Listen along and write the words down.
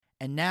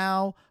And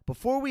now,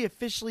 before we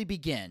officially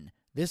begin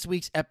this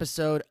week's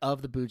episode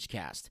of the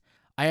Boochcast,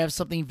 I have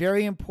something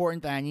very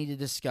important that I need to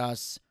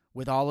discuss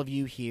with all of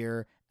you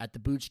here at the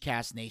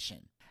Boochcast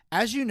Nation.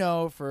 As you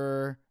know,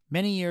 for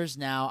many years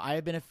now, I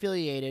have been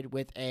affiliated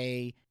with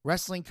a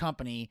wrestling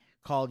company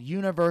called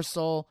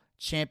Universal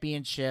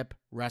Championship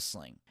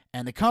Wrestling.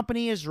 And the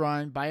company is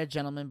run by a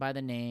gentleman by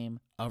the name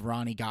of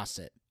Ronnie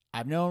Gossett.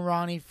 I've known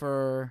Ronnie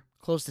for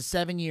close to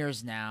 7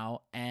 years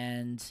now,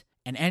 and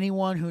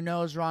anyone who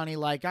knows Ronnie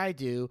like I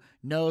do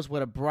knows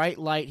what a bright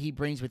light he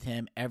brings with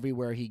him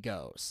everywhere he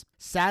goes.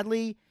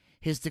 Sadly,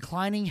 his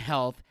declining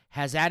health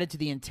has added to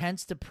the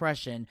intense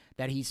depression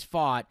that he's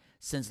fought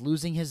since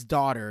losing his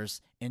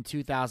daughters in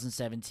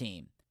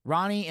 2017.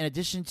 Ronnie, in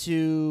addition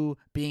to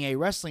being a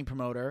wrestling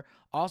promoter,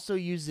 also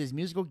uses his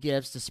musical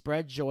gifts to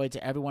spread joy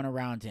to everyone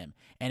around him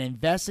and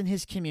invests in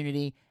his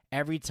community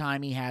every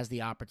time he has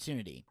the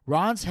opportunity.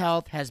 Ron's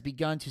health has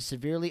begun to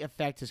severely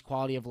affect his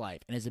quality of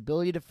life and his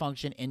ability to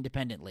function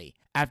independently.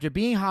 After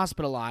being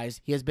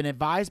hospitalized, he has been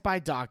advised by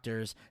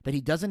doctors that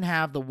he doesn't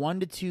have the 1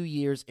 to 2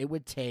 years it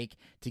would take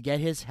to get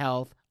his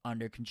health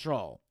under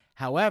control.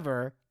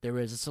 However, there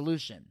is a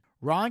solution.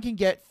 Ron can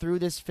get through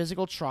this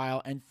physical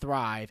trial and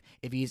thrive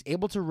if he is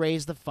able to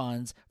raise the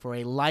funds for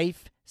a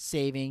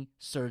life-saving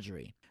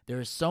surgery.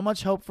 There is so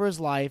much hope for his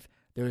life,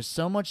 there is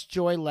so much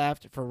joy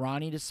left for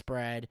Ronnie to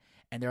spread,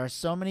 and there are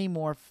so many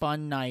more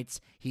fun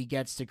nights he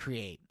gets to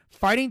create.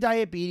 Fighting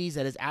diabetes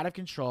that is out of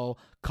control,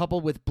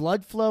 coupled with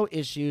blood flow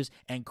issues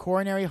and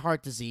coronary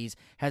heart disease,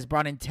 has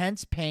brought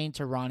intense pain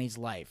to Ronnie's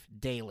life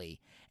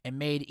daily and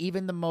made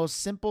even the most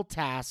simple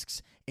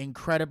tasks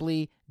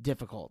incredibly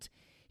difficult.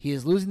 He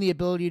is losing the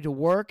ability to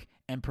work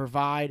and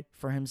provide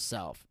for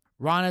himself.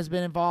 Ron has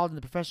been involved in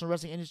the professional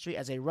wrestling industry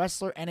as a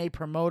wrestler and a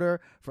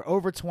promoter for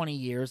over 20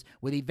 years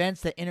with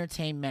events that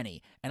entertain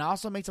many, and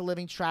also makes a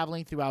living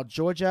traveling throughout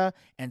Georgia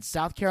and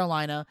South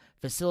Carolina,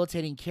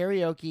 facilitating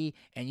karaoke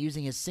and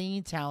using his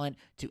singing talent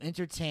to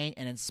entertain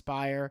and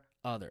inspire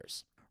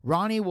others.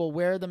 Ronnie will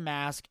wear the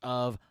mask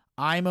of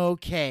 "I'm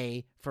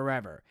okay"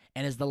 forever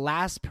and is the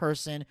last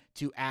person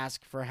to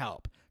ask for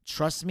help.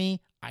 Trust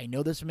me, I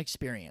know this from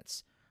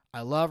experience.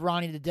 I love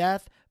Ronnie to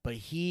death, but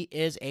he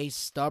is a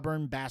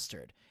stubborn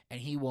bastard, and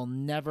he will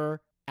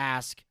never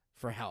ask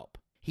for help.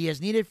 He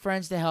has needed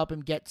friends to help him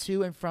get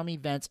to and from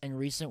events in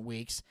recent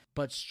weeks,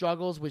 but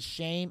struggles with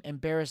shame,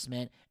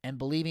 embarrassment, and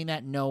believing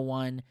that no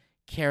one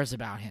cares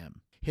about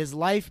him. His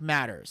life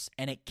matters,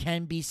 and it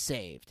can be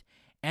saved.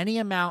 Any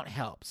amount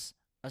helps.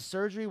 A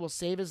surgery will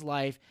save his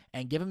life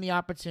and give him the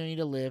opportunity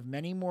to live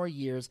many more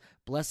years,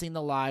 blessing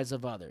the lives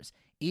of others,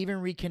 even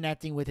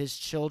reconnecting with his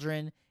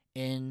children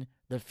in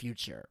the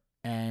future.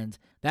 And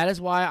that is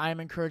why I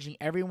am encouraging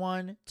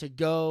everyone to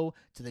go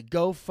to the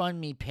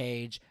GoFundMe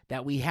page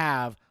that we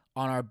have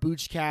on our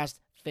Boochcast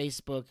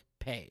Facebook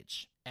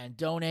page and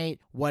donate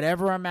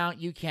whatever amount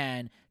you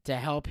can to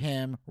help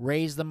him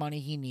raise the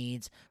money he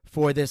needs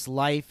for this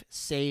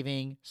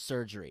life-saving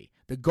surgery.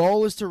 The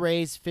goal is to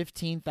raise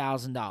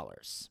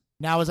 $15,000.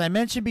 Now, as I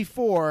mentioned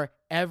before,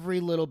 every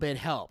little bit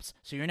helps.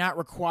 So you're not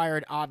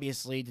required,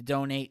 obviously, to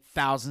donate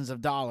thousands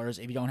of dollars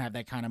if you don't have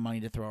that kind of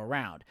money to throw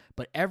around.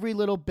 But every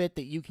little bit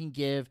that you can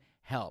give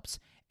helps.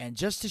 And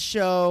just to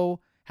show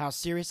how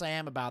serious I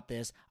am about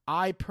this,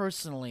 I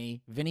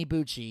personally, Vinny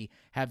Bucci,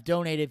 have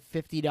donated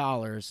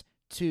 $50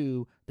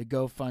 to the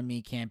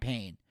GoFundMe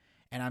campaign.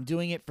 And I'm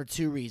doing it for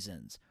two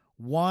reasons.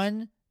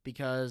 One,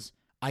 because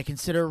I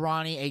consider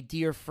Ronnie a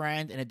dear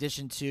friend in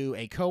addition to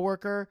a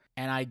coworker,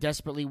 and I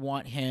desperately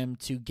want him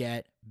to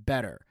get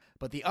better.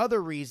 But the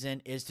other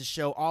reason is to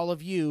show all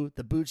of you,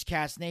 the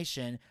Boochcast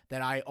Nation,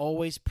 that I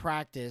always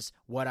practice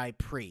what I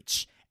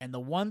preach. And the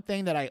one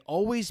thing that I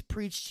always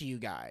preach to you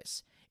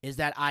guys is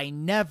that I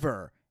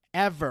never,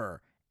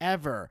 ever,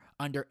 ever,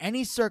 under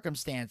any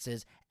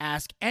circumstances,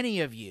 ask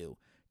any of you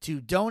to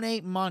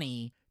donate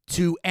money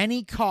to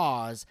any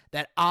cause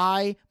that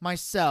I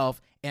myself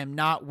am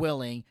not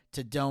willing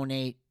to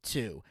donate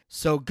to.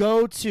 So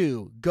go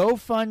to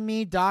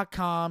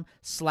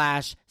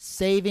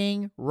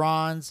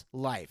GoFundMe.com/SavingRon's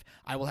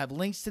I will have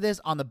links to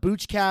this on the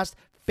Boochcast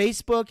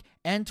Facebook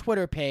and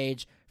Twitter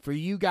page for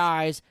you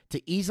guys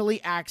to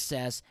easily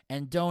access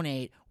and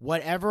donate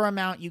whatever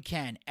amount you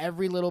can.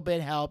 Every little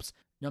bit helps,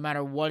 no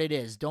matter what it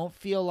is. Don't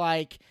feel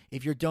like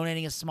if you're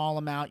donating a small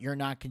amount, you're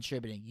not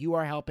contributing. You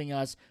are helping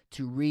us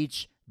to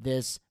reach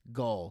this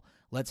goal.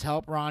 Let's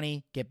help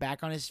Ronnie get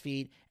back on his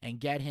feet and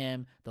get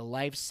him the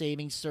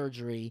life-saving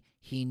surgery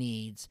he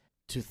needs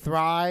to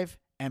thrive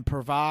and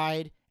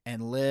provide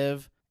and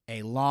live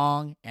a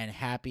long and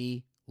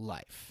happy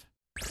life.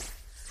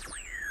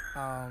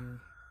 Can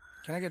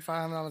I get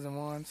 $500 in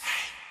ones?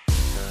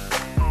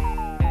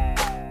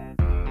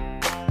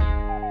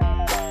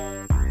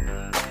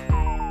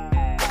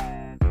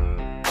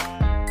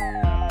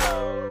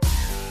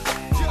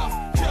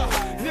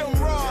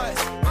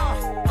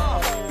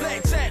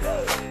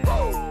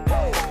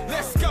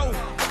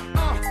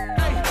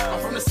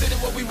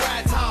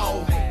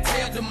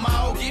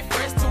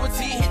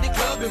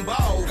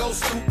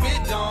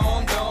 Stupid,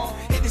 dumb,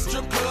 hit the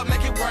strip club,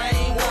 make it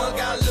rain. One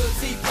got a little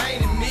T-Pain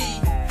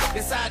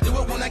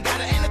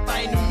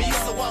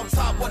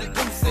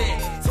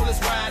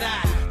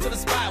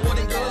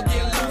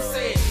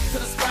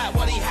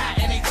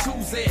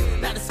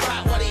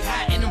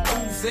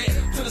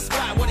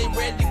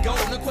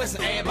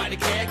Everybody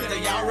care, cause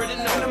they already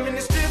know. When I'm in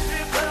the strip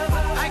club,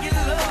 I get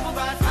love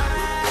about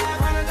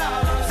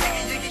 $500.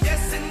 Jiggy, jiggy,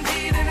 yes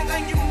indeed,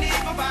 anything you need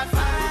for about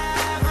 $500.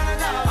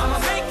 I'ma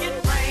make it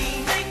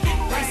rain,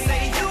 they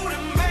say you the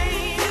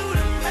main,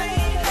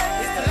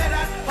 It's to let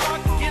out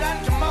park, get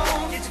out, come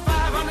on, get you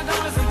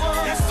 $500 in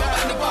one. It's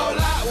starting to ball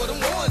out with them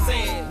ones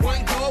in.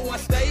 One go, one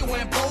stay,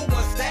 one pull,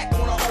 one stack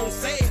on her own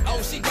set.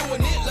 Oh, she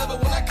doing it, love it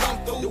when I come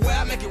through. The way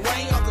I make it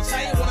rain off the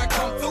chain when I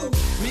come through.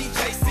 Me,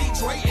 JC,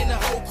 Dre, and the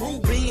whole crew.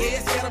 Bean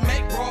heads, gotta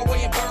make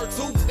Broadway and Bird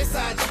too. This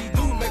IG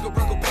do make a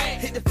break a back.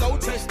 Hit the flow,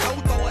 touch toe,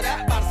 throw it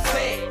out by the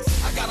sets.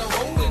 I got her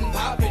rolling,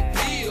 popping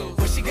pills.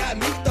 When she got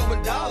me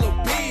throwing dollar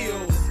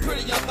bills.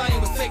 Pretty young thing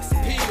with sex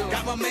appeal.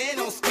 Got my man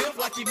on stiff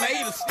like he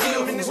made a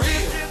steal. In the For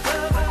real. strip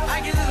club,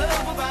 I get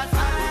love about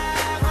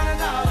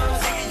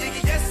 $500. Jiggy,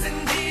 jiggy, yes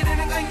indeed,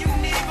 anything you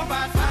need for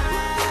about $500.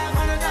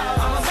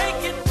 I'ma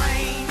make it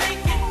rain,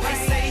 they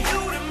say you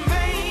the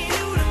main,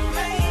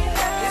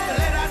 It's to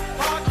let out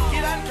park,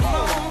 get out, come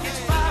on, get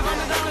you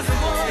 $500 in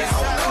one. I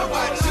don't know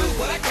about you,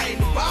 but I came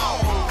to ball.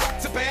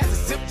 To pass a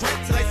sip drink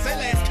till they say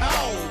last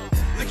call.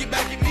 Looking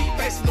back at me,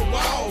 facing the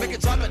wall. Make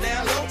it drop it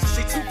down low till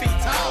she 2 feet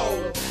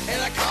tall.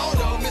 And I called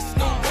her Miss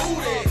New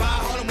Booty.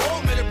 500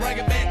 more minutes, bring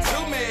it back to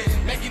me.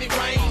 Making it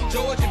rain,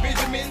 George and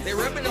Benjamin. They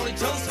ripping on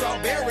each other,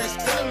 strawberries,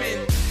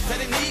 cinnamon. Say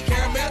they need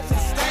caramel to the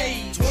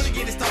stage. 20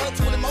 get it started,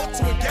 20 more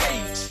to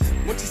engage.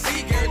 What you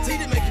see, guaranteed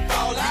to make you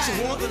fall out. Get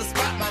your one to the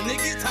spot, my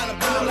nigga, it's time to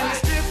ball In the out.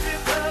 strip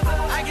club,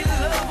 I get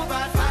love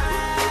about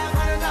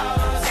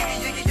 $500. Jiggy,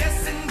 jiggy,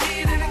 yes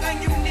indeed, anything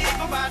you need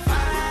for about $500.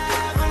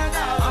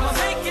 I'ma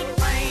make it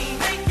rain,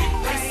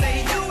 they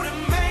say you the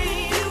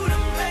main,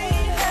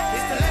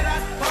 It's to let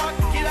out park,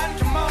 get out,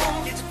 come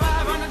on, get you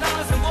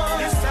 $500 in one.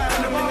 This time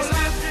I'm in the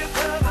strip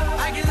club,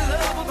 I get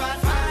love about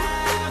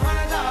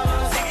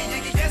 $500. Jiggy,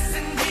 jiggy, yes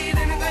indeed,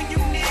 anything you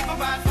need for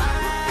about $500.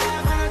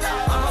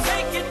 I'ma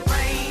make it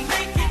rain,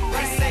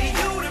 they say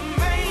you the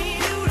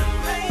main,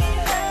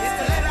 It's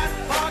to let out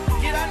park,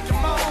 get out,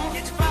 come on,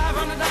 get you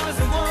 $500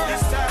 in one.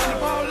 This time the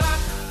ball out.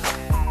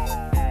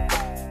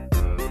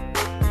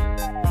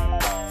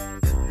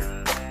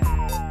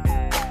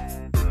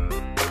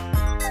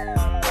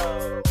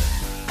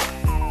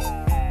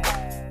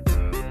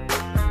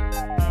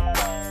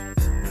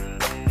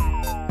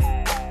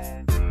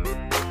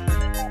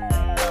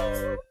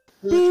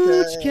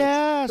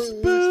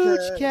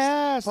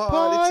 Boochcast,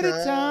 party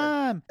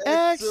time.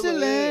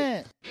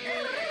 Excellent.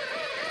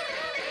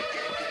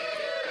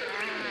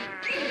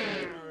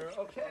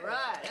 Okay. All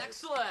right.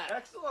 Excellent.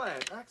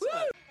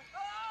 Excellent.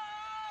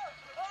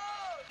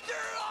 Turn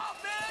it off,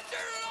 man.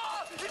 Turn it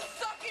off. It's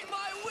sucking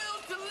my will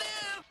to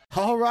live.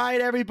 All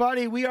right,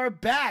 everybody, we are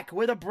back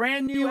with a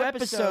brand new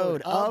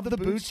episode of the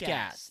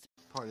Boochcast.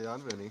 Party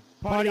on, Vinny.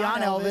 Party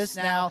on, Elvis.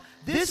 Now,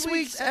 this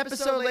week's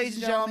episode, ladies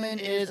and gentlemen,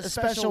 is a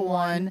special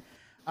one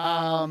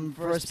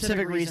for a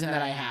specific reason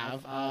that I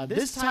have.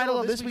 This title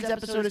of this week's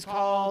episode is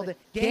called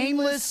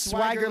Gameless,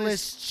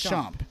 Swagerless,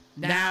 Chump.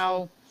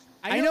 Now,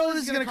 I know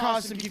this is going to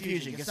cause some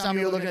confusion because some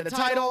of you are looking at the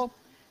title,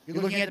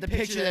 you're looking at the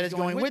picture that is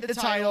going with the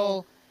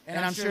title,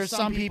 and I'm sure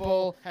some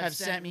people have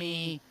sent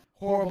me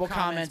horrible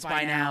comments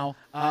by now.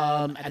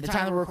 At the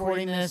time of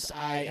recording this,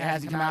 it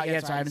hasn't come out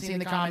yet, so I haven't seen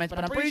the comments,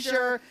 but I'm pretty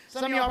sure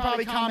some of y'all are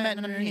probably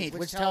commenting underneath,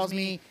 which tells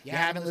me you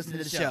haven't listened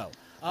to the show.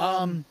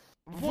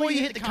 Before you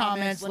hit the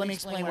comments, let me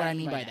explain what I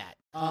mean by that.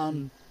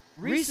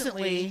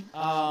 Recently,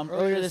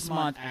 earlier this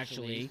month,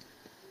 actually,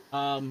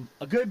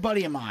 a good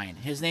buddy of mine,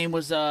 his name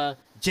was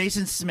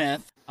Jason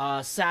Smith,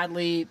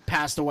 sadly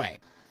passed away.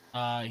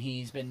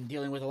 He's been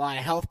dealing with a lot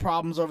of health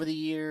problems over the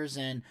years,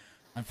 and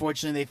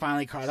unfortunately, they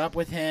finally caught up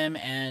with him,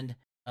 and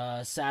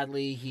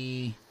sadly,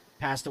 he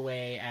passed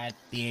away at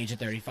the age of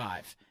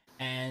 35.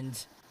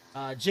 And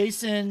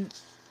Jason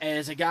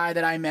is a guy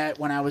that I met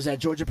when I was at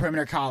Georgia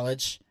Perimeter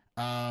College.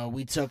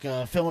 We took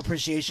a film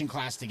appreciation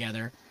class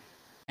together,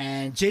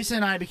 and Jason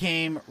and I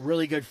became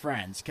really good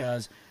friends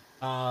because,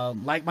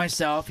 like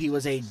myself, he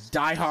was a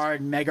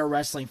diehard mega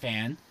wrestling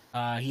fan.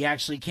 He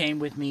actually came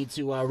with me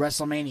to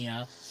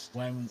WrestleMania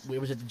when we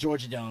was at the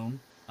Georgia Dome.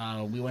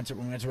 We went to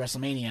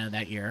WrestleMania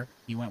that year.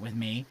 He went with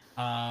me.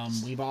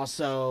 We've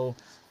also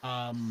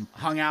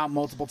hung out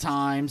multiple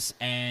times,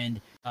 and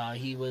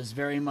he was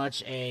very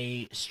much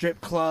a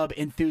strip club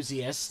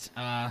enthusiast.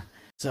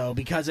 So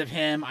because of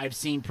him, I've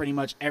seen pretty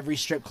much every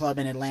strip club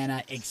in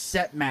Atlanta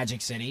except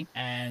Magic City.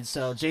 And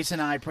so Jason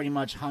and I pretty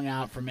much hung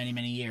out for many,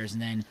 many years.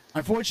 And then,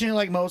 unfortunately,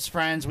 like most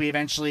friends, we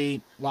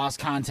eventually lost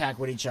contact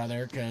with each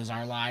other because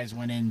our lives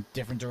went in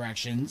different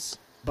directions.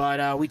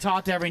 But we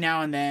talked every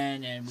now and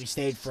then, and we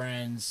stayed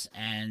friends.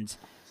 And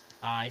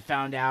I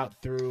found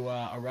out through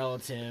a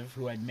relative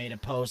who had made a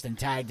post and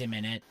tagged him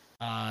in it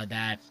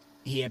that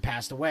he had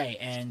passed away.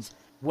 And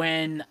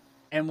when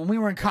we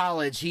were in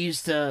college, he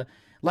used to,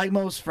 like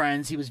most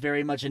friends, he was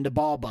very much into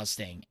ball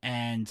busting.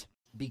 And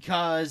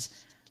because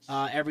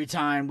every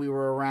time we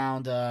were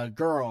around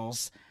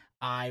girls,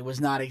 I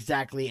was not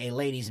exactly a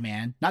ladies'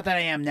 man. Not that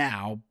I am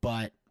now,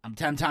 but I'm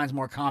 10 times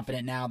more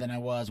confident now than I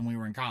was when we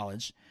were in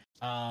college.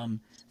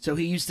 So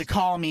he used to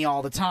call me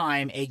all the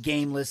time a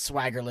gameless,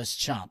 swaggerless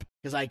chump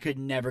because I could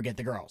never get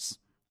the girls,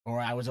 or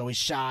I was always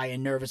shy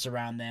and nervous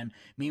around them.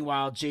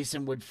 Meanwhile,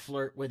 Jason would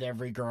flirt with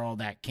every girl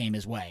that came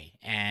his way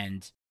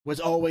and was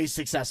always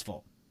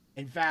successful.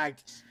 In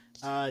fact,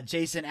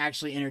 Jason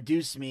actually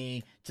introduced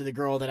me to the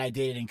girl that I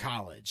dated in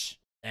college,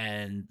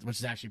 and which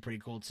is actually pretty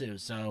cool too.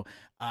 So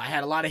I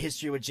had a lot of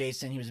history with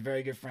Jason. He was a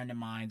very good friend of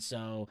mine.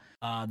 So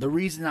the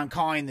reason I'm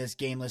calling this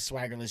gameless,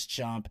 swaggerless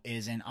chump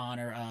is in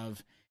honor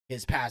of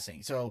his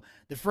passing. So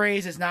the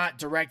phrase is not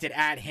directed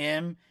at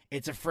him.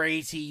 It's a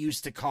phrase he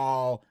used to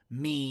call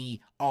me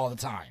all the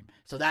time.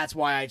 So that's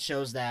why I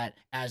chose that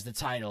as the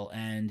title.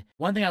 And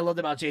one thing I loved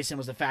about Jason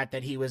was the fact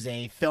that he was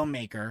a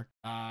filmmaker.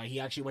 He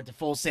actually went to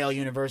Full Sail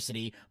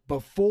University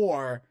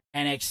before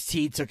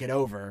NXT took it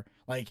over.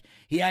 Like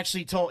he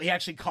actually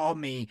called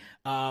me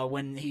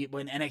when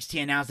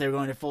NXT announced they were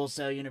going to Full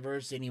Sail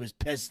University, and he was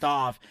pissed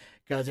off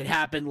because it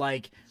happened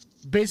like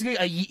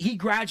basically he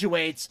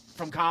graduates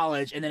from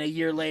college, and then a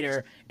year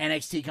later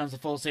NXT comes to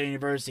Full Sail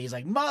University. He's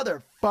like,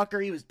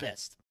 motherfucker, he was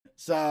pissed.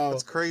 So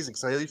That's crazy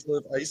because I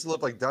used to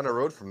live like down the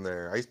road from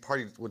there. I used to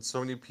party with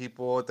so many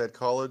people at that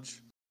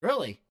college.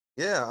 really,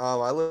 Yeah,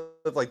 I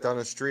lived like down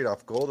the street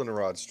off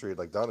Goldenrod Street,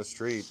 like down the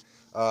street.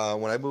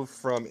 When I moved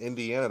from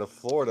Indiana to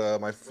Florida,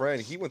 my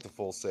friend, he went to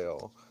Full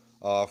Sail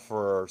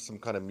for some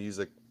kind of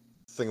music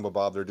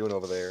thingamabob they're doing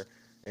over there.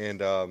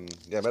 And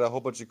yeah, I met a whole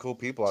bunch of cool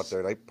people out there,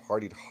 and I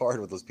partied hard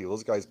with those people.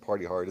 Those guys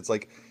party hard. It's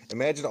like,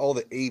 imagine all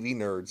the AV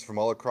nerds from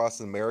all across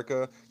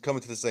America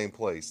coming to the same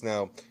place.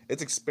 Now,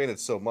 it's expanded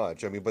so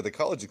much. I mean, but the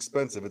college is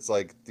expensive. It's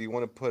like, do you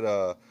want to put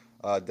a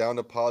down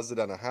deposit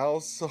on a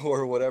house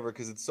or whatever?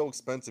 Because it's so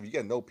expensive. You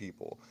got to know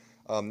people.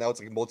 Now it's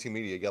like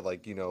multimedia. You got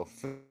like,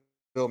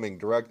 filming,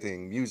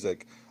 directing,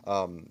 music.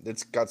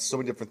 It's got so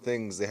many different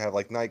things. They have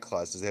like night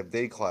classes. They have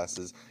day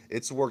classes.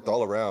 It's worked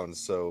all around.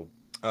 So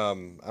I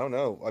don't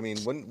know. I mean,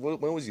 when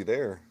was you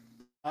there?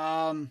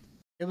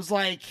 it was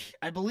like,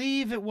 I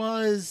believe it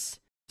was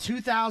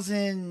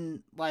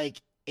 2000,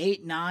 like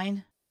 8,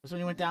 9 was when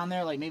he went down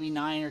there, like maybe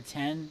 9 or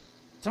 10,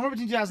 somewhere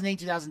between 2008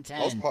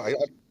 2010. What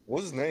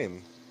was his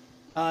name?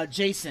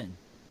 Jason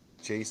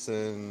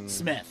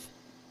Smith.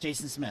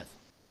 Jason Smith.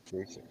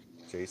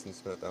 Jason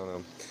Smith. I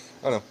don't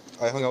know.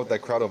 I hung out with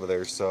that crowd over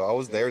there, so I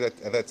was there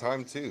at that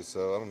time too.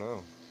 So I don't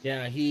know.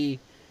 Yeah,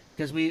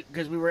 because we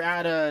were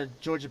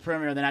at Georgia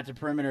Perimeter, then after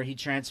Perimeter he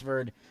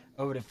transferred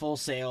over to Full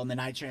Sail, and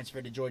then I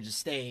transferred to Georgia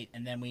State,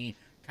 and then we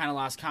kind of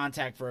lost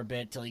contact for a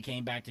bit till he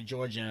came back to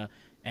Georgia,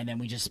 and then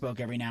we just spoke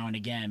every now and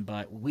again.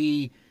 But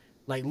we,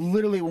 like,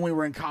 literally when we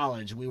were in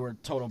college, we were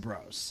total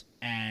bros,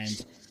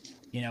 and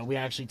we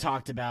actually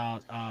talked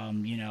about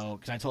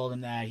because I told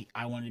him that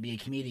I wanted to be a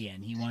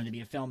comedian, he wanted to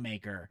be a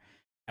filmmaker.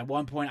 At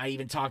one point, I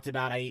even talked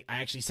about, I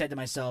actually said to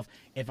myself,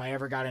 if I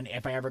ever got an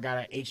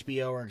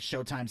HBO or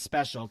Showtime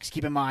special, because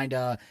keep in mind,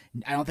 I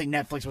don't think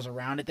Netflix was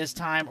around at this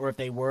time, or if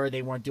they were,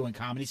 they weren't doing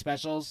comedy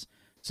specials.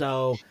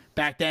 So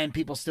back then,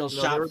 people still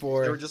shot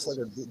for. They were just like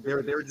they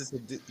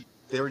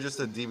were just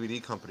a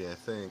DVD company, I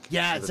think.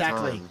 Yeah,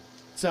 exactly.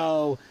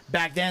 So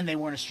back then, they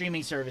weren't a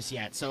streaming service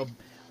yet. So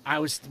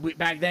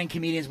back then,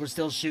 comedians were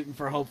still shooting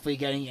for hopefully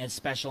getting a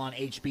special on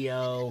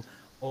HBO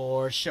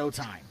or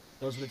Showtime.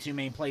 Those were the two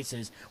main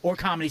places, or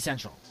Comedy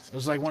Central. It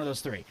was like one of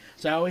those three.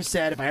 So I always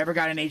said if I ever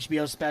got an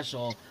HBO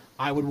special,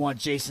 I would want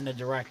Jason to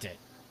direct it.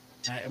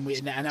 And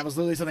that was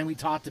literally something we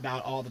talked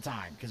about all the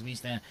time, because we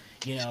used to,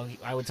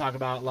 I would talk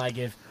about like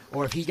if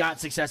he got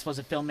successful as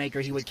a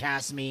filmmaker, he would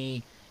cast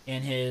me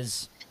in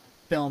his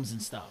films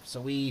and stuff. So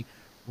we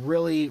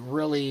really,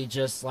 really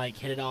just like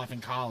hit it off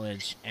in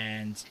college,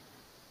 and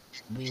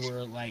we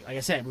were like I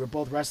said, we were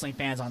both wrestling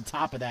fans on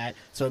top of that,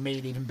 so it made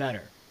it even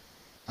better.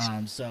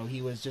 So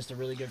he was just a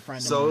really good friend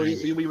of mine. So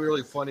it'd be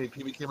really funny if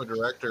he became a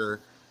director.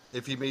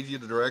 If he made you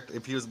the direct,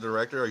 if he was a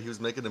director or he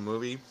was making a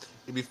movie,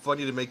 it'd be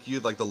funny to make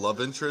you like the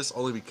love interest,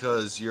 only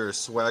because you're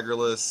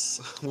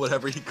swaggerless,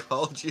 whatever he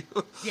called you.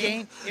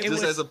 Yeah,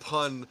 just as a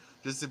pun,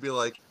 just to be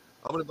like,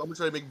 I'm gonna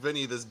try to make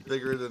Vinny this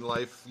bigger than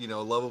life,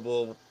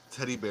 lovable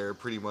teddy bear,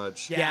 pretty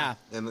much. Yeah.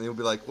 And then he'll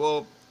be like,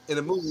 well, in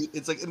a movie,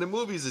 it's like in the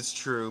movies it's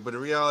true, but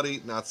in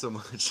reality, not so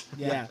much.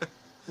 Yeah.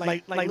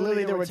 Like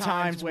literally there were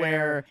times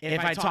where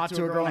if I talked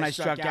to a girl and I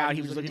struck out,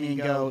 he was looking at me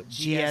and go,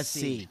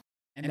 GSC.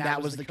 And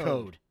that was the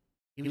code.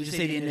 He would just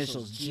say the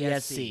initials,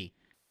 GSC.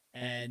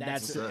 And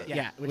that's,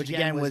 which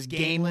again was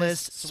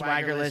Gameless,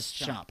 Swaggerless,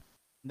 Chump.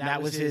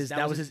 That was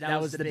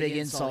the big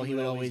insult he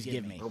would always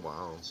give me. Oh,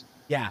 wow.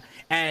 Yeah.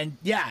 And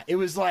yeah, it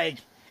was like,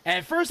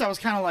 at first I was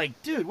kind of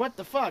like, dude, what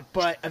the fuck?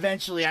 But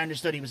eventually I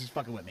understood he was just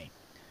fucking with me.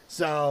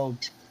 So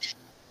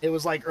it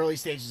was like early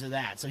stages of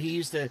that. So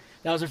that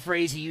was a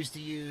phrase he used to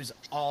use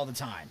all the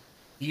time.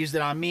 He used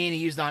it on me, and he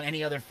used it on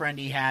any other friend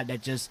he had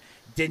that just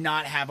did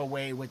not have a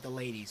way with the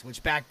ladies,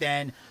 which back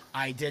then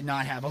I did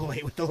not have a way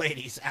with the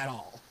ladies at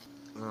all.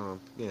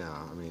 Yeah,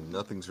 I mean,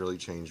 nothing's really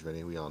changed,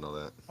 Vinny. We all know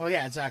that. Oh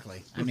yeah,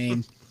 exactly. I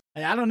mean,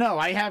 I don't know.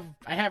 I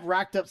have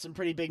racked up some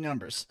pretty big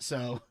numbers,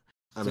 so.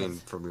 I mean,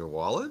 from your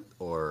wallet,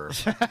 or?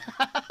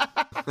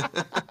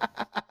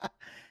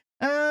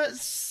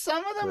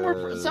 Some of them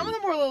were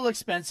a little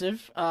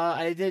expensive.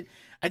 I did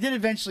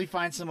eventually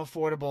find some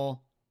affordable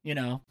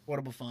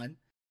fun.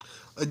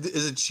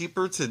 Is it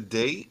cheaper to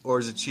date, or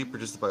is it cheaper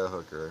just to buy a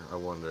hooker? I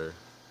wonder.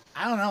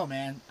 I don't know,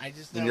 man. I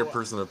just In know, your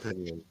personal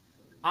opinion.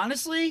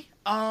 honestly,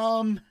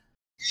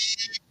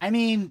 I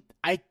mean,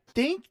 I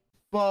think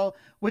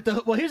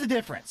here's the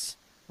difference.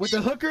 With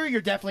the hooker,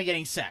 you're definitely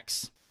getting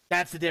sex.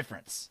 That's the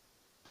difference.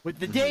 With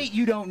the date,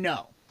 you don't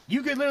know.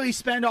 You could literally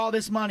spend all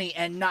this money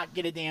and not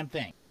get a damn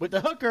thing. With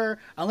the hooker,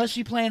 unless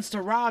she plans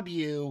to rob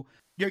you,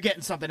 you're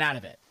getting something out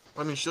of it.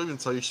 I mean, she'll even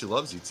tell you she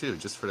loves you too,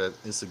 just for that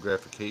instant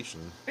gratification.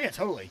 Yeah,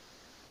 totally.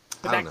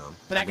 I don't know.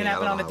 But that can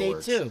happen on a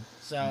date too.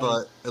 So.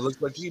 But it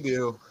looks like you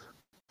do.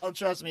 Oh,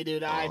 trust me,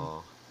 dude.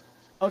 Aw.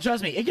 Oh,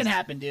 trust me, it can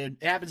happen, dude.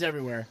 It happens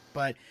everywhere.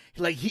 But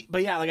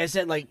yeah, like I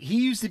said, like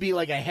he used to be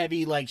like a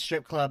heavy like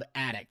strip club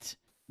addict.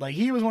 Like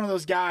he was one of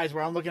those guys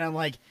where I'm looking at him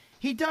like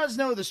he does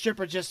know the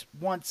stripper just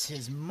wants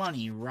his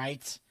money,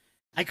 right?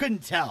 I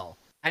couldn't tell.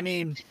 I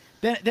mean,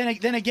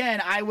 then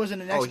again, I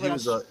wasn't an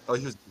expert.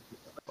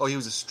 He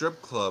was a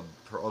strip club.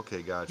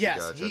 Okay, gotcha. Yes,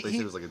 gotcha. I thought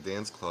he was like a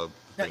dance club.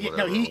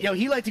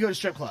 He liked to go to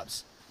strip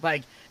clubs.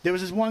 Like there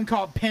was this one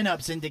called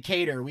Pinups in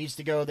Decatur. We used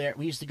to go there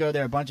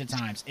a bunch of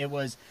times.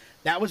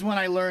 That was when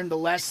I learned the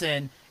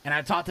lesson, and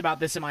I talked about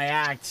this in my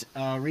act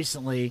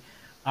recently,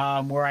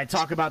 where I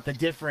talk about the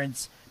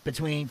difference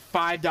between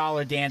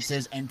 $5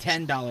 dances and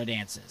 $10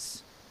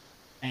 dances.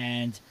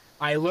 And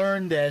I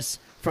learned this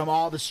from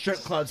all the strip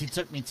clubs he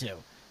took me to,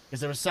 because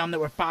there were some that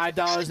were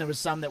 $5 and there were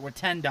some that were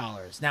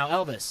 $10. Now,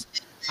 Elvis,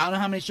 I don't know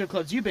how many strip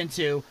clubs you've been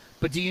to,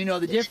 but do you know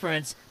the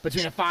difference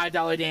between a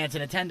 $5 dance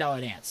and a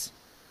 $10 dance?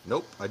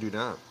 Nope, I do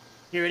not.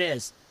 Here it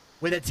is.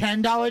 With a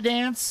 $10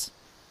 dance,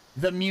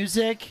 the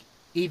music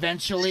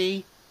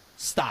eventually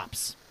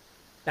stops.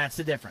 That's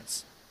the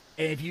difference.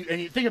 And if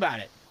you think about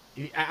it,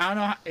 I don't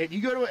know if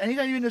you go to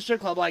anytime you're in a strip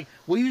club, like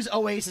we'll use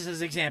Oasis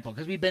as an example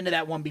because we've been to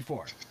that one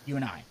before, you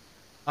and I.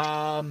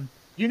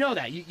 You know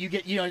that you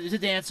get there's a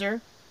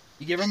dancer,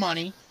 you give her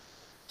money,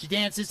 she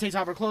dances, takes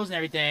off her clothes and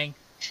everything,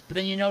 but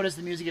then you notice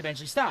the music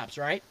eventually stops,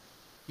 right?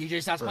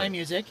 DJ stops playing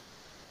music,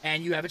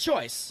 and you have a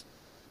choice.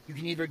 You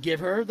can either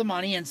give her the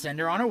money and send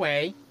her on her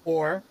way,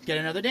 or get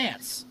another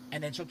dance,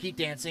 and then she'll keep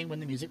dancing when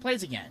the music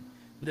plays again.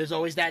 But there's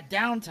always that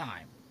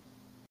downtime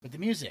with the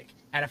music.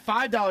 At a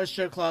 $5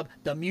 strip club,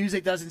 the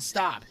music doesn't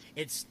stop.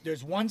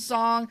 There's one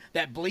song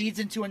that bleeds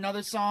into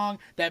another song,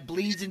 that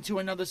bleeds into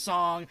another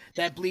song,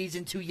 that bleeds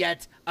into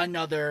yet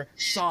another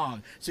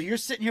song. So you're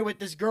sitting here with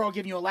this girl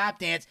giving you a lap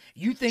dance.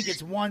 You think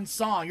it's one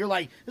song. You're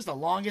like, this is the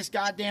longest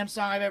goddamn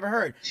song I've ever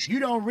heard. You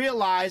don't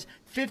realize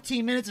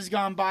 15 minutes has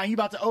gone by and you're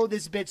about to owe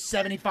this bitch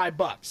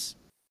 $75.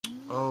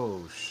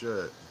 Oh,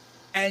 shit.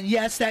 And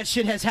yes, that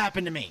shit has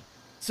happened to me.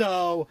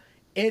 So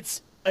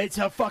it's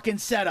a fucking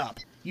setup.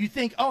 You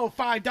think, oh,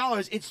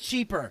 $5, it's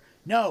cheaper.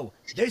 No,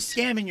 they're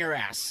scamming your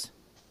ass.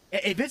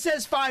 If it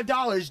says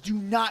 $5, do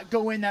not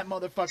go in that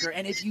motherfucker.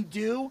 And if you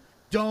do,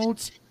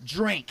 don't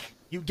drink.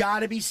 You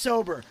gotta be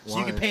sober so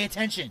you can pay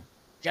attention.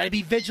 You gotta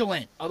be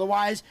vigilant.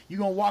 Otherwise, you're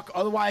gonna walk.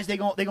 Otherwise, they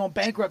gonna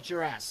bankrupt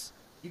your ass.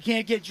 You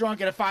can't get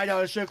drunk at a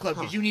 $5 strip club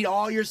because you need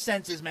all your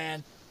senses,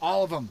 man.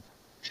 All of them.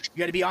 You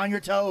gotta be on your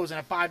toes in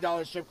a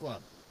 $5 strip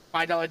club,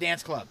 $5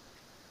 dance club.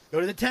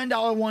 Go to the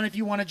 $10 one if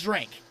you want to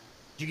drink.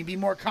 You can be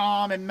more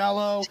calm and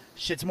mellow.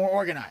 Shit's more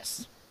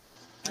organized.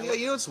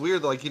 Yeah, it's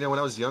weird. Like, when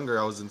I was younger,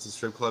 I was into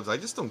strip clubs. I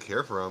just don't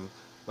care for them.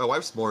 My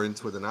wife's more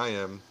into it than I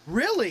am.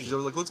 Really? She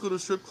was like, let's go to a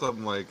strip club.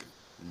 I'm like,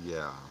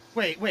 yeah.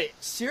 Wait,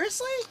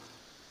 seriously?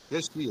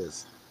 Yes, she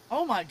is.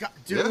 Oh my god,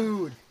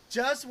 dude.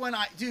 Yeah.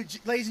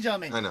 Ladies and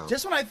gentlemen, I know.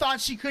 Just when I thought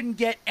she couldn't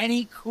get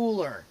any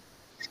cooler.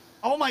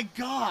 Oh my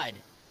god.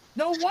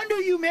 No wonder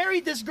you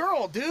married this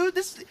girl, dude.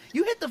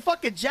 You hit the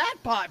fucking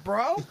jackpot,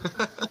 bro.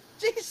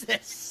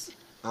 Jesus.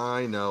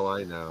 I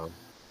know.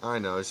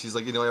 She's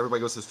like,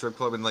 everybody goes to the strip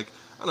club, and like,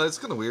 I don't know, it's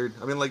kind of weird.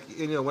 I mean, like,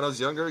 when I was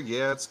younger,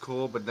 yeah, it's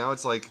cool, but now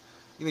it's like,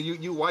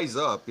 you wise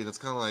up, it's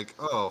kind of like,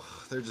 oh,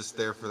 they're just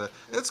there for that.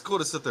 And it's cool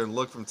to sit there and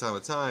look from time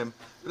to time,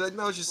 but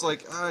now it's just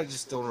like, I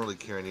just don't really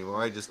care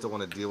anymore. I just don't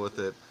want to deal with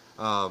it.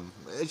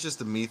 It's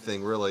just a me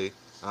thing, really.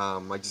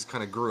 I just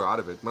kind of grew out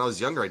of it. When I was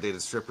younger, I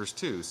dated strippers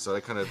too, so I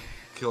kind of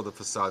killed the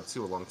facade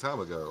too a long time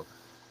ago.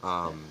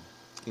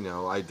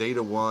 I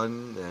dated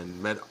one and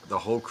met the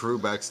whole crew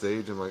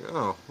backstage. I'm like,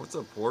 oh, what's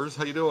up, whores?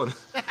 How you doing?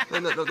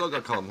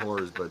 Don't call them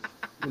whores, but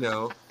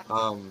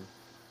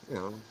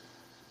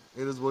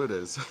it is what it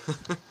is.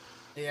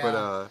 Yeah.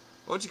 But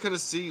once you kind of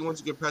see, once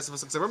you get past the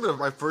facade, 'cause I remember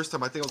my first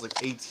time. I think I was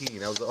like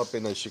 18. I was up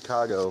in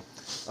Chicago.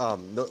 I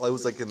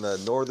was like in the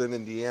northern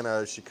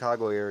Indiana,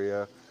 Chicago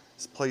area.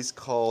 This place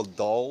called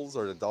Dolls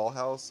or the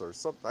Dollhouse or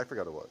something. I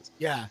forgot what it was.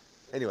 Yeah.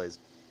 Anyways.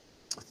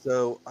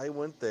 So I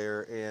went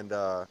there and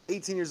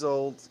 18 years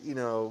old,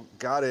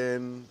 got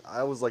in.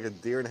 I was like a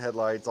deer in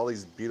headlights, all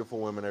these beautiful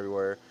women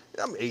everywhere.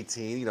 I'm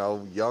 18,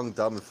 young,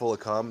 dumb, and full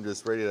of cum,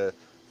 just ready to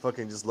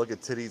fucking just look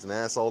at titties and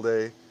ass all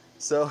day.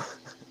 So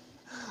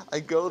I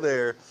go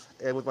there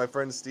and with my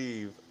friend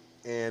Steve,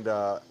 and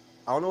I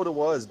don't know what it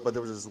was, but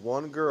there was this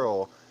one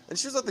girl, And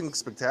she was nothing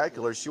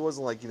spectacular. She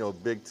wasn't like,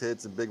 big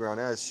tits and big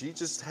round ass. She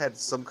just had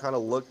some kind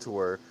of look to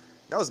her.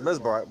 And I was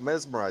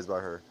mesmerized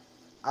by her.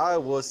 I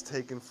was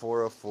taken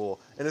for a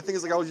fool. And the thing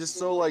is, like, I was just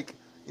so, like,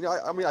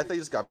 I think I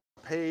just got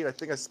paid. I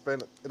think I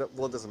spent,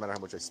 well, it doesn't matter how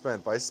much I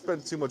spent, but I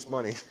spent too much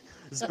money,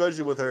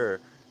 especially with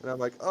her. And I'm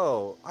like,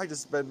 oh, I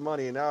just spent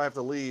money, and now I have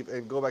to leave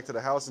and go back to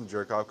the house and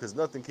jerk off because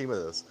nothing came of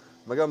this.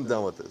 I'm like, I'm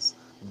done with this.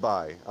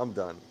 Bye. I'm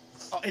done.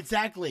 Oh,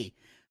 exactly.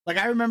 Like,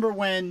 I remember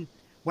when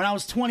I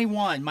was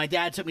 21, my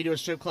dad took me to a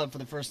strip club for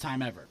the first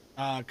time ever.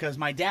 Because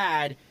my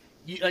dad,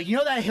 you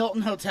know that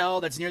Hilton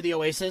Hotel that's near the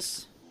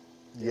Oasis?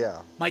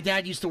 Yeah. My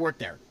dad used to work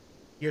there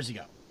years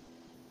ago.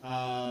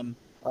 Oh,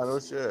 no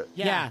shit.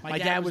 Yeah, my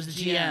dad was the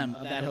GM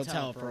of that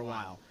hotel for a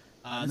while.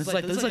 This is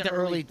like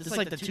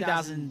the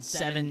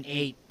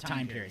 2007-8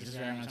 time period. This is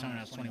around the time when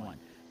I was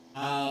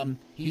 21.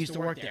 He used to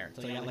work there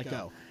until he got let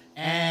go.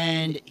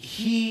 And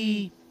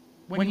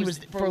when he was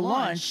for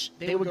lunch,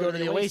 they would go to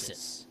the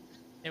Oasis.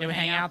 They would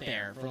hang out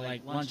there for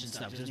like lunch and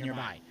stuff because it was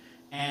nearby.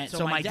 And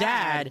so my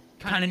dad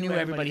kind of knew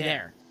everybody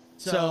there.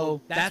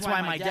 So that's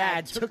why my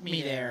dad took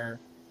me there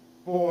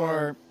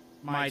for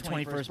my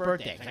 21st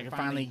birthday. I could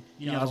finally,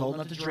 I was old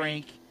enough to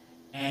drink.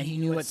 And he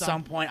knew at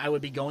some point I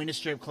would be going to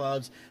strip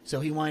clubs, so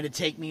he wanted to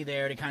take me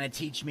there to kind of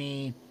teach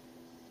me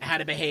how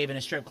to behave in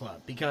a strip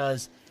club.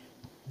 Because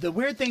the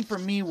weird thing for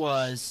me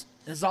was,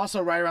 this is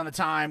also right around the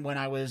time when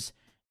I was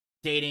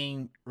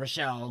dating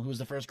Rochelle, who was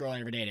the first girl I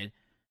ever dated,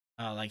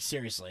 like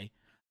seriously.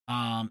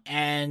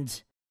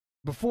 And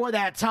before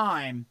that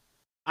time,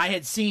 I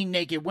had seen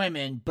naked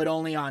women, but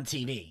only on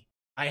TV.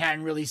 I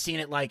hadn't really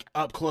seen it like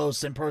up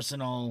close and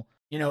personal,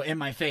 in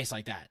my face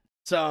like that.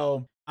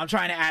 So I'm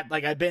trying to act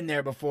like I've been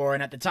there before,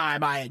 and at the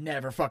time I had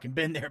never fucking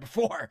been there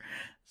before.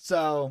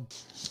 So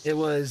it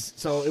was.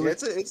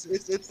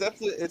 It's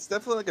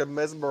definitely like a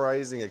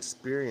mesmerizing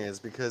experience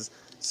because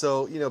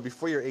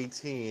before you're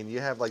 18, you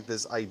have like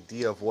this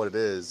idea of what it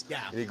is.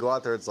 Yeah. And you go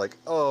out there, it's like,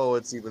 oh,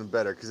 it's even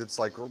better because it's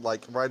like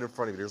right in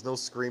front of you. There's no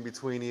screen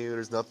between you.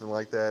 There's nothing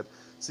like that.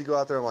 So you go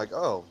out there and like,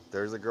 oh,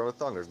 there's a girl in a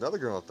thong. There's another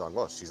girl in a thong.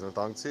 Well, she's in a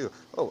thong too.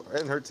 Oh,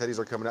 and her teddies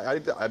are coming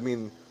out. I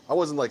mean, I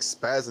wasn't like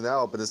spazzing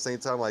out, but at the same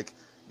time, like,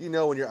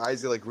 when your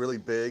eyes get like really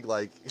big,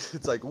 like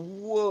it's like,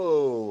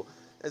 whoa,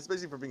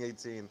 especially for being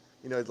 18.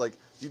 It's like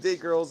you date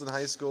girls in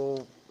high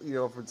school,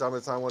 from time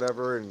to time,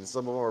 whatever, and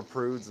some of them are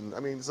prudes, and I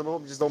mean, some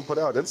of them just don't put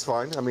out. It's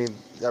fine. I mean,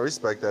 I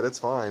respect that. It's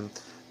fine.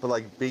 But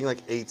like being like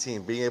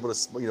 18, being able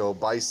to,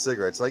 buy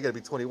cigarettes, now you gotta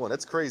be 21.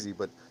 That's crazy.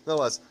 But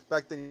nonetheless,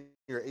 back then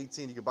you're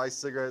 18, you could buy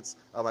cigarettes.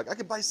 I'm like, I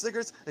could buy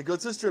cigarettes and go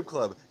to a strip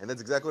club. And that's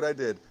exactly what I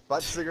did.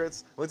 Bought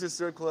cigarettes, went to a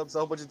strip club,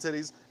 saw a bunch of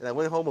titties, and I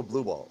went home with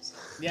blue balls.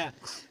 Yeah.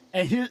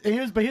 And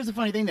here's the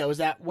funny thing, though, is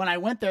that when I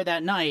went there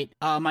that night,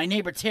 my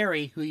neighbor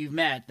Terry, who you've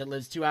met, that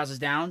lives 2 houses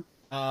down,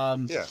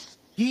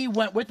 he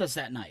went with us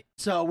that night.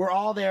 So we're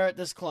all there at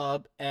this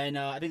club, and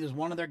I think there's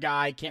one other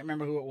guy, can't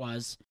remember who it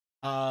was.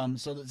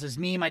 So it's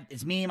me,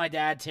 my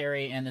dad,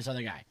 Terry, and this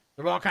other guy.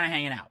 We're all kind of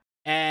hanging out.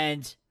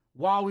 And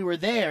while we were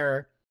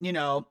there,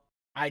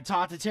 I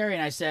talked to Terry,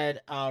 and I said,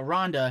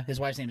 Rhonda, his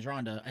wife's name is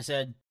Rhonda. I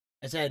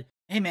said,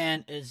 hey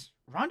man, is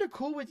Rhonda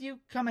cool with you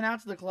coming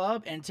out to the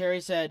club? And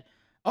Terry said,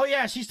 oh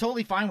yeah, she's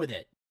totally fine with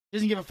it. She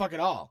doesn't give a fuck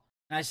at all.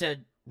 And I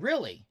said,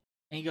 really?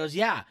 And he goes,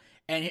 yeah.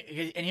 And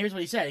here's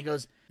what he said. He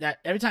goes, that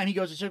every time he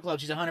goes to strip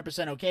club, she's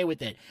 100% okay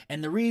with it.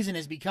 And the reason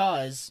is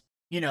because,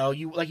 you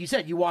like you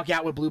said, you walk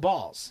out with blue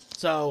balls.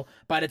 So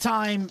by the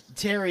time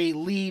Terry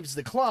leaves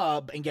the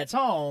club and gets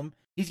home,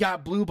 he's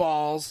got blue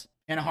balls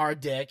and a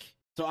hard dick.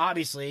 So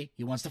obviously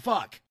he wants to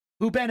fuck.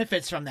 Who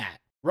benefits from that?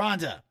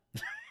 Rhonda.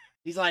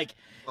 He's like,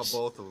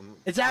 both of them.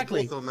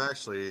 Exactly. Both of them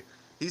actually.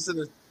 He's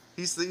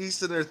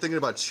sitting there thinking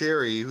about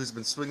Cherry, who's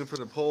been swinging from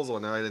the poles all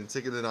night and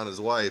taking it on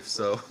his wife.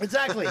 So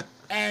exactly,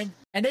 and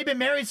they've been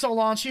married so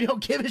long, she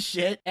don't give a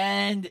shit,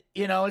 and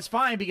it's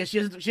fine because she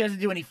doesn't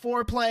do any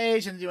foreplay,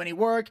 she doesn't do any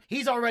work.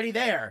 He's already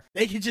there;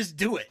 they can just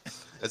do it.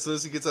 As soon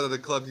as he gets out of the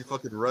club, he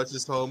fucking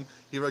rushes home.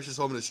 He rushes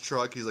home in his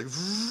truck. He's like,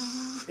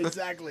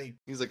 exactly.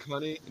 He's like,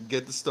 honey,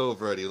 get the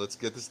stove ready. Let's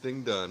get this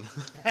thing done.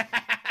 And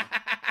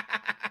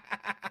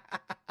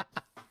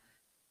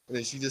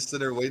then she just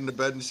sitting there waiting to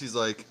bed, and she's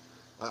like,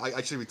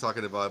 I shouldn't be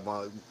talking about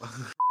my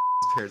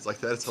parents like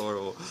that. It's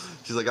horrible.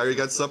 She's like, I already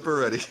got supper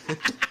ready.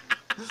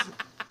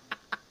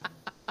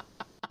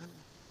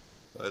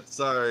 But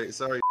sorry.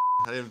 I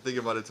didn't even think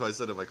about it until I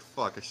said it. I'm like,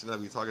 fuck, I should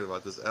not be talking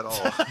about this at all.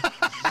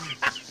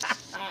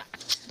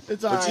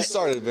 It's all but right. you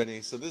started,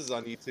 Vinny, so this is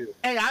on you too.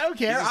 Hey, I don't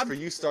care. This is for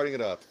you starting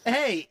it up.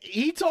 Hey,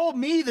 he told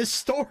me the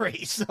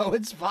story, so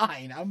it's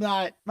fine. I'm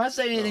not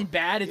saying anything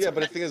bad. It's, yeah,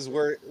 but the thing is,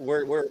 we're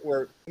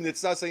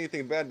it's not saying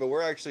anything bad, but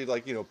we're actually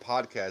like,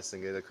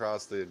 podcasting it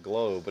across the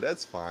globe, but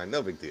that's fine.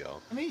 No big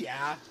deal. I mean,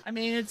 yeah.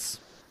 It's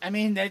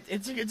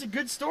a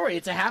good story.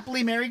 It's a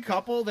happily married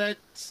couple that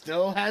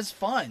still has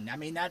fun. I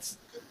mean, there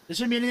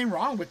shouldn't be anything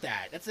wrong with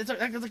that. That's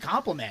a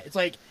compliment. It's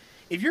like,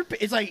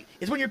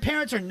 it's when your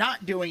parents are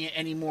not doing it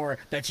anymore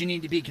that you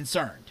need to be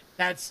concerned.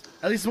 That's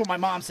at least what my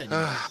mom said.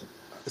 I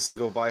have to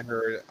go buy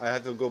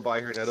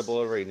her an edible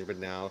arrangement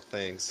now.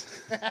 Thanks.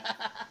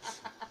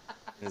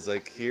 It's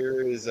like,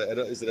 here is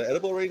is it an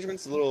edible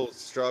arrangements? Little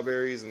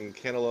strawberries and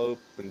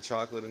cantaloupe and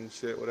chocolate and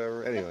shit,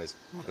 whatever. Anyways,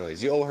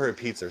 you owe her a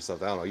pizza or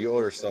something. I don't know. You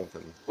owe her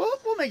something.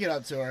 We'll make it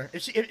up to her.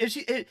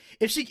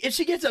 If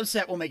she gets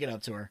upset, we'll make it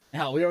up to her.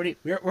 Hell, we're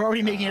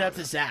already making it up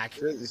to Zach.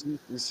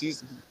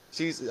 She's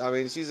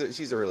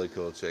a really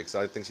cool chick,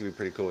 so I think she'd be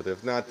pretty cool with it.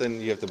 If not,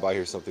 then you have to buy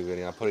her something,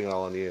 Vinny. I'm putting it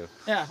all on you.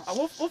 Yeah,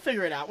 we'll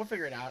figure it out. We'll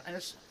figure it out. I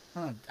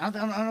don't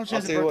know if she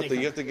I'll has tell a you what, birthday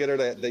though, you have to get her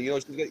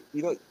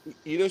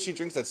that she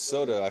drinks that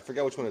soda. I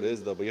forgot which one it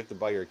is though, but you have to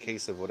buy her a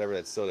case of whatever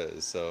that soda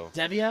is. So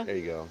Zevia. There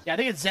you go. Yeah, I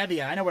think it's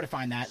Zevia. I know where to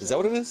find that. Is that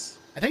what it is?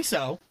 I think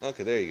so.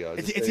 Okay, there you go.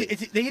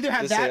 They either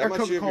have that or I'm not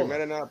sure if Coca-Cola. you're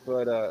mad or not,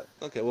 but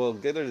okay, well,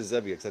 get her to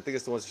Zevia because I think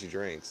it's the ones she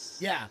drinks.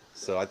 Yeah.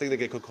 So I think they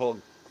get Coca-Cola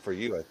for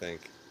you. I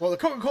think. Well, the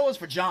Coca-Cola's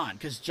for John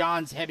because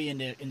John's heavy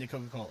into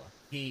Coca-Cola.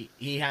 He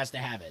has to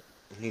have it.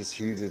 He's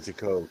huge into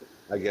Coke.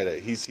 I get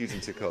it. He's huge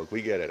into Coke.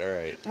 We get it. All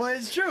right. Well,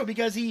 it's true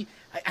because he's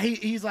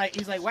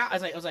like wow.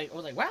 I was like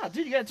wow,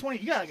 dude, you got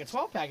like a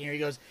 12-pack in here. He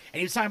goes, and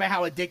he was talking about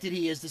how addicted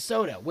he is to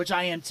soda, which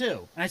I am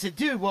too. And I said,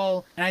 dude,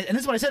 well, and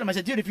this is what I said to him. I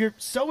said, dude, if you're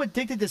so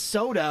addicted to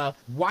soda,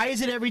 why is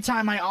it every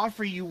time I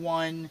offer you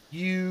one,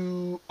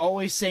 you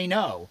always say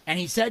no? And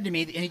he said to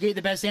me, and he gave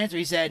the best answer.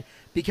 He said,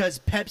 because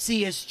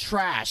Pepsi is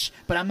trash,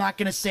 but I'm not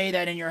gonna say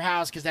that in your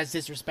house because that's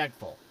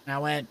disrespectful. And I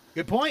went,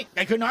 good point.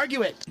 I couldn't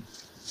argue it.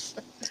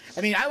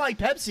 I mean, I like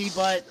Pepsi,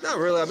 but not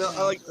really. I mean,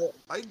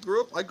 I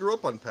grew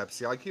up on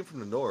Pepsi. I came from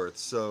the north,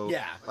 so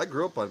yeah, I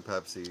grew up on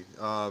Pepsi.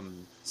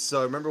 So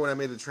I remember when I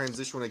made the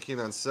transition when I came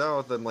down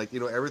south, and like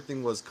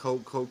everything was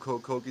Coke.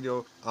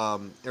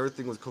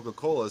 Everything was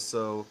Coca-Cola.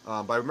 So,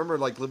 but I remember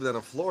like living down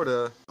in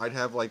Florida, I'd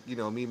have like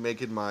me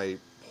making my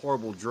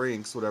horrible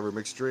drinks, whatever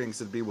mixed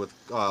drinks, it'd be with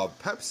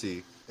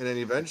Pepsi. And then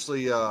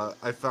eventually,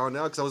 I found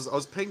out because I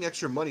was paying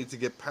extra money to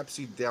get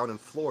Pepsi down in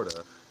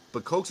Florida,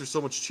 but Cokes are so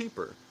much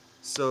cheaper.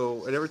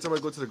 So, and every time I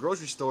go to the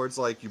grocery store, it's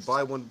like you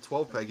buy one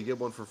 12-pack, you get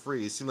one for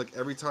free. It seemed like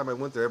every time I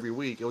went there every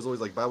week, it was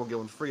always like buy one, get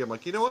one free. I'm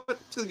like, you know what? I'm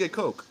just going to get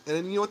Coke. And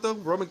then you know what, though?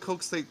 Rum and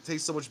Coke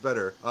taste so much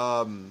better.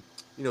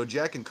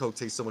 Jack and Coke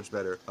taste so much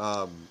better.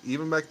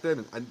 Even back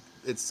then,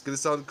 it's going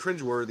to sound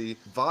cringeworthy,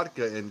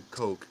 vodka and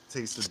Coke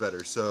tasted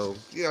better. So,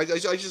 yeah, I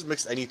just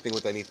mixed anything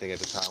with anything at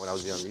the time when I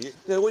was younger.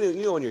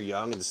 When you're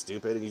young and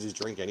stupid and you just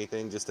drink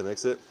anything just to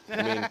mix it.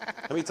 I mean,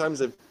 how many times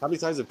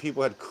have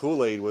people had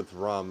Kool-Aid with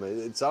rum?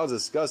 It sounds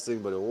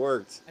disgusting, but it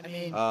worked. I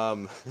mean,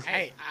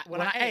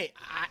 when I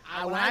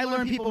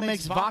learned people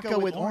mix vodka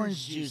with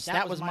orange juice,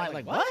 that was my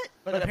like, what?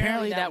 But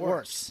apparently that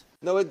works.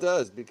 No, it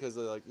does because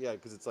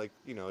because it's like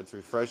it's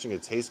refreshing,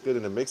 it tastes good,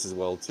 and it mixes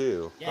well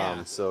too.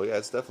 Yeah. So yeah,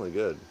 it's definitely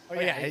good. Oh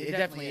yeah, it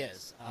definitely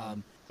is.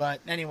 But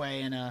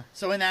anyway,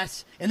 so in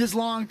this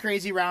long,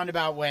 crazy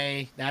roundabout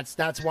way,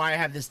 that's why I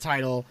have this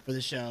title for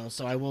the show.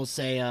 So I will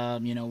say,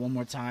 one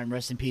more time,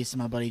 rest in peace to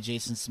my buddy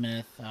Jason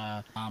Smith.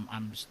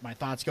 My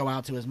thoughts go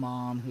out to his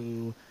mom,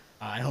 who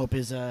I hope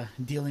is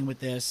dealing with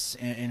this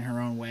in her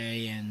own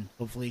way, and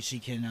hopefully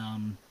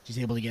she's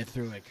able to get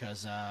through it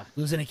because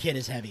losing a kid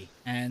is heavy.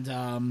 And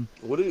how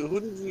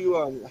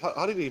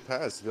did he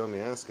pass? If you don't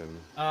mind me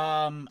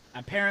asking.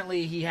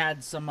 Apparently he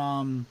had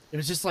some it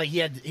was just like he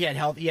had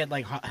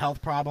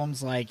health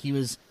problems. Like he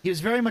was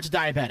very much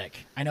diabetic.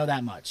 I know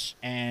that much,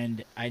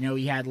 and I know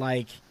he had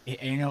like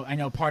I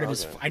know part of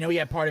his he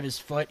had part of his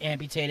foot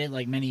amputated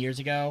like many years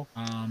ago.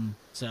 But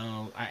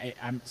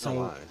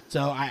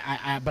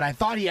I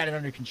thought he had it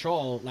under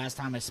control the last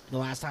time I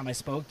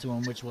spoke to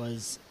him, which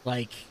was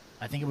like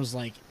I think it was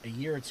like a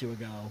year or two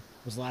ago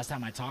was the last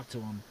time I talked to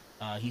him.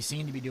 He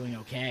seemed to be doing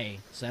okay,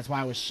 so that's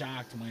why I was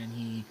shocked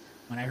when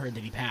I heard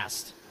that he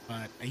passed.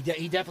 But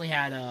he definitely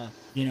had a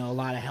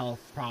lot of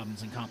health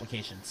problems and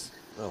complications.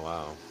 Oh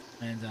wow!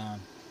 And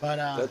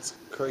that's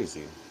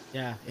crazy.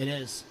 Yeah, it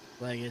is.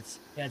 Like it's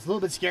a little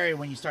bit scary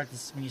when you start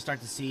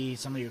to see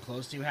somebody you're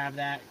close to have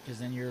that, because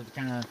then you're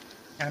kind of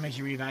makes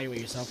you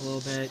reevaluate yourself a little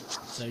bit.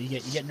 So you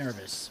get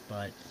nervous.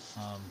 But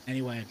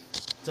anyway,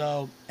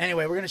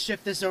 we're gonna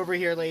shift this over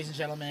here, ladies and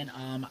gentlemen.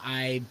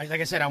 Like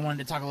I said, I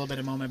wanted to talk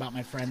a moment about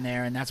my friend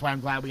there, and that's why I'm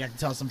glad we got to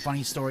tell some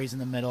funny stories in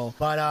the middle.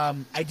 But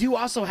I do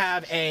also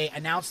have a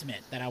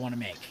announcement that I want to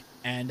make.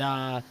 And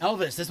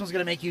Elvis, this one's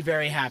gonna make you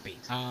very happy.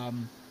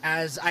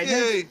 As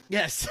I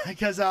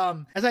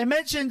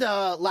mentioned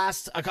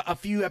a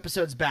few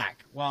episodes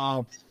back,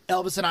 while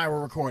Elvis and I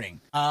were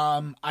recording,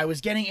 I was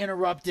getting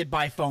interrupted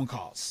by phone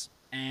calls.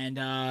 And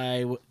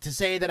to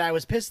say that I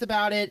was pissed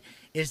about it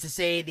is to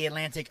say the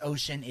Atlantic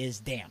Ocean is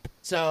damp.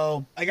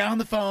 So I got on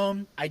the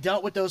phone, I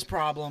dealt with those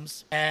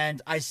problems,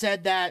 and I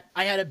said that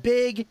I had a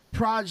big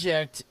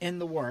project in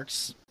the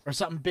works, or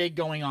something big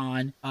going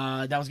on,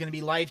 that was going to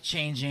be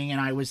life-changing, and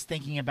I was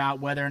thinking about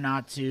whether or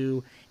not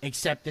to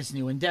accept this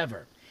new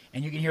endeavor.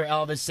 And you can hear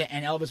Elvis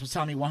and Elvis was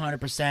telling me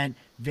 100%,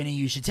 Vinny,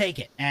 you should take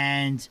it.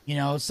 And,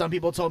 some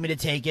people told me to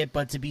take it,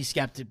 but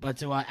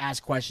to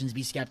ask questions,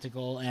 be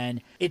skeptical.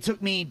 And it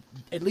took me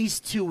at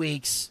least 2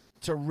 weeks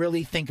to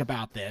really think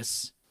about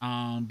this.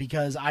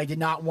 because I did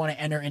not want to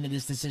enter into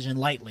this decision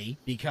lightly,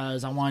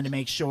 because I wanted to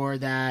make sure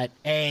that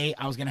A,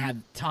 I was going to have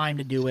time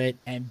to do it,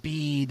 and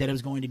B, that it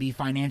was going to be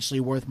financially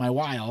worth my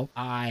while.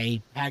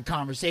 I had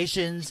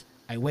conversations,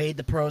 I weighed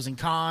the pros and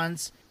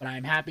cons, but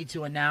I'm happy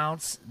to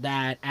announce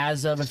that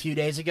as of a few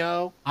days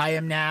ago, I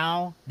am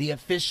now the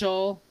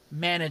official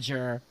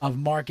manager of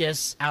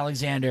Marcus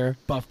Alexander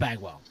Buff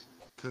Bagwell.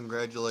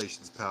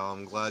 Congratulations, pal.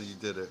 I'm glad you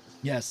did it.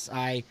 Yes,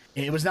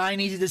 it was not an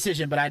easy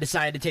decision, but I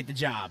decided to take the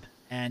job.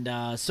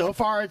 And so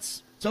far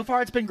it's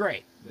been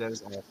great. That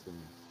is awesome.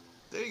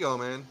 There you go,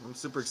 man. I'm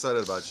super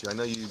excited about you. I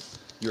know you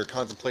were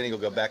contemplating, you'll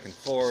go back and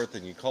forth,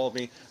 and you called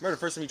me. I remember the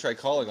first time you tried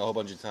calling a whole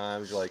bunch of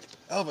times. You're like,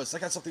 Elvis, I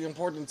got something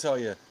important to tell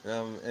you.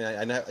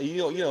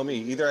 You know me.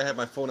 Either I have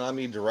my phone on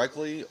me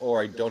directly,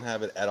 or I don't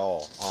have it at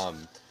all.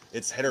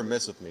 It's hit or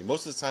miss with me.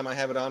 Most of the time I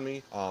have it on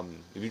me.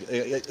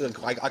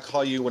 I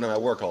call you when I'm at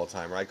work all the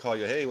time, right? I call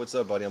you, hey, what's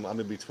up, buddy? I'm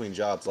in between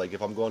jobs. Like,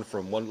 if I'm going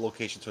from one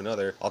location to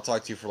another, I'll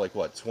talk to you for like,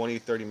 20,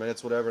 30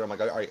 minutes, whatever. And I'm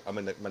like, all right, I'm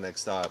in my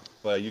next stop.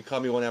 But you call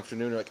me one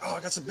afternoon, you're like, oh, I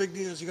got some big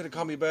news. You got to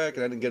call me back.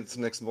 And I didn't get it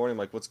the next morning. I'm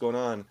like, what's going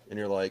on? And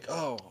you're like,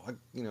 oh,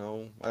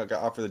 I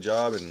got offered the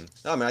job. And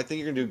no, man, I think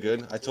you're going to do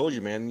good. I told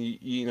you, man,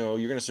 you know,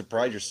 you're going to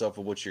surprise yourself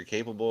with what you're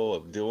capable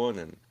of doing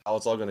and how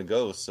it's all going to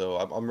go. So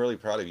I'm really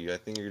proud of you. I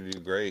think you're going to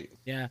do great.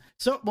 Yeah.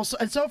 So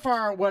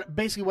far, what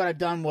I've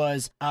done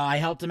was I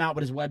helped him out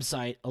with his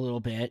website a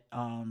little bit.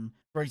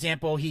 For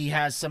example, he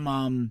has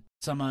some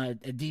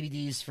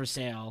DVDs for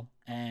sale,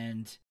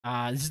 and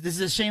this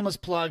is a shameless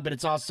plug, but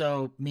it's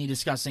also me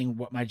discussing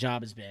what my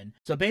job has been.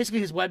 So basically,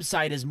 his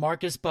website is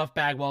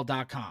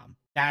marcusbuffbagwell.com.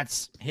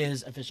 That's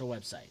his official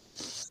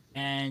website,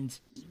 and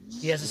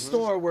he has a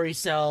store where he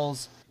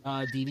sells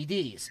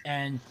DVDs,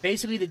 and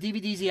basically the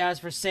DVDs he has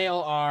for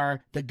sale are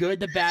The Good,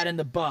 the Bad, and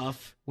the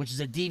Buff, which is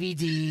a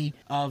DVD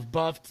of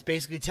Buff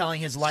basically telling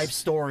his life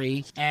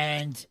story,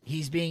 and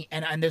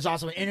and there's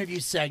also an interview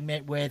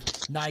segment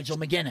with Nigel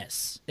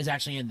McGuinness is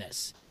actually in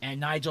this, and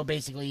Nigel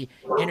basically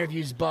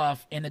interviews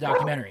Buff in the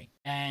documentary.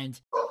 And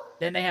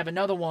then they have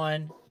another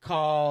one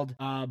called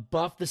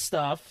Buff the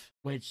Stuff,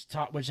 which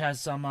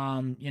has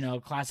some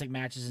classic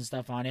matches and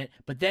stuff on it.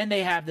 But then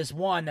they have this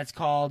one that's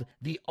called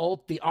the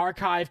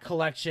Archive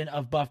Collection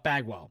of Buff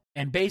Bagwell.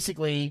 And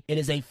basically, it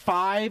is a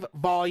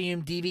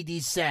 5-volume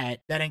DVD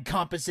set that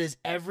encompasses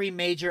every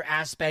major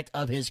aspect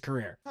of his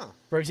career. Huh.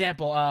 For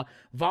example,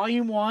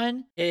 Volume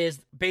 1 is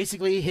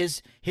basically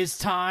his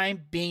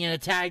time being in a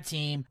tag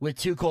team with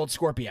Too Cold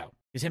Scorpio.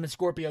 Because him and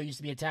Scorpio used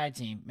to be a tag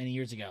team many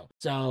years ago.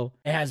 So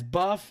it has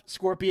Buff,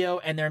 Scorpio,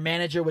 and their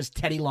manager was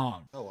Teddy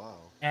Long. Oh, wow.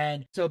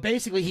 And so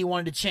basically he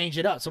wanted to change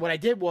it up. So what I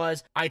did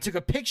was I took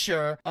a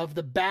picture of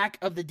the back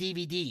of the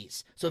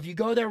DVDs. So if you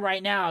go there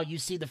right now, you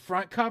see the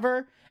front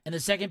cover, and the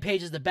second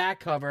page is the back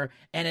cover,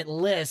 and it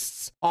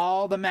lists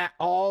all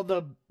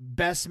the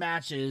best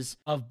matches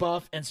of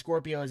Buff and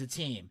Scorpio as a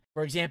team.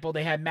 For example,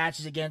 they had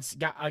matches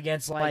against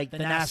like the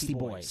Nasty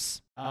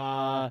Boys,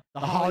 the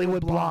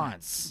Hollywood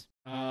Blondes.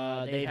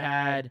 They've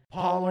had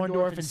Paul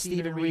Orndorff and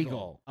Steven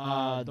Regal,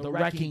 the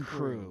Wrecking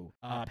Crew,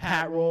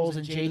 Pat Rolls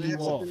and J.D.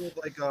 Wolf.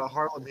 Like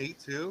Harlem Heat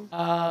too.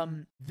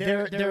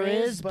 There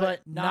is, but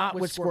not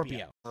with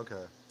Scorpio.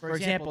 Okay. For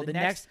example,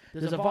 there's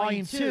a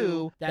volume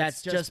 2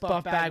 that's just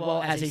Buff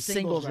Bagwell as a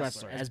singles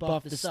wrestler, as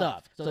Buff the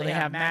Stuff. So they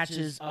have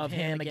matches of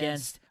him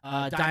against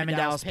Diamond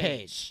Dallas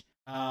Page,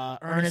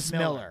 Ernest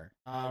Miller,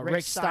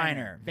 Rick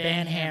Steiner,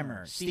 Van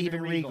Hammer,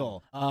 Steven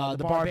Regal, The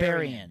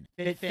Barbarian,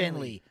 Fit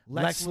Finlay,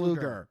 Lex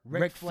Luger,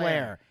 Ric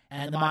Flair,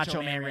 and the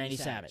Macho Man Randy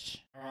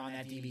Savage are on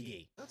that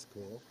DVD. That's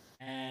cool.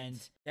 And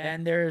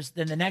then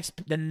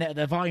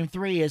the volume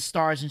 3 is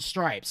Stars and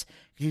Stripes.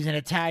 He's in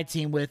a tag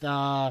team with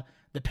the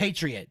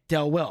Patriot,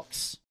 Del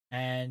Wilkes.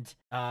 And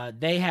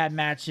they had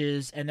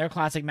matches, and their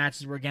classic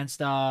matches were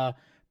against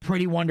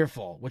Pretty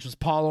Wonderful, which was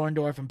Paul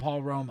Orndorff and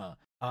Paul Roma.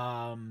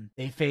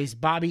 They faced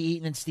Bobby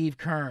Eaton and Steve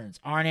Kearns,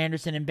 Arn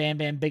Anderson and Bam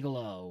Bam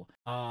Bigelow,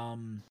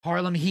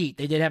 Harlem Heat.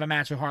 They did have a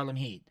match with Harlem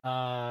Heat.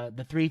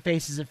 The Three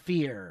Faces of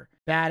Fear,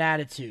 Bad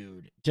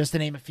Attitude, just to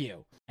name a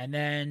few. And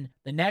then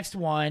the next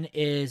one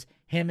is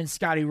him and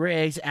Scotty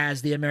Riggs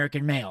as the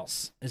American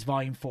Males, is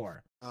volume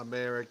 4.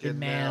 American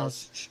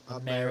males,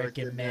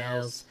 American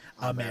males,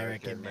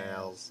 American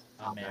males,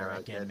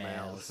 American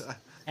males.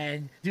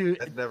 And dude,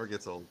 that never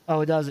gets old.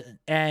 Oh, it doesn't.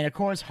 And of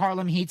course,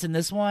 Harlem Heat's in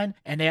this one,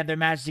 and they have their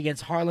matches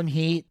against Harlem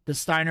Heat, the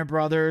Steiner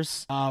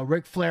Brothers,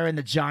 Ric Flair and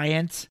the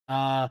Giant,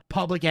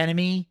 Public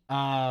Enemy,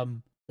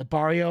 the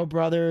Barrio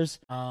Brothers,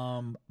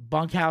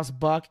 Bunkhouse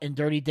Buck and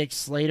Dirty Dick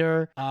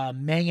Slater,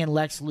 Meng and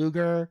Lex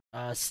Luger,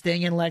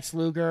 Sting and Lex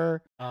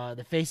Luger,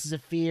 the Faces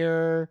of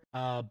Fear,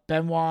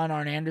 Benoit and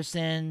Arn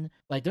Anderson.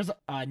 Like, there's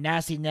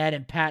Nasty Ned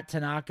and Pat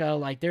Tanaka.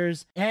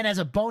 And as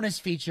a bonus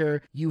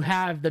feature, you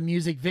have the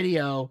music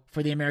video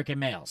for the American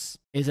Males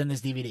is in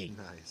this DVD.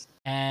 Nice.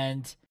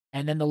 And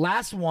then the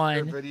last one.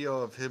 Is there a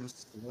video of him?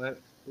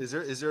 Is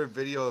there a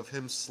video of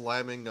him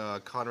slamming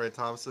Conrad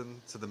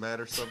Thompson to the mat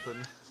or something?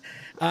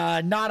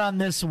 Not on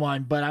this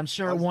one, but I'm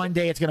sure one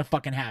day it's gonna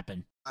fucking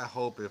happen. I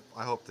hope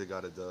to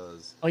God it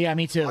does. Oh yeah,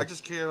 me too. I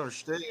just can't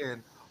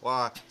understand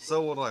Why,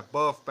 so when like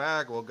Buff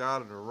Bagwell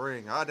got in the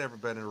ring, I'd never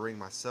been in a ring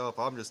myself.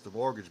 I'm just a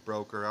mortgage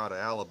broker out of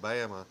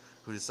Alabama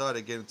who decided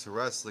to get into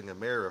wrestling and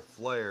marry a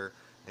Flair.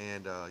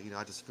 And,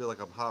 I just feel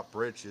like I'm hot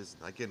britches.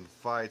 I get in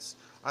fights.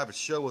 I have a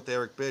show with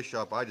Eric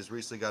Bischoff. I just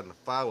recently got in a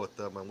fight with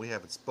them, and we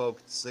haven't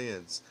spoken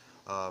since.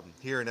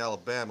 Here in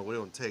Alabama, we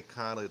don't take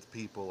kindly to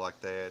people like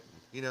that.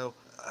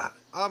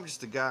 I'm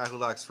just a guy who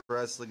likes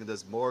wrestling and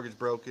does mortgage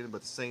broking, but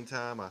at the same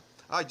time,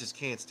 I just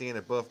can't stand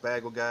a Buff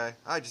Bagwell guy.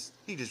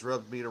 He just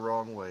rubs me the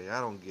wrong way.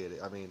 I don't get it.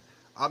 I mean,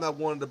 I'm not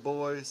one of the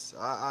boys.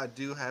 I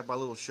do have my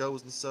little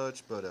shows and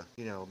such, but,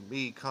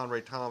 me,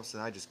 Conrad Thompson,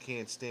 I just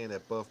can't stand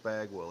that Buff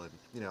Bagwell. And,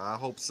 I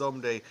hope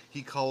someday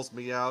he calls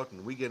me out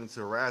and we get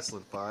into a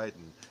wrestling fight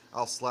and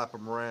I'll slap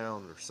him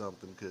around or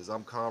something because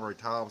I'm Conrad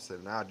Thompson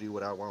and I do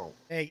what I want.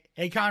 Hey,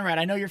 Conrad,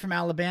 I know you're from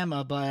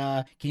Alabama,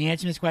 but can you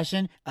answer me this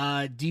question?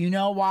 Do you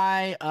know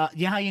why,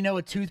 how you know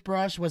a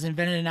toothbrush was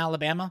invented in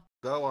Alabama?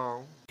 Go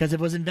on. Because if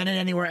it was invented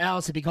anywhere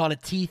else, it'd be called a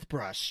teeth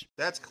brush.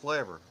 That's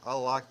clever. I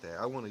like that.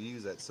 I want to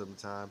use that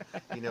sometime.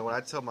 When I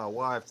tell my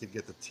wife to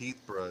get the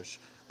teeth brush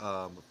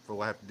for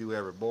what I have to do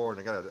every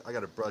morning, I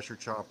gotta brush her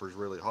chompers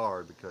really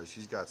hard because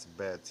she's got some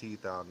bad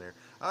teeth on there.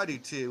 I do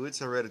too. It's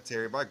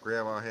hereditary. My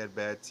grandma had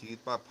bad teeth.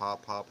 My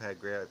pop had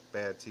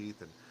bad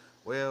teeth, and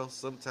well,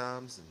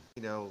 sometimes,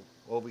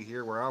 over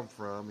here where I'm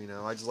from,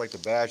 I just like to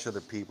bash other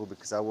people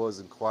because I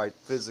wasn't quite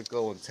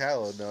physical and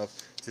talented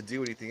enough to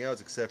do anything else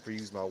except for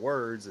use my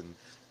words. And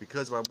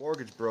because of my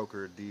mortgage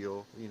broker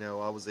deal,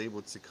 I was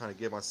able to kind of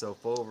get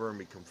myself over and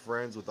become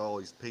friends with all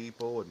these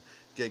people and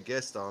get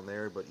guests on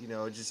there. But,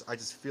 I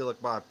just feel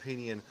like my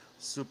opinion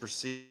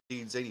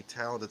supersedes any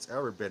talent that's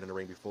ever been in the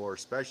ring before,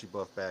 especially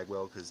Buff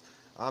Bagwell, because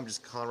I'm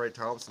just Conrad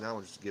Thompson. I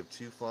don't just give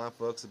two flying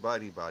fucks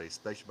about anybody,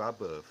 especially about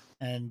Buff.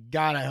 And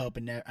God, I hope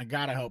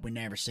we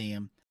never see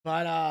him.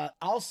 But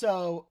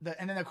also,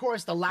 and then of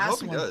course the last I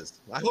hope one. He does.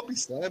 I hope he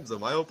slams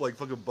him. I hope like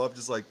fucking Buff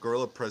just like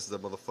gorilla presses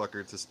that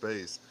motherfucker into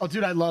space. Oh,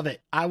 dude, I love it.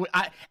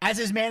 I as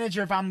his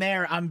manager, if I'm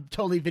there, I'm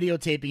totally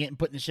videotaping it and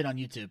putting the shit on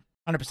YouTube.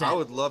 100%. I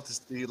would love to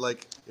see,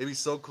 like, it'd be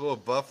so cool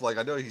if Buff, like,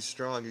 I know he's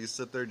strong. He could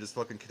sit there and just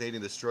fucking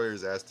Canadian destroy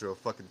his ass through a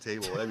fucking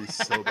table. That'd be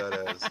so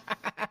badass.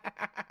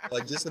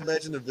 Like, just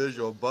imagine the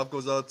visual. Buff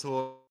goes out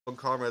to him,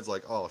 Conrad's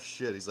like, oh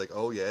shit. He's like,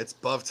 oh yeah, it's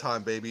Buff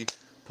time, baby.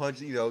 Punch,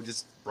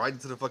 just right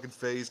into the fucking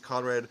face.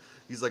 Conrad,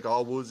 he's like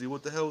all woozy.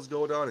 What the hell's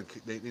going on?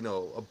 And,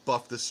 a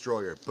Buff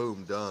destroyer.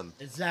 Boom, done.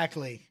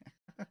 Exactly.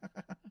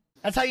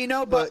 That's how you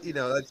know, Buff.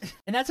 But,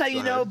 and that's how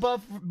you know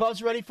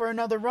Buff's ready for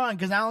another run.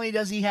 Because not only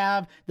does he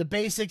have the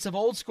basics of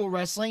old school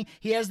wrestling,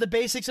 he has the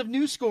basics of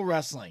new school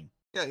wrestling.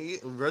 Yeah,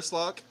 wrist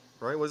lock,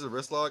 right? Was it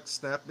wrist lock,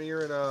 snap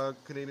mirror,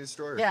 and Canadian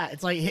destroyer? Yeah,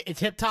 it's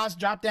hip toss,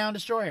 drop down,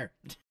 destroyer.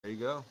 There you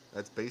go.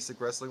 That's basic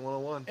wrestling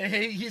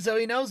 101. So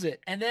he knows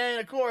it. And then,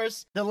 of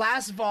course, the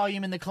last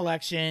volume in the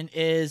collection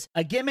is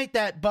a gimmick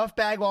that Buff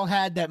Bagwell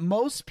had that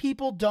most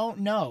people don't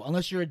know,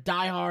 unless you're a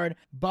diehard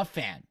Buff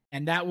fan.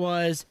 And that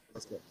was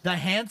the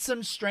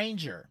Handsome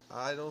Stranger.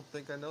 I don't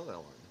think I know that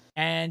one.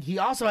 And he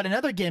also had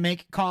another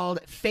gimmick called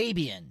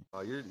Fabian.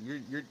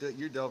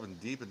 You're delving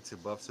deep into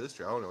Buff's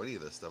history. I don't know any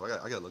of this stuff. I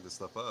gotta look this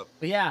stuff up.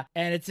 But yeah,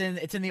 and it's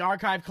in the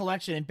archive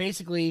collection. And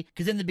basically,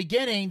 because in the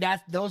beginning,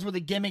 those were the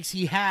gimmicks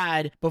he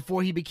had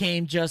before he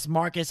became just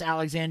Marcus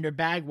Alexander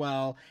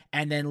Bagwell,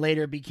 and then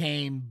later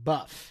became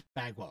Buff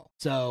Bagwell.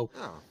 So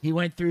he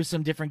went through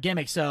some different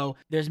gimmicks. So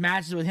there's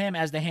matches with him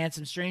as the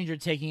Handsome Stranger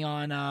taking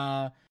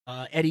on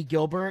Eddie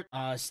Gilbert,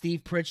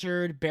 Steve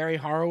Pritchard, Barry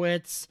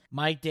Horowitz,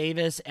 Mike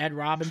Davis, Ed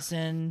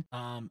Robinson,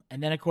 and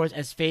then of course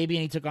as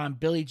Fabian he took on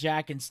Billy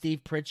Jack and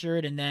Steve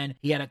Pritchard, and then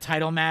he had a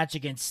title match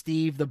against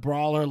Steve the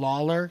Brawler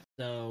Lawler.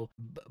 So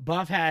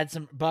Buff had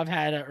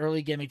an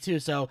early gimmick too.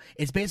 So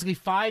it's basically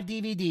 5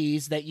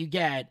 DVDs that you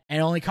get, and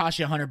it only costs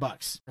you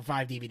 $100 for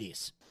 5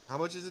 DVDs. How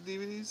much is the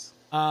DVDs?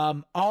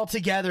 All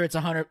together it's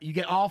 $100. You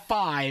get all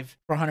 5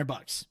 for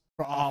 $100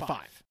 for all 5.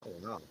 Oh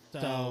no.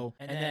 So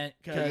and then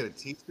do we get a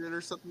t-shirt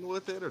or something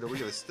with it, or do we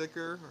get a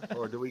sticker,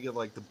 or do we get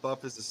like the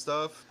Buff is the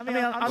stuff? I mean,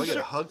 do I'm we get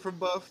sure, a hug from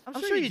Buff? I'm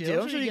sure you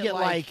do. I'm sure you get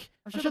like.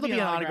 I'm sure there'll be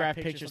an autograph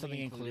picture or something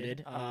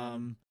included.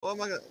 Well, I'm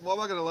not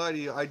gonna lie to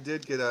you. I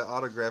did get an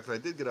autograph, and I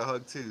did get a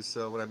hug too.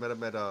 So when I met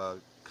him at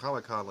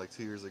Comic-Con like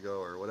 2 years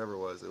ago or whatever it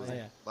was,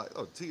 like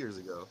 2 years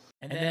ago.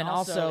 And then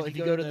also, if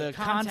you go to the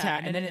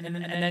contact, and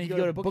then if you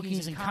go to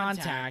bookings and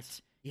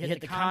contact. You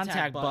hit the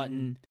contact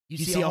button. You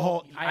see a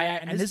whole.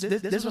 And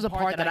this was a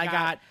part that I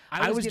got.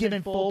 I was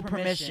given full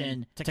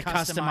permission to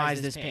customize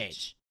this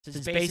page.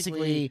 Since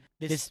basically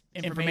this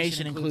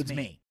information includes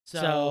me.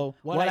 So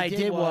what I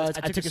did was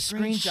I took a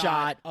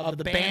screenshot of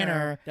the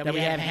banner that we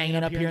have hanging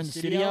up here in the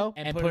studio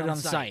and put it on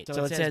the site.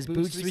 So it says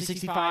Boots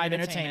 365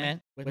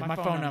 Entertainment with my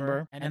phone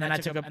number, and then I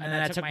took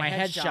my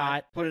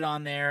headshot, put it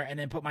on there, and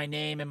then put my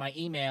name and my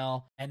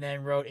email, and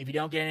then wrote, if you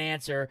don't get an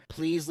answer,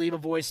 please leave a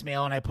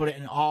voicemail, and I put it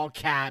in all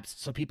caps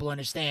so people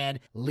understand.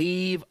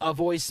 Leave a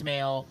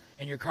voicemail,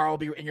 and your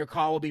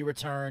call will be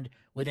returned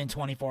within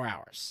 24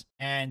 hours.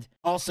 And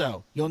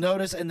also, you'll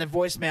notice in the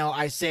voicemail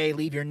I say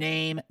leave your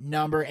name,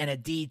 number, and a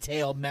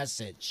detailed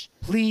message.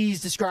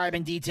 Please describe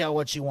in detail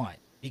what you want.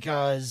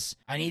 because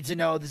I need to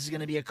know this is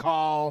going to be a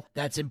call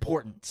that's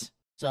important.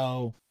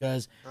 So,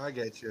 because I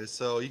get you.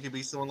 So you could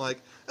be someone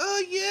like,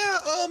 oh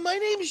yeah, my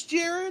name's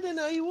Jared, and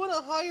you want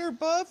to hire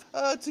Buff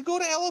to go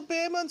to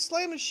Alabama and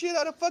slam the shit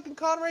out of fucking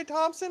Conrad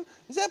Thompson?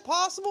 Is that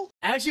possible?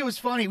 actually, it was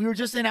funny. We were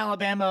just in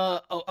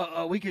Alabama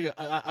a week ago.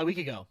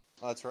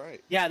 Oh, that's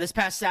right. Yeah, this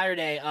past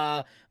Saturday,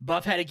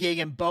 Buff had a gig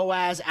in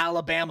Boaz,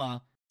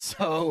 Alabama.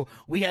 So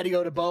we had to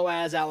go to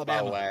Boaz,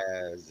 Alabama.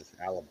 Boaz,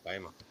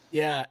 Alabama.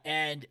 Yeah,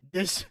 and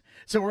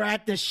so we're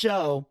at this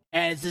show,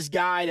 and it's this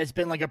guy that's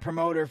been like a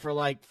promoter for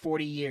like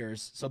 40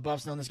 years. So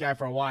Buff's known this guy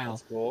for a while.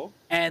 That's cool.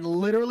 And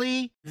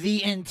literally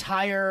the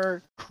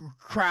entire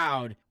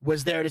crowd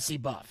was there to see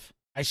Buff.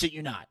 I shit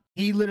you not.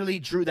 He literally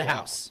drew the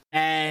house.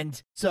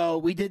 And so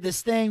we did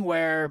this thing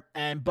where,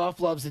 and Buff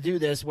loves to do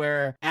this,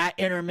 where at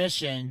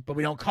intermission, but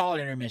we don't call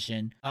it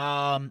intermission.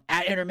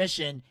 At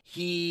intermission,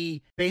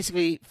 he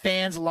basically,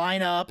 fans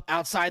line up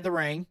outside the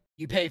ring.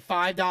 You pay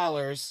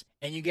 $5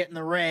 and you get in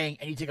the ring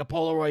and you take a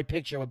Polaroid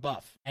picture with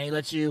Buff. And he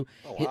lets you,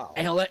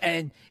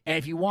 and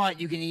if you want,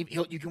 you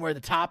can wear the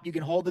top, you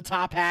can hold the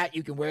top hat,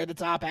 you can wear the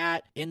top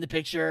hat in the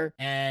picture,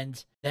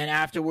 and then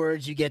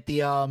afterwards you get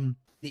you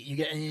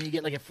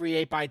get like a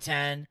free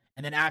 8x10.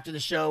 And then after the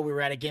show, we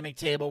were at a gimmick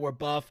table where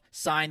Buff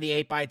signed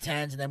the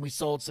 8x10s, and then we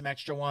sold some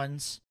extra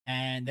ones.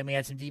 And then we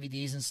had some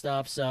DVDs and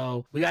stuff.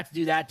 So we got to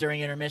do that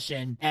during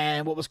intermission.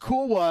 And what was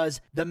cool was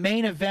the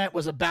main event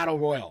was a battle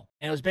royal.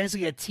 And it was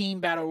basically a team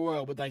battle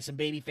royal with like some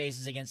baby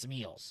faces against some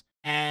heels.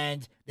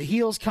 And the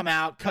heels come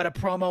out, cut a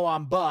promo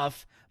on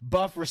Buff.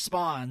 Buff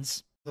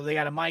responds. So they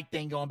got a mic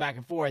thing going back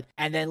and forth.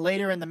 And then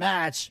later in the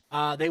match,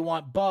 they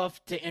want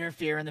Buff to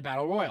interfere in the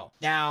Battle Royal.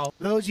 Now,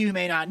 those of you who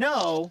may not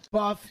know,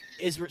 Buff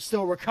is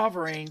still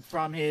recovering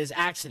from his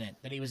accident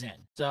that he was in.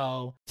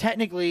 So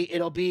technically,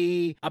 it'll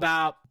be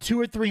about 2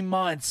 or 3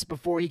 months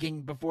before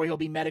he'll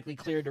be medically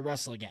cleared to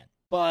wrestle again.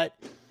 But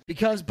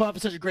because Buff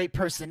is such a great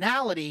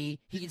personality,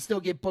 he can still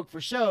get booked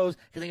for shows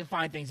because they can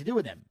find things to do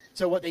with him.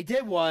 So what they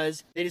did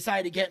was they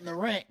decided to get in the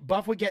ring.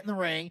 Buff would get in the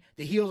ring.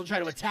 The heels would try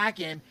to attack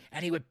him,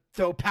 and he would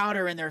throw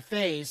powder in their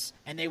face,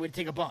 and they would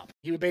take a bump.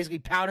 He would basically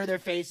powder their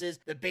faces.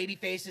 The baby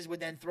faces would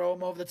then throw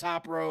him over the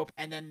top rope,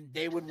 and then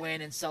they would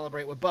win and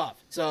celebrate with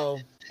Buff. So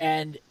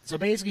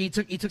basically,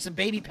 he took some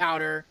baby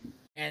powder.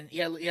 And he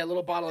had a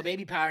little bottle of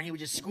baby powder, and he would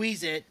just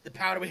squeeze it. The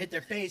powder would hit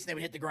their face, and they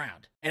would hit the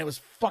ground. And it was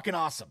fucking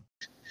awesome.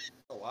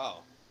 Oh, wow.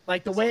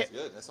 Like the That way sounds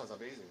good. That sounds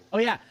amazing. Oh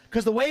yeah,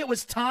 because the way it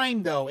was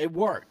timed though, it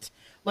worked.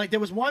 Like there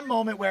was one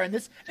moment where, and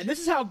this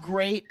is how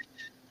great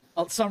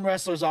some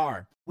wrestlers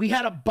are. We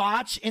had a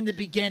botch in the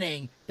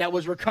beginning that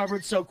was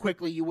recovered so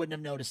quickly you wouldn't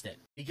have noticed it.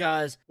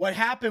 Because what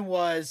happened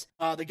was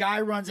the guy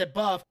runs at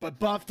Buff, but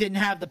Buff didn't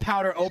have the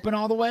powder open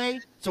all the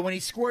way. So when he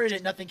squirted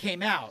it, nothing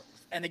came out.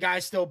 And the guy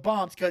still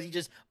bumped because he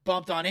just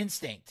bumped on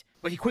instinct.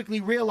 But he quickly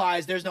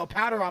realized there's no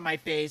powder on my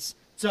face.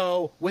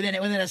 So within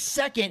a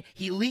second,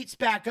 he leaps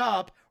back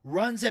up,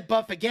 runs at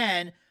Buff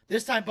again.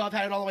 This time Buff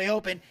had it all the way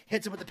open,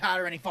 hits him with the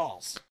powder, and he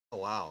falls. Oh,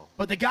 wow.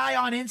 But the guy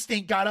on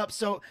instinct got up,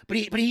 but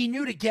he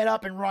knew to get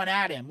up and run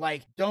at him.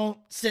 Like, don't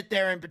sit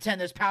there and pretend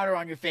there's powder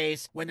on your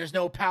face when there's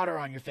no powder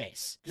on your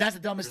face. That's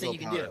the dumbest thing you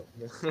can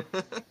do.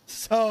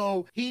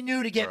 So he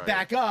knew to get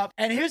back up,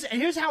 and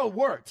here's how it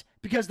worked.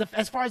 Because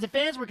as far as the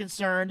fans were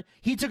concerned,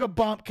 he took a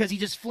bump because he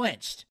just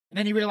flinched. And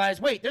then he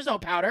realized, wait, there's no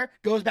powder.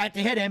 Goes back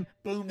to hit him.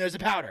 Boom, there's a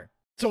powder.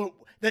 So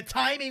the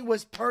timing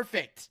was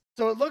perfect.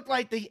 So it looked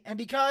like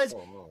because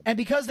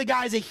the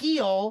guy's a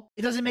heel,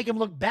 it doesn't make him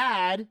look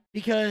bad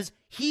because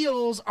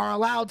heels are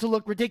allowed to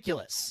look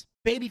ridiculous.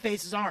 Baby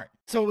faces aren't.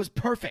 So it was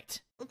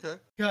perfect. Okay.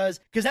 Because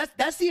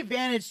that's the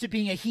advantage to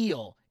being a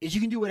heel is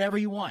you can do whatever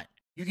you want.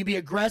 You can be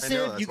aggressive.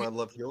 I know, that's why I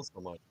love heels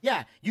so much.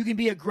 Yeah, you can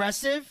be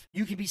aggressive.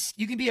 You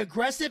can be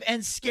aggressive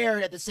and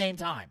scared at the same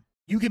time.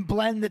 You can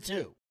blend the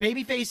two.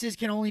 Baby faces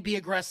can only be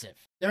aggressive.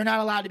 They're not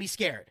allowed to be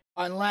scared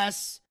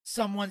unless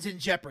someone's in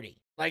jeopardy.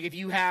 Like if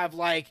you have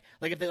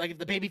if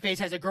the baby face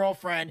has a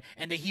girlfriend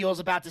and the heel's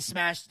about to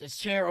smash this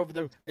chair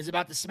is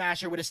about to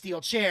smash her with a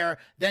steel chair,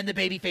 then the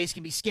baby face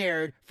can be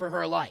scared for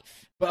her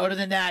life. But other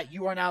than that,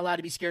 you are not allowed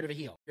to be scared of a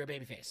heel. You're a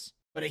baby face.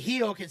 But a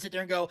heel can sit there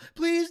and go,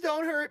 please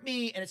don't hurt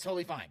me, and it's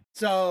totally fine.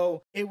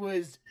 So it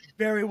was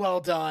very well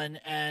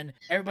done, and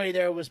everybody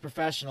there was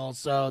professional,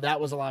 so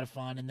that was a lot of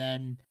fun. And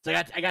then so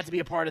I got to be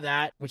a part of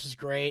that, which is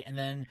great. And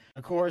then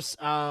of course,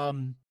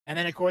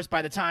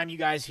 by the time you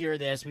guys hear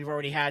this, we've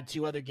already had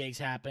 2 other gigs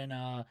happen.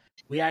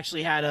 We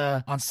actually had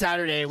on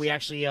Saturday. We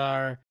actually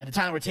are at the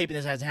time we're taping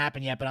this, it hasn't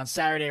happened yet, but on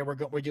Saturday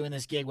we're doing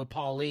this gig with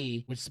Paul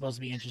Lee, which is supposed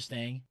to be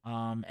interesting.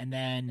 And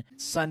then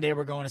Sunday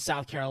we're going to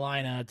South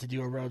Carolina to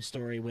do a road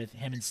story with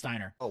him and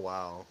Steiner. Oh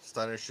wow,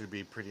 Steiner should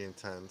be pretty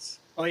intense.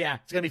 Oh yeah,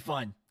 it's gonna be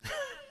fun.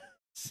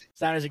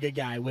 Steiner's a good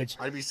guy. Which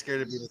I'd be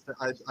scared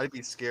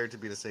to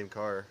be the same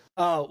car.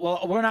 Oh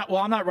well, we're not.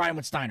 Well, I'm not riding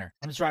with Steiner.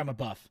 I'm just riding with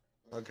Buff.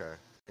 Okay.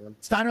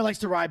 Steiner likes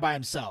to ride by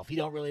himself. He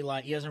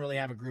doesn't really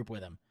have a group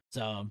with him.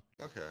 So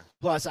okay.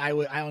 Plus, I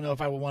don't know if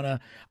I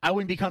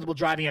wouldn't be comfortable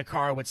driving a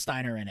car with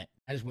Steiner in it.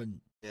 I just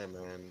wouldn't. Yeah,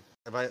 man.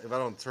 if I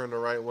don't turn the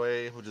right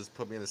way, he'll just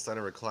put me in the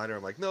center recliner.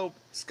 I'm like, nope,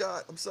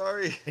 Scott, I'm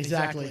sorry.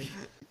 Exactly.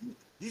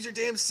 Use your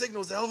damn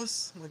signals,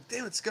 Elvis. I'm like,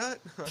 damn it, Scott.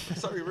 I'm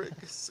sorry, Rick.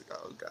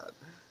 Oh God.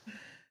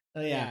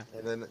 Oh yeah.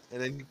 And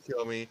then he'd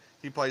kill me.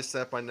 He'd probably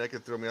snap my neck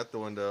and throw me out the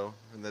window,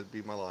 and that'd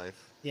be my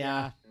life.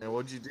 Yeah. And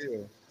what'd you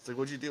do? It's like,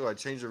 what'd you do? I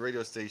changed the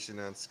radio station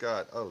on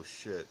Scott. Oh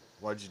shit.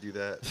 Why'd you do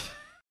that?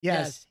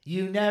 Yes.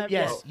 You never.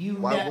 Yes. Well, You.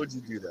 why would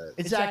you do that?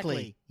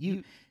 Exactly.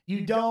 You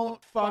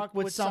don't fuck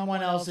with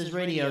someone else's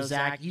radio,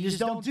 Zach. You just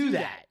don't do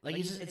that. Like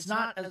it's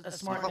not a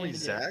smart You call thing me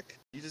to Zach?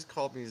 You just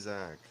called me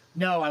Zach. do.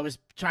 No, I was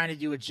trying to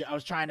do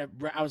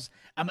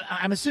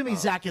I'm assuming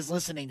Zach is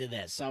listening to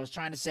this, so I was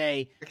trying to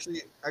say.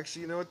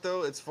 Actually, you know what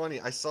though? It's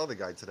funny. I saw the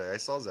guy today. I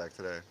saw Zach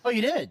today. Oh,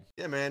 you did?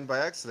 Yeah, man. By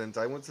accident,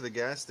 I went to the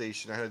gas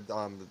station. I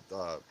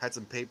had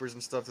some papers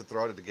and stuff to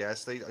throw out at the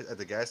gas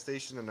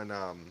station, and then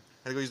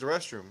had to go use the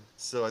restroom.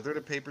 So I threw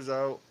the papers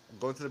out,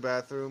 going to the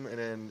bathroom, and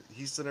then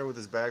he's sitting there with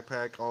his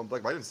backpack on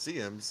black. I didn't see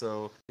him,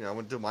 so I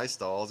went to my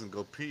stalls and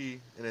go pee,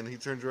 and then he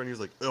turns around and he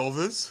was like,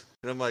 Elvis?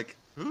 And I'm like,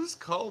 who's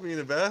calling me in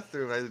the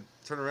bathroom? I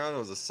turned around and it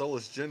was a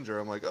soulless ginger.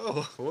 I'm like,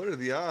 oh, what are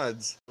the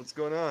odds? What's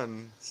going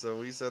on? So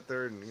we sat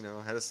there and,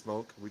 had a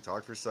smoke. We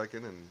talked for a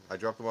second, and I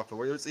dropped him off at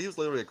work. He was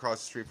literally across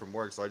the street from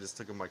work, so I just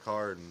took him in my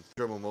car and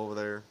drove him over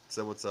there,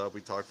 said what's up.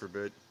 We talked for a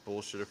bit,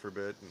 bullshitted for a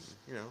bit,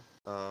 and,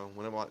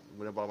 went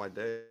about my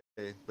day.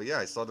 But yeah,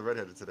 I saw the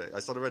redhead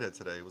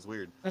today. It was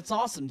weird. That's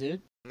awesome,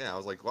 dude. Yeah, I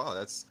was like, wow,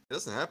 it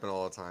doesn't happen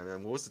all the time.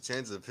 And what's the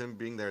chances of him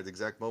being there at the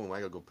exact moment when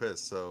I gotta go piss?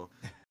 So,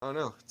 I don't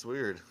know. It's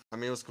weird. I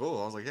mean, it was cool.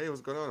 I was like, hey,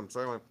 what's going on? I'm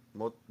sorry, I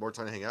want more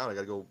time to hang out. I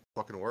gotta go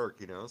fucking work,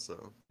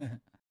 so.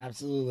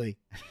 Absolutely.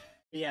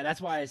 Yeah,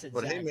 that's why I said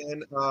But Zach.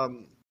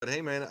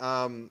 hey, man,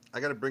 I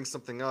gotta bring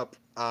something up.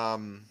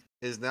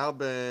 It's now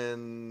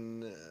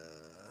been,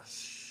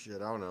 I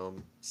don't know,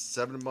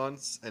 7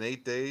 months and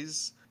 8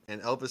 days,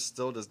 and Elvis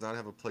still does not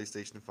have a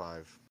PlayStation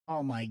 5.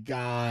 Oh my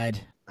God.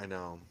 I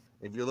know.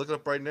 If you look it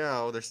up right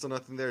now, there's still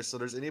nothing there. So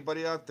there's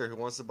anybody out there who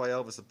wants to buy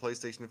Elvis a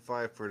PlayStation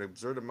 5 for an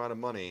absurd amount of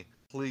money,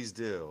 please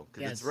do.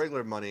 Because Yes. it's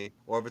regular money,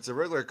 or if it's a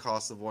regular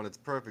cost of one, it's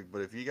perfect.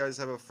 But if you guys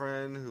have a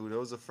friend who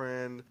knows a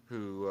friend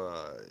who,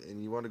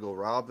 and you want to go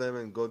rob them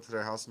and go to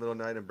their house in the middle of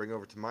the night and bring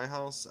over to my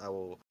house, I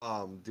will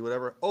do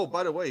whatever. Oh,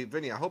 by the way,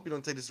 Vinny, I hope you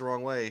don't take this the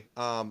wrong way.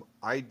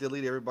 I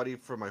delete everybody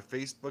from my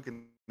Facebook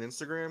and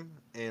Instagram,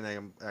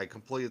 and I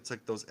completely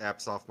took those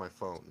apps off my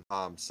phone.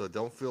 So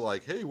don't feel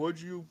like, hey,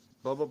 what'd you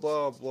blah blah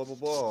blah blah blah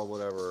blah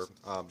whatever.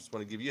 Just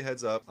want to give you a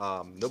heads up.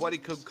 Nobody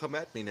could come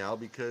at me now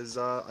because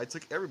I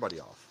took everybody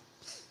off.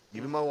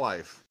 Even my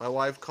wife. My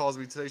wife calls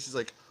me today. She's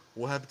like,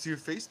 what happened to your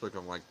Facebook?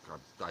 I'm like,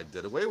 I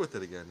did away with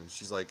it again. And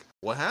she's like,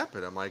 what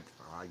happened? I'm like,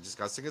 I just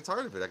got sick and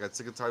tired of it. I got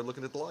sick and tired of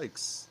looking at the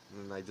likes,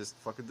 and I just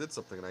fucking did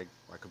something, and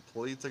I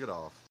completely took it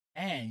off.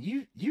 Man,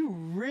 you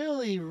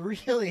really,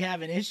 really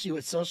have an issue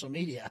with social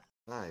media.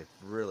 I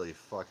really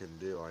fucking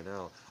do. I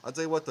know. I'll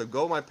tell you what, though.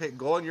 Go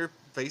on your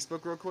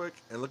Facebook real quick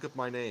and look up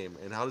my name.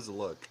 And how does it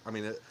look? I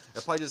mean, it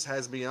probably just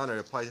has me on it.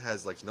 It probably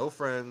has like no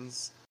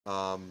friends.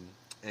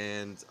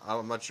 And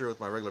I'm not sure with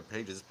my regular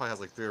pages. It probably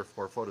has like 3 or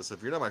 4 photos. So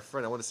if you're not my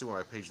friend, I want to see what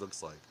my page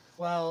looks like.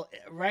 Well,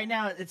 right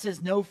now it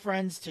says no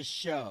friends to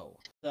show.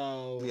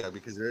 So Yeah,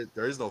 because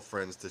there is no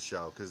friends to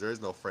show. Because there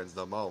is no friends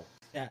no more.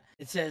 yeah,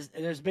 it says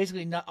there's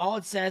basically not. All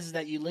it says is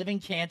that you live in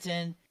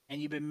Canton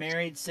and you've been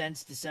married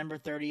since December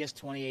 30th,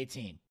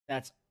 2018.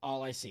 That's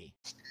all I see.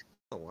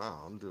 Oh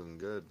wow, I'm doing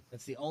good.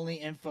 That's the only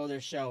info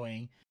they're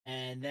showing.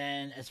 And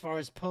then as far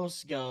as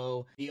posts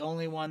go, the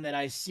only one that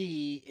I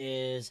see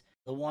is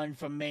the one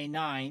from May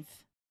 9th,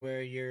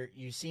 where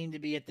you seem to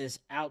be at this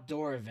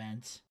outdoor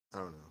event. I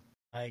don't know.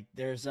 Like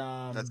there's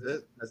That's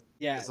it.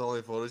 yeah. That's the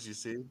only photos you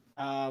see.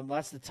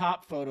 That's the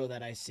top photo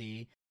that I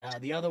see.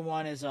 The other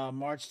one is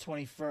March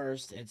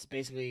 21st. It's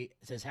basically,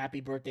 it says happy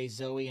birthday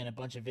Zoe and a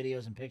bunch of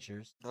videos and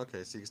pictures.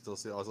 Okay, so you can still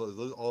see.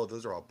 Oh,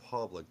 those are all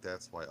public.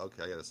 That's why.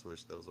 Okay, I gotta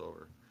switch those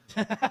over.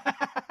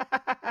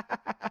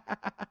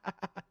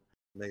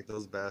 Make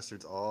those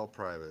bastards all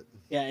private.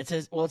 Yeah, it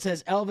says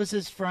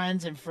Elvis's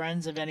friends and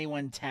friends of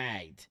anyone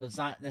tagged. So it's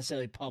not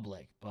necessarily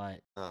public, but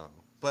Oh,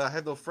 but I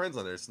have no friends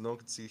on there, so no one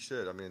can see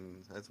shit. I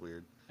mean, that's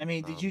weird. I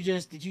mean, did you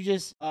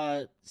just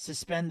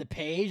suspend the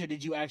page, or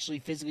did you actually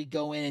physically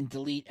go in and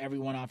delete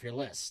everyone off your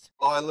list?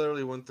 Oh, I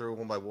literally went through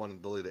one by one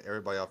and deleted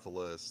everybody off the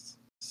list.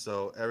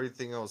 So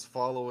everything I was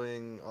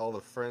following, all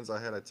the friends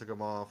I had, I took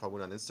them off. I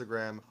went on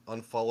Instagram,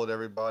 unfollowed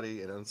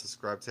everybody, and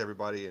unsubscribed to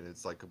everybody, and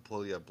it's like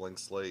completely a blank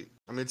slate.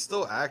 I mean, it's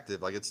still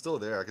active, like it's still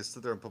there. I can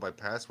sit there and put my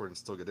password and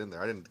still get in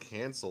there. I didn't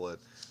cancel it.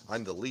 I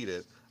didn't delete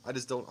it. I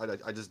just don't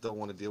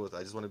want to deal with it.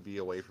 I just want to be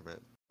away from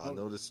it.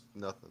 Notice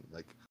nothing.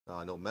 Like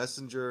no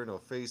Messenger, no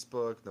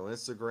Facebook, no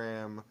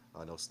Instagram,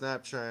 no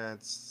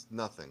Snapchats,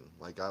 nothing.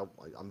 Like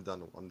I'm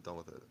done. I'm done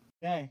with it.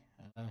 Okay.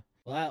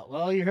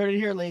 Well, you heard it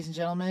here, ladies and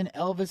gentlemen.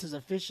 Elvis is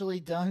officially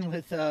done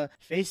with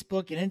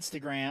Facebook and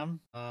Instagram.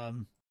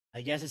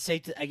 I guess it's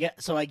safe to.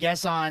 I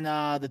guess on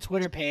the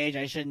Twitter page,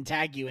 I shouldn't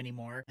tag you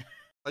anymore.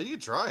 Oh, you can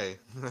try.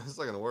 It's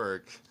not gonna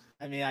work.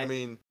 I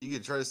mean, you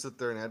could try to sit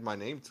there and add my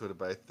name to it,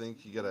 but I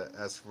think you gotta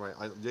ask for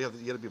you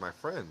gotta be my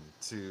friend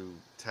to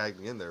tag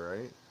me in there,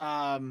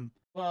 right?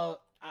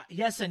 Well,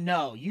 yes and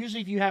no.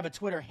 Usually, if you have a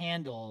Twitter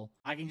handle,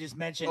 I can just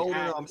mention. Oh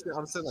no, I'm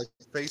saying like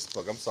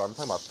Facebook. I'm sorry, I'm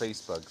talking about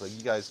Facebook. Like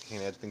you guys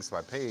can't add things to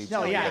my page.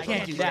 No, you yeah, I guys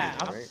can't on do Twitter,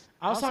 that. right?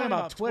 I was talking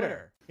about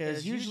Twitter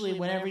because usually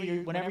whenever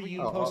you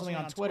post something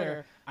on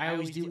Twitter, I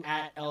always do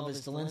at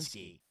Elvis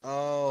Delinsky.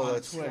 Oh,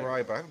 that's Twitter.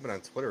 right. But I haven't been on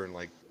Twitter in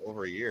like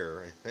over a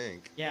year, I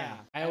think. Yeah,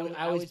 I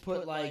always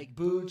put like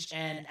Booch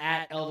and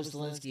at Elvis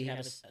Delinsky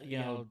have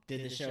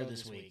did the show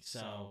this week.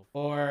 So Yeah,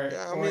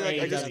 I or mean,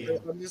 like,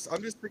 AEW.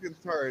 I'm just sick and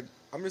tired.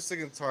 I'm just sick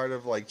and tired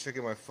of like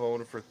checking my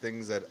phone for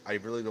things that I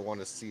really don't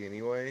want to see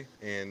anyway.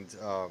 And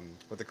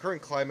with the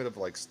current climate of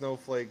like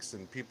snowflakes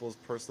and people's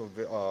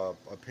personal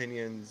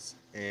opinions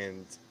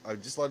and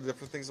just a lot of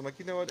different things, I'm like,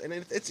 you know what? And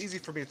it's easy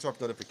for me to turn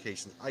off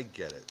notifications. I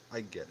get it.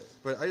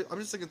 But I'm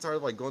just sick and tired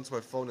of like going to my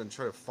phone and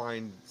trying to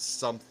find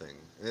something.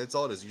 And it's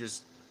all it is. You're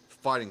just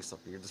finding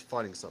something.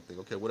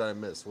 Okay, what did I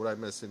miss?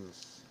 And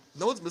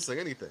no one's missing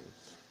anything.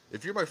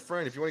 If you're my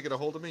friend, if you want to get a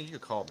hold of me, you can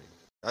call me.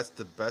 That's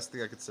the best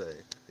thing I could say.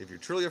 If you're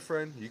truly a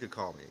friend, you could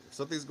call me. If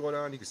something's going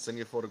on, you can send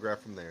me a photograph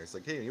from there. It's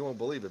like, hey, you won't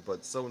believe it,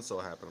 but so-and-so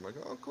happened. I'm like,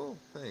 oh, cool,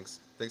 thanks.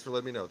 Thanks for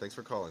letting me know. Thanks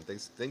for calling.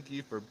 Thank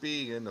you for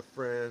being a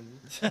friend.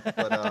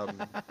 But,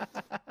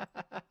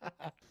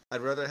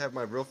 I'd rather have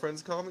my real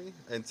friends call me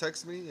and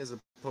text me as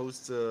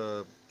opposed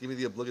to give me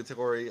the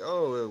obligatory,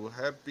 oh,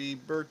 happy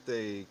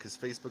birthday, because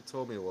Facebook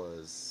told me it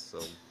was. So,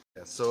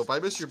 yeah. So if I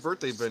miss your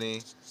birthday,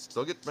 Benny,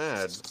 don't get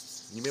mad.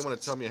 You may want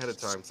to tell me ahead of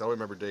time, because I'll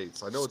remember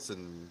dates. I know it's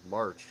in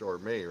March or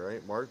May,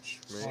 right? March?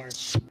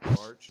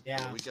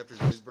 Yeah. The week after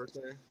Zoe's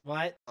birthday?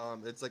 What?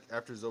 It's like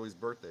after Zoe's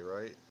birthday,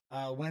 right?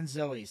 When's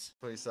Zoe's?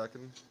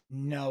 22nd?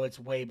 No, it's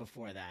way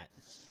before that.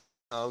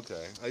 Oh,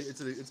 okay.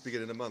 It's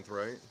beginning of the month,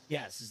 right?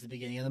 Yes, it's the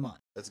beginning of the month.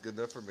 That's good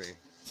enough for me.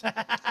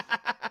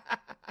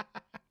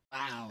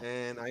 Wow.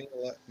 And I'm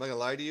not gonna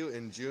lie to you,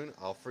 in June,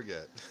 I'll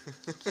forget.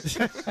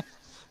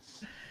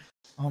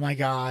 Oh my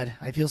God,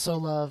 I feel so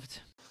loved.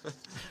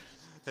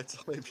 It's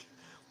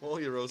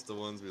only you roast the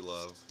ones we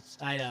love.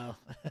 I know.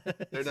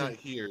 They're not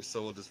here,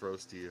 so we'll just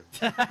roast you.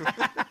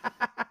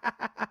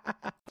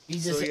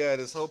 So yeah,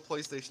 this whole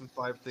PlayStation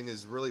 5 thing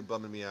is really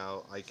bumming me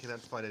out. I cannot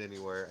find it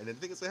anywhere. And the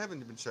thing is, I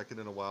haven't been checking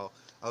in a while.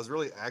 I was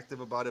really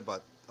active about it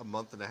about a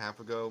month and a half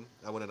ago.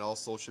 I went on all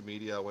social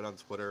media. I went on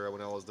Twitter. I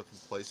went on all those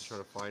different places trying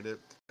to find it.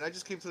 And I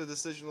just came to the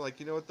decision, like,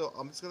 you know what, though?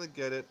 I'm just going to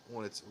get it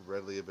when it's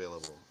readily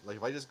available. Like,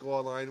 if I just go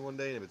online one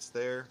day and if it's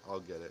there,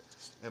 I'll get it.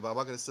 But I'm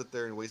not going to sit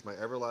there and waste my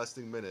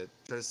everlasting minute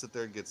trying to sit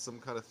there and get some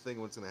kind of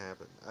thing what's going to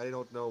happen. I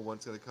don't know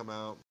when's going to come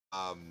out.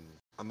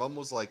 I'm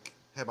almost like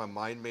had my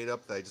mind made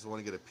up that I just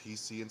want to get a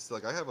PC and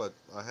stuff. Like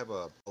I have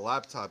a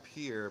laptop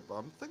here, but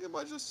I'm thinking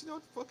about just, you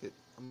know, fuck it.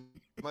 I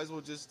might as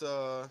well just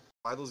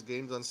buy those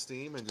games on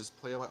Steam and just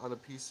play on a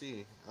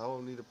PC. I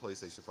don't need a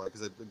PlayStation 5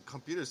 because the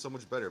computer is so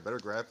much better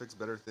graphics,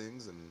 better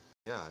things, and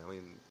yeah, I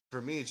mean,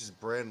 for me it's just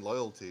brand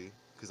loyalty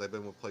because I've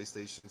been with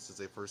PlayStation since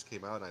they first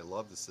came out and I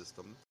love the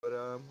system. But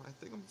I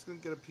think I'm just gonna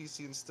get a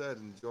PC instead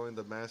and join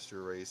the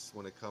master race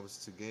when it comes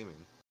to gaming.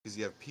 Because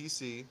you have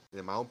PC,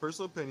 in my own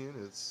personal opinion,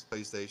 it's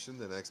PlayStation,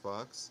 then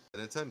Xbox,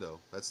 and Nintendo.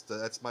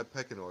 That's my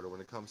pecking order when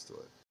it comes to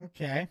it.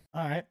 Okay,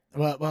 all right.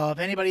 Well, if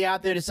anybody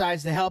out there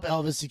decides to help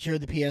Elvis secure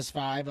the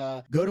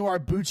PS5, go to our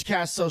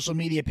Boochcast social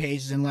media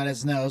pages and let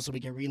us know so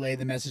we can relay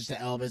the message to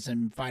Elvis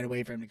and find a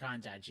way for him to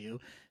contact you,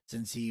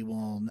 since he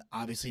will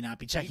obviously not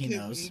be checking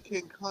those.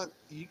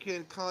 You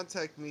can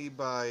contact me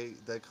by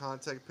the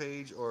contact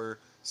page or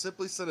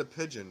simply send a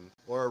pigeon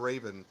or a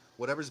raven,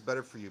 whatever's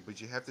better for you, but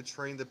you have to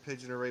train the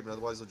pigeon or raven,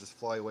 otherwise they'll just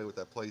fly away with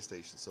that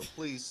PlayStation. So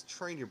please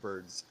train your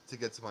birds to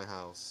get to my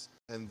house,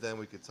 and then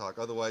we could talk.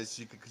 Otherwise,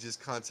 you could just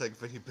contact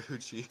Vinny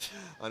Bucci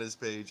on his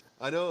page.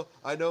 I know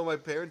my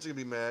parents are gonna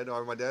be mad,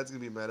 or my dad's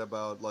gonna be mad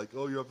about like,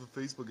 oh, you're up on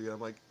Facebook again.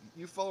 I'm like,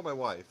 you follow my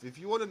wife. If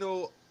you want to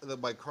know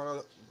my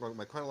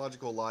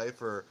chronological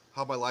life or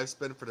how my life's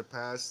been for the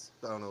past,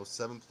 I don't know,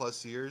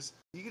 7+ years,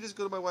 you can just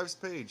go to my wife's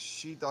page.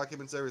 She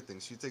documents everything.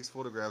 She takes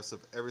photographs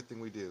of everything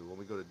we do. When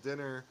we go to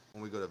dinner,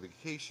 when we go to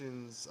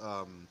vacations,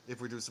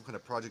 if we're doing some kind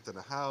of project in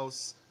the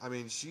house. I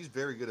mean, she's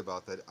very good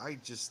about that. I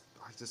just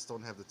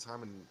don't have the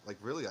time and, like,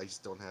 really, I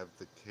just don't have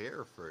the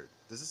care for it.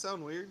 Does it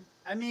sound weird?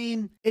 I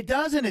mean, it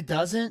does and it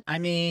doesn't. I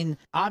mean,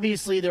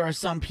 obviously there are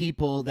some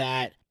people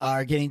that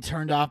are getting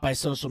turned off by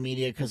social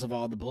media because of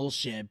all the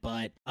bullshit,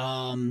 but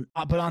on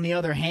the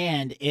other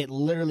hand, it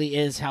literally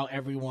is how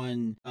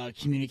everyone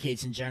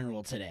communicates in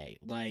general today.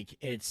 Like,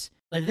 it's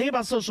like the thing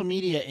about social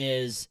media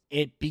is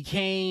it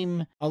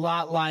became a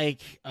lot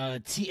like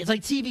it's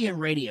like TV and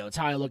radio. It's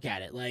how I look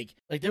at it. Like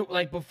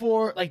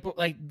before, like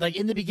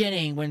in the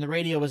beginning when the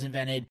radio was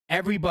invented,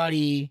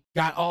 everybody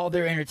got all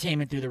their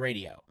entertainment through the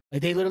radio.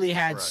 Like they literally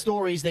had Right.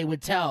 stories they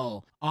would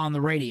tell on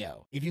the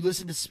radio. If you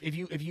listen to,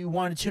 if you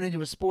wanted to tune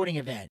into a sporting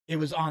event, it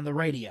was on the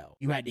radio.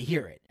 You had to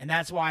hear it, and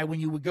that's why when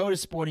you would go to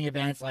sporting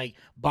events like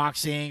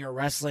boxing or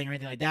wrestling or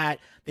anything like that,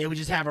 they would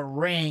just have a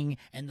ring,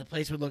 and the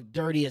place would look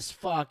dirty as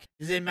fuck.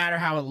 It didn't matter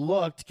how it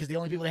looked because the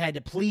only people they had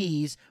to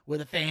please were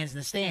the fans in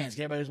the stands.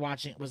 'Cause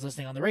everybody was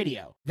listening on the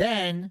radio.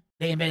 Then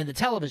they invented the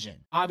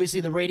television. Obviously,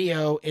 the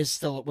radio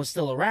was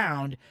still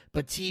around,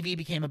 but TV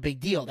became a big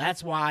deal.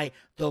 That's why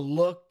the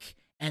look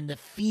and the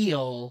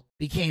feel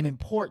became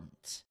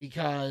important,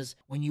 because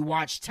when you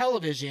watch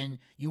television,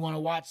 you want to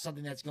watch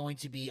something that's going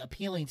to be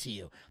appealing to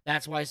you.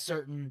 That's why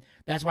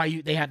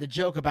they have the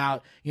joke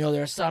about,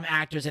 there are some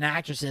actors and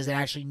actresses that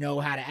actually know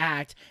how to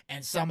act,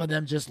 and some of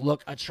them just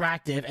look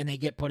attractive and they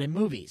get put in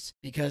movies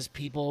because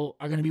people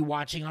are going to be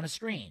watching on a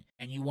screen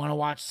and you want to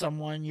watch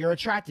someone you're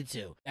attracted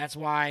to. That's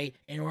why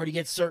in order to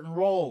get certain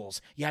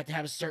roles, you have to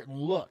have a certain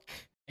look.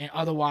 And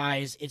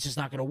otherwise, it's just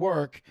not going to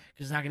work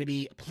because it's not going to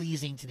be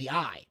pleasing to the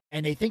eye.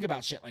 And they think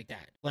about shit like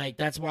that. Like,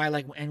 that's why,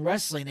 like, in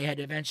wrestling, they had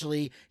to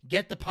eventually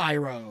get the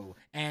pyro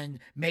and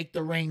make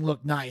the ring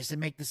look nice and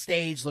make the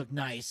stage look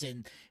nice.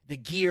 And the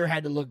gear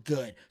had to look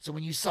good. So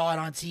when you saw it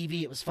on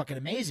TV, it was fucking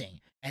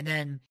amazing. And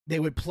then they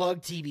would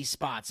plug TV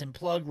spots and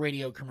plug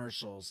radio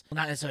commercials. Well,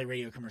 not necessarily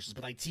radio commercials,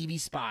 but like TV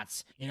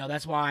spots.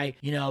 That's why,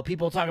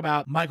 people talk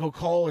about Michael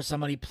Cole or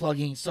somebody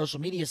plugging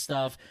social media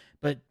stuff.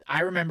 But I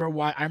remember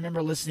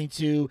listening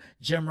to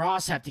Jim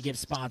Ross have to give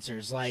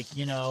sponsors.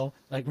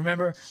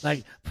 Remember,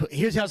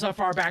 here's how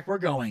far back we're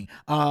going.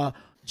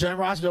 Jim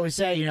Ross would always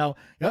say, the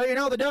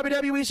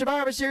WWE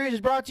Survivor Series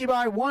is brought to you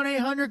by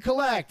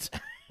 1-800-COLLECT.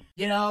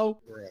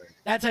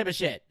 That type of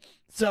shit.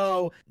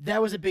 So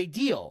that was a big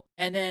deal.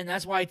 And then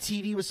that's why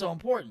TV was so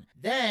important.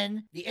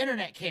 Then the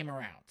internet came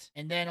around.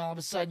 And then all of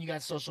a sudden you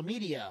got social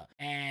media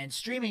and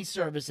streaming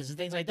services and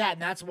things like that.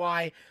 And that's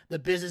why the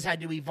business had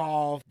to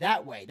evolve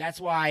that way. That's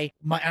why,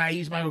 and I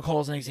use Michael Cole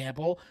as an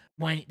example,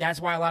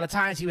 that's why a lot of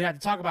times he would have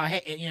to talk about,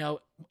 hey,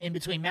 in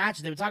between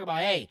matches, they would talk about,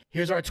 hey,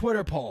 here's our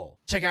Twitter poll.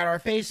 Check out our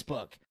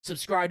Facebook.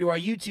 Subscribe to our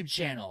YouTube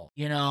channel.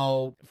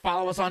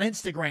 Follow us on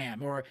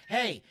Instagram. Or,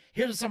 hey,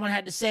 here's what someone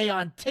had to say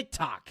on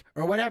TikTok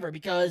or whatever,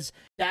 because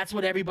that's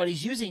what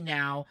everybody's using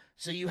now.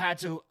 So you had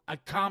to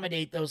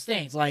accommodate those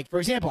things. Like, for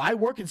example, I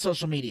work in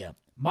social media.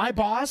 My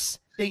boss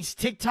thinks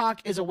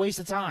TikTok is a waste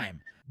of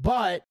time.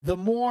 But the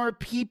more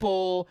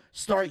people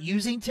start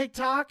using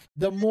TikTok,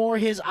 the more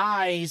his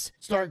eyes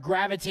start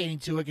gravitating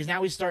to it, because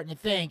now he's starting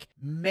to think,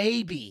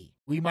 maybe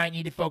we might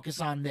need to focus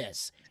on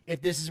this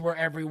if this is where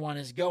everyone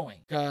is going.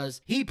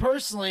 Because he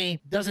personally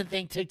doesn't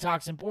think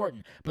TikTok's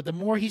important. But the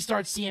more he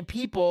starts seeing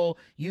people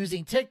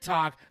using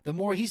TikTok, the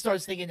more he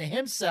starts thinking to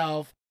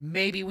himself,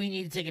 maybe we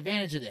need to take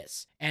advantage of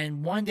this.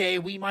 And one day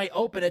we might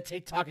open a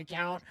TikTok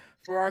account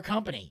for our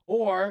company.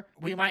 Or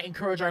we might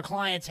encourage our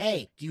clients,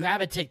 hey, do you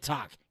have a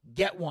TikTok?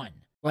 Get one.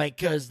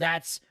 Because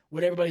that's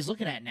what everybody's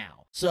looking at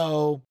now.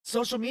 So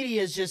social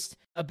media is just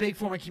a big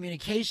form of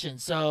communication.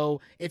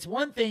 So it's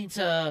one thing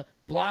to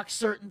block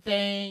certain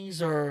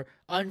things or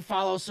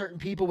unfollow certain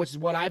people, which is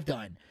what I've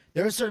done.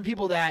 There are certain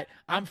people that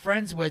I'm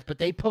friends with, but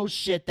they post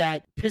shit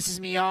that pisses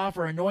me off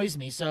or annoys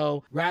me.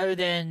 So rather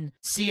than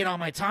see it on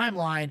my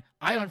timeline,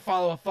 I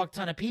unfollow a fuck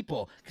ton of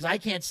people because I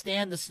can't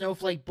stand the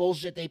snowflake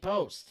bullshit they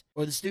post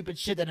or the stupid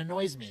shit that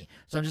annoys me.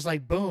 So I'm just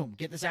like, boom,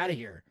 get this out of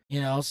here.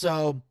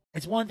 So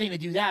it's one thing to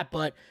do that,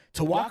 but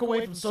to walk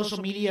away from social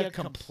media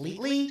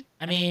completely,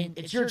 I mean,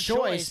 it's your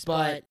choice,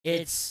 but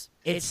it's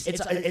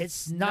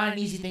not an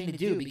easy thing to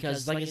do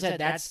because, like I said,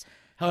 that's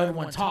how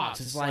everyone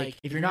talks. It's like,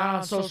 if you're not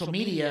on social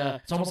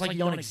media, it's almost like you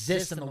don't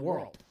exist in the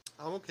world.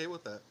 I'm okay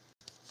with that.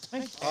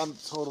 I'm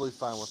totally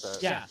fine with that.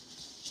 Yeah.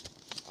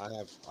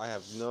 I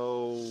have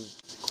no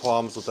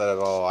qualms with that at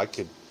all.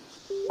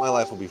 My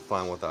life will be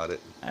fine without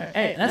it.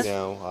 Hey, that's...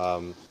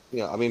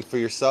 I mean, for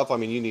yourself, I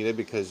mean, you need it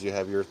because you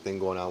have your thing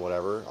going on,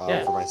 whatever.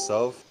 For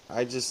myself,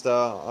 I'm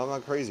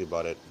not crazy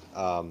about it.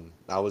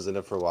 I was in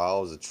it for a while. I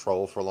was a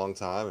troll for a long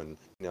time, and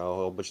a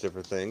whole bunch of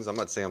different things. I'm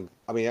not saying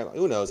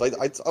who knows?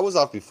 I was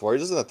off before.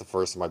 This isn't the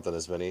first time I've done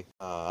this many.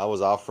 I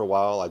was off for a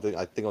while. I think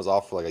I was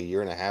off for like a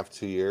year and a half,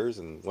 2 years,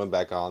 and went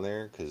back on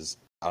there because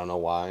I don't know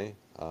why.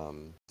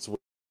 It's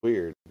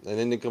weird. And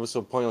then it comes to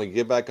a point like you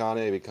get back on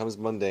it, it becomes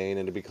mundane,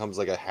 and it becomes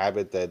like a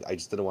habit that I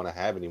just didn't want to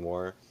have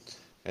anymore.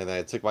 And then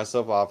I took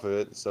myself off of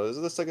it. So this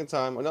is the second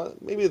time, or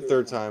not, maybe the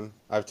third time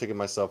I've taken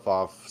myself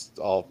off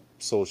all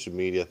social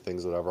media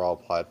things, whatever, all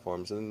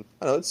platforms. And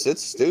I know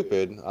it's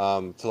stupid to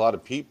a lot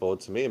of people.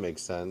 To me, it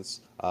makes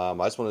sense. I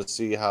just want to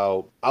see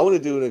I want to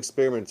do an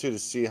experiment too to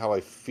see how I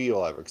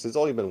feel ever, because it's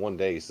only been 1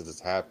 day since it's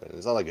happened.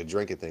 It's not like a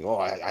drinking thing. Oh,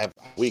 I have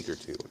a week or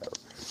two, whatever.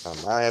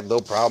 I have no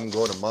problem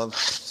going a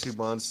month, 2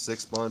 months,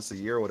 6 months, a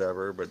year,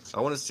 whatever. But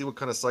I want to see what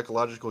kind of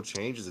psychological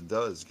changes it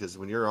does, because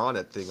when you're on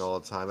that thing all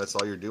the time, that's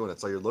all you're doing.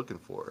 That's all you're looking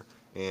for.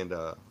 And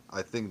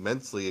I think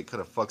mentally it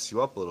kind of fucks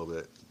you up a little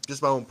bit.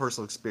 Just my own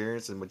personal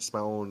experience and just my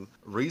own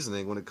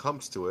reasoning when it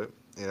comes to it.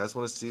 And I just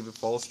want to see if it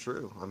falls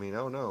true. I mean, I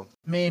don't know.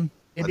 I mean,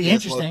 It'd be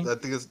interesting. I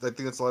think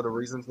it's a lot of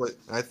reasons why.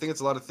 I think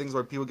it's a lot of things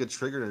why people get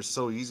triggered and are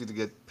so easy to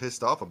get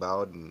pissed off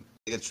about, and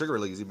they get triggered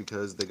really easy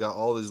because they got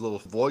all these little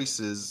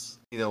voices,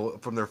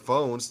 from their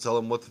phones tell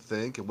them what to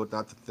think and what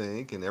not to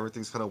think, and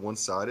everything's kind of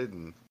one-sided,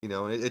 and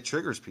it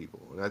triggers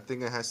people, and I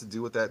think it has to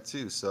do with that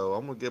too. So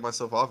I'm gonna get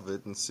myself off of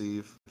it and see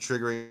if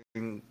triggering,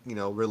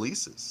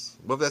 releases.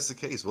 What if that's the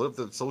case? What if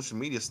the social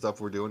media stuff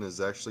we're doing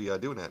is actually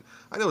doing that?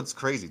 I know it's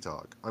crazy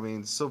talk. I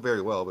mean, so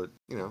very well, but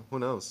who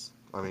knows?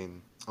 I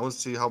mean, I want to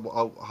see how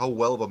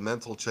well of a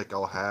mental check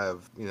I'll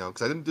have,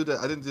 because I didn't do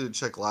the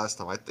check last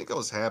time. I think I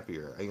was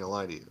happier. I ain't gonna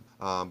lie to you.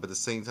 But at the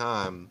same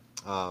time,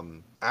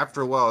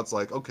 after a while, it's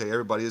like, okay,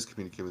 everybody is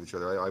communicating with each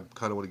other. I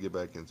kind of want to get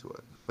back into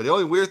it. But the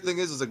only weird thing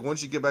is like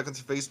once you get back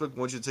into Facebook,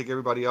 once you take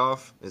everybody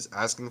off, is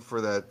asking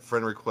for that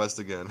friend request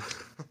again.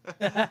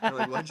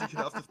 Like, why'd you get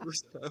off the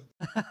first time?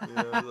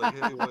 Like,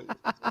 hey, what?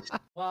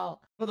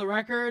 Well, for the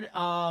record,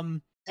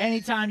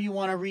 anytime you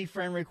want to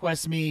refriend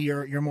request me,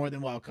 you're more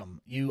than welcome.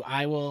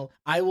 I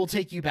will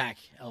take you back,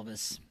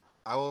 Elvis.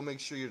 I will make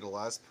sure you're the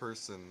last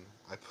person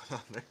I put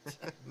on there.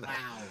 No.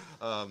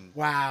 Wow.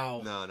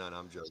 Wow. No,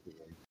 I'm joking.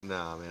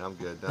 No, man, I'm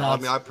good. No, No, I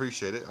mean, I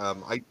appreciate it.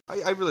 I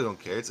really don't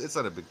care. It's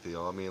not a big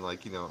deal. I mean,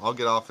 like, I'll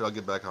get off it. I'll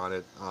get back on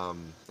it.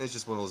 It's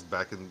just one of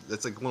those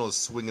it's like one of those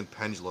swinging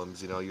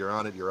pendulums. You're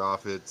on it, you're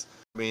off it.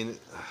 I mean,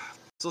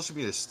 social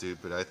media is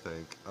stupid, I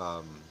think.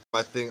 I'm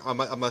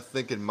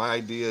thinking my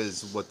idea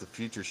is what the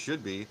future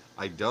should be.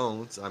 I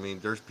don't. I mean,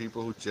 there's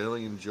people who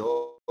generally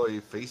enjoy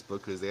Facebook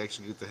because they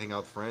actually get to hang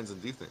out with friends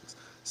and do things.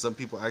 Some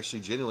people actually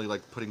genuinely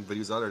like putting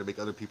videos on there to make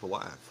other people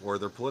laugh or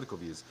their political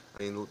views.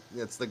 I mean,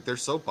 it's like their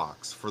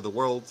soapbox for the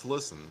world to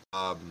listen.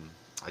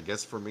 I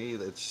guess for me,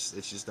 it's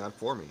just not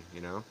for me,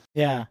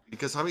 Yeah.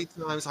 Because how many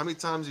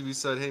times have you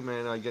said, "Hey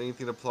man, I get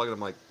anything to plug?" And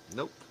I'm like,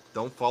 "Nope.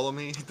 Don't follow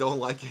me. Don't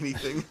like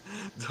anything.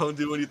 Don't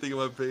do anything on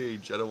my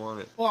page. I don't want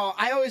it." Well,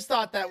 I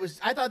thought that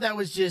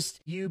was just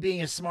you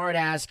being a smart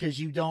ass because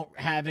you don't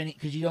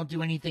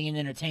do anything in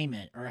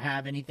entertainment or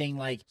have anything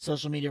like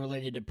social media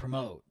related to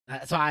promote.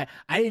 So I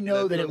didn't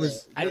know that it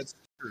was. That's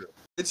true.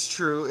 It's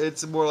true.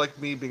 It's more like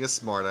me being a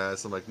smart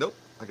ass. I'm like, nope,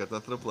 I got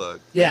nothing to plug.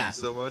 Yeah. Thank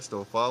you so much.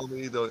 Don't follow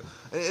me. Don't.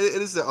 It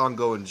is an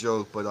ongoing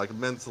joke, but like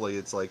mentally,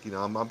 it's like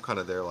I'm kind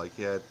of there. Like,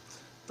 yeah.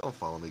 Don't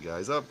follow me,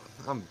 guys.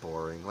 I'm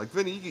boring. Like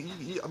Vinny,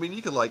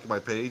 you can like my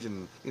page,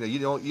 and you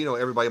know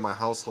everybody in my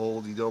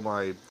household. You know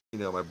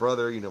my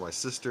brother. You know my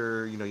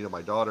sister. You know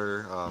my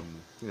daughter.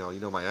 You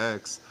know my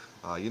ex.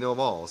 You know them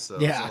all. So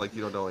yeah. It's not like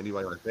you don't know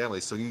anybody in my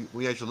family. So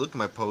we actually look at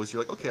my post.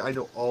 You're like, okay, I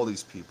know all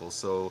these people.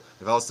 So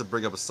if I was to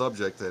bring up a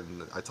subject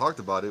and I talked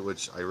about it,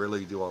 which I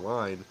rarely do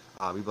online,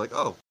 you'd be like,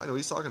 oh, I know what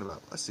he's talking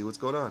about. I see what's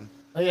going on.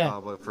 Oh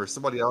yeah. But for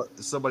somebody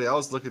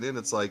else looking in,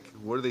 it's like,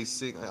 what are they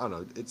seeing? I don't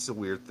know. It's a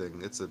weird thing.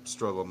 It's a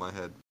struggle in my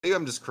head. Maybe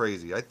I'm just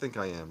crazy. I think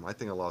I am. I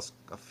think I lost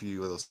a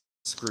few of those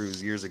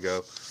screws years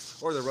ago,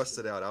 or they're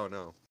rusted out. I don't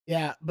know.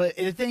 Yeah, but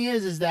the thing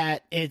is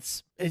that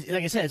it's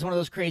like I said, it's one of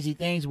those crazy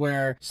things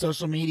where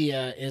social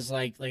media is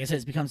like I said,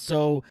 it's become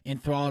so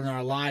enthralled in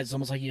our lives, it's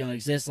almost like you don't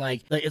exist.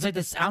 Like it's like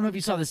this. I don't know if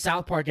you saw the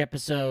South Park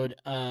episode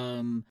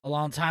a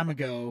long time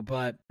ago,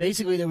 but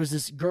basically there was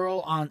this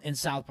girl in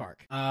South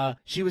Park.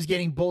 She was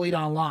getting bullied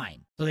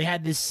online, so they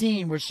had this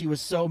scene where she was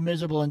so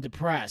miserable and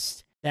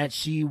depressed that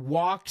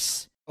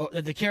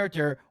the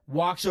character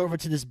walks over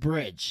to this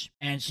bridge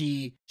and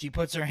she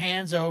puts her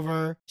hands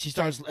over, she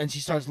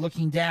starts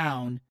looking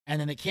down, and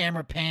then the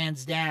camera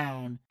pans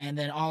down, and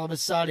then all of a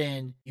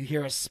sudden you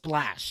hear a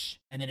splash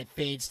and then it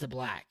fades to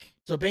black.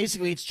 So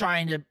basically it's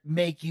trying to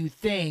make you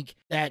think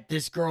that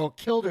this girl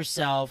killed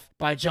herself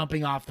by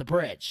jumping off the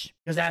bridge,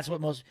 because that's what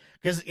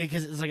because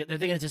it's like they're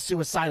thinking it's a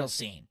suicidal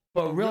scene.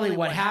 But really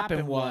what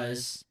happened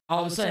was,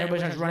 all of a sudden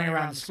everybody starts running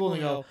around the school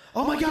and go,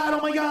 oh my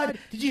god,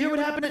 did you hear what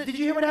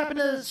happened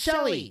to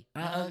Shelly?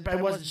 But it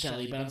wasn't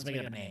Shelly, but I'm just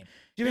making up a name.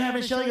 Did you hear what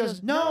happened to Shelly?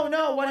 Goes,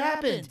 no, what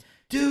happened?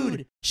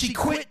 Dude, she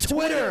quit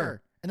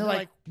Twitter. And they're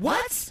like,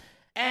 what?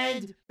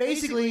 And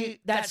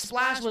basically that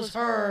splash was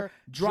her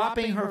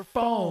dropping her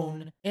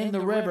phone in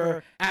the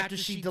river after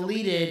she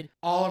deleted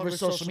all of her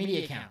social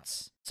media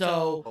accounts.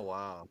 So, oh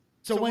wow.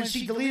 So when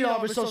she deleted all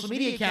of her social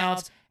media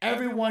accounts,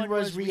 everyone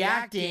was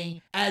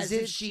reacting as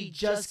if she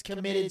just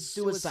committed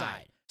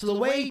suicide. So the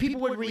way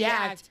people would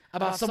react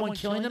about someone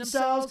killing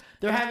themselves,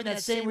 they're having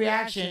that same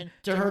reaction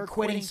to her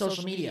quitting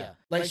social media.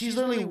 Like she's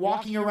literally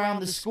walking around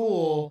the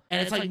school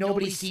and it's like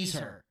nobody sees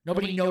her.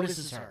 Nobody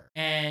notices her.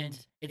 And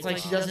it's like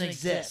she doesn't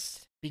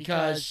exist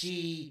because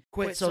she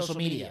quit social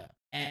media.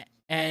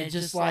 And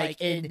just like,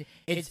 and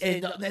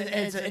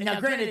now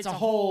granted, it's a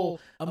whole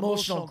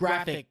emotional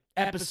graphic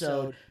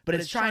episode, but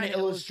it's trying to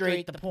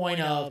illustrate the point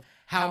of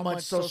how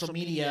much social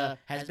media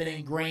has been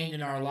ingrained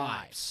in our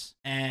lives.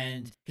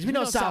 And because we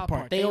know South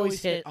Park, they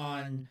always hit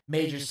on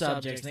major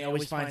subjects, and they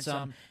always find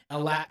some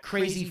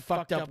crazy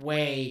fucked up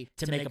way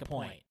to make a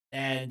point.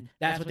 And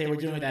that's what they were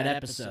doing with that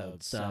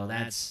episode. So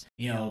that's,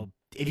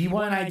 if you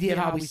want an idea of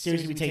how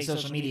seriously we take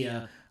social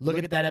media, look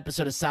at that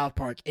episode of South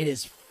Park. It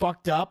is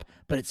fucked up,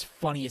 but it's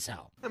funny as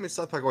hell. I mean,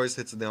 South Park always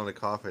hits the nail in the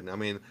coffin. I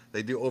mean,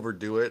 they do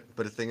overdo it,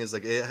 but the thing is,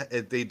 like,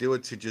 they do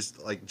it to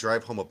just like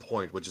drive home a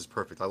point, which is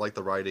perfect. I like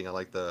the writing, I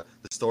like the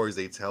stories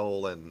they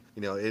tell, and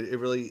you know, they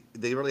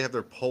really have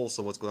their pulse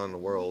on what's going on in the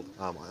world.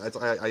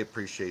 I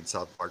appreciate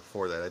South Park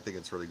for that. I think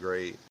it's really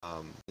great.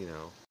 You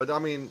know, but I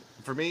mean,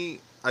 for me,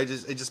 it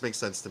just makes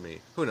sense to me.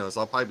 Who knows?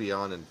 I'll probably be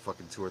on in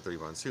fucking 2 or 3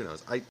 months. Who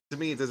knows? To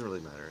me, it doesn't really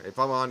matter. If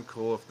I'm on,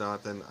 cool. If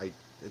not, then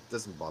it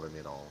doesn't bother me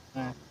at all.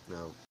 You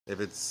know,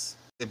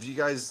 if you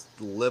guys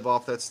live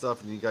off that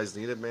stuff and you guys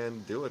need it,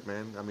 man, do it,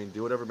 man. I mean,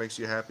 do whatever makes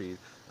you happy.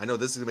 I know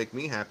this is gonna make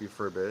me happy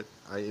for a bit.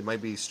 It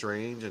might be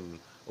strange and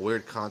a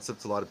weird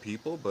concept to a lot of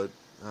people, but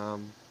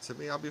to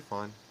me, I'll be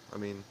fine. I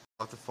mean,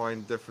 I'll have to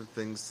find different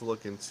things to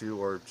look into,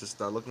 or just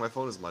not look at my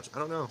phone as much. I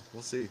don't know.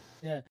 We'll see.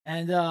 Yeah,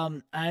 and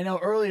I know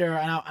earlier,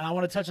 and I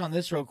want to touch on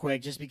this real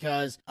quick, just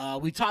because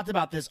we talked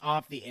about this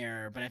off the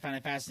air, but I found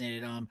it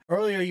fascinating.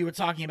 Earlier, you were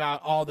talking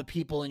about all the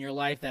people in your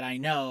life that I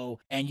know,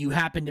 and you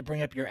happened to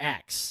bring up your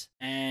ex,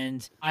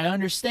 and I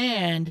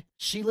understand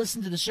she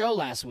listened to the show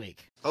last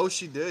week. Oh,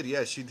 she did.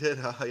 Yeah, she did.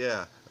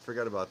 Yeah.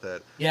 Forgot about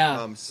that.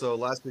 Yeah. So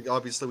last week,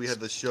 obviously, we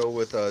had the show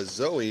with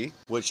Zoe,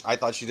 which I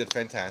thought she did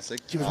fantastic.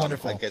 She was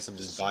wonderful. I guess I'm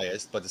just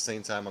biased, but at the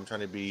same time, I'm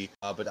trying to be.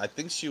 But I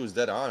think she was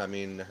dead on. I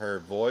mean, her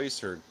voice,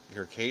 her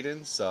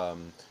cadence,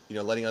 you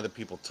know, letting other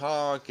people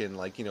talk, and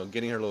like, you know,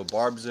 getting her little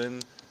barbs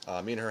in.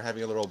 Me and her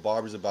having a little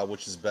barbs about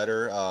which is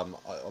better,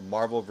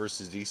 Marvel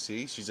versus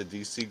DC. She's a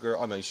DC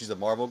girl. I mean, she's a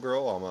Marvel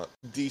girl. I'm a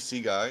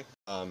DC guy.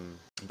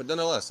 But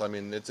nonetheless, I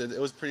mean, it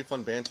was pretty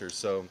fun banter.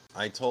 So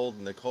I told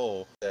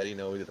Nicole that, you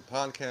know, we did a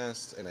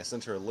podcast, and I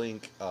sent her a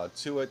link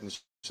to it, and she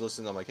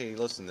listened. I'm like, hey,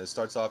 listen, it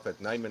starts off at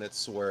 9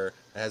 minutes where it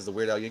has the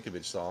Weird Al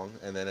Yankovic song,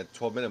 and then at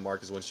 12-minute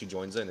mark is when she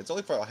joins in. It's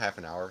only for a half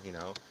an hour, you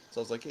know. So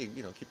I was like, hey,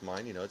 you know, keep in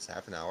mind, you know, it's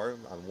half an hour.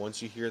 Once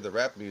you hear the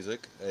rap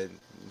music, and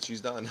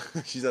she's done.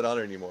 She's not on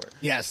her anymore.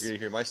 Yes. You're gonna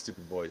hear my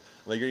stupid voice.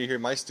 Like, you're gonna hear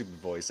my stupid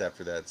voice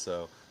after that.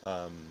 So,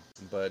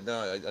 but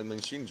no, I mean,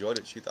 she enjoyed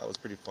it. She thought it was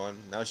pretty fun.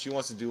 Now she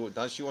wants to do a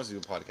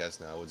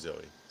podcast now with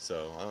Zoe.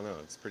 So I don't know.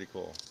 It's pretty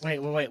cool.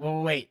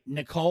 Wait.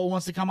 Nicole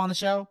wants to come on the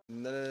show?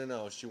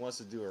 No. She wants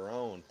to do her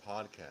own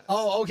podcast.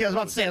 Oh, okay. I was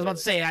about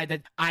to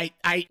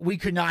say, we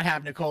could not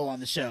have Nicole on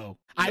the show.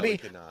 No, I mean,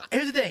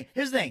 here's the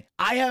thing.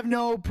 I have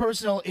no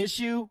personal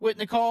issue with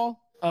Nicole.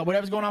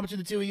 Whatever's going on between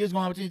the two of you is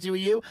going on between the two of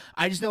you.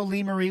 I just know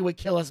Lee Marie would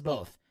kill us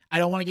both. I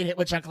don't want to get hit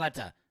with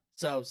chancleta.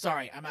 So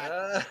sorry, I'm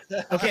out.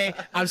 Okay,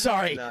 I'm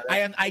sorry. No,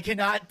 I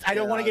cannot. I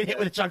don't want to get hit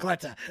with a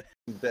chancleta.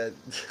 That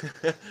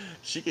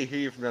she could hear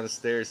you from down the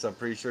stairs. So I'm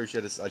pretty sure she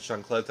had a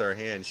chancleta in her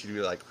hand. She'd be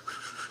like.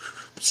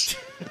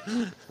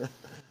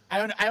 I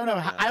don't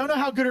know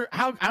how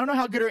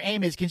good her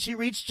aim is. Can she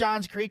reach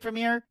Johns Creek from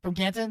here, from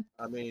Canton?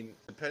 I mean,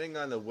 depending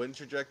on the wind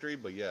trajectory,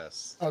 but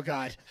yes. Oh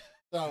God.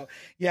 So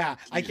yeah,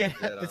 I can't.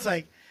 It's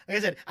like I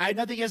said, I had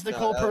nothing against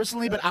Nicole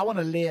personally, but I want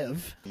to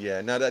live.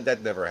 Yeah, no,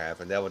 that never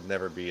happened. That would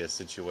never be a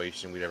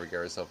situation we'd ever get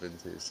ourselves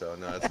into. So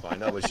no, that's fine.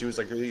 No, but she was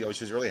like, really,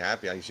 she was really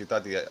happy. She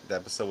thought the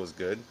episode was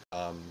good.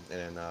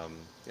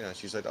 You know,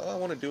 she said, "Oh, I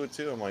want to do it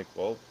too." I'm like,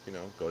 "Well, you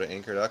know, go to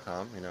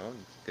anchor.com, you know,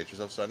 and get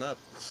yourself signed up."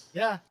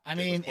 Yeah, I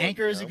mean,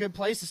 Anchor is a good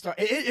place to start.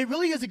 It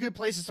really is a good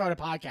place to start a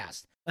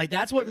podcast. Like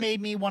that's what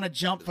made me want to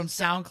jump from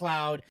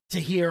SoundCloud to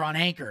here on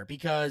Anchor,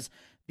 because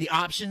the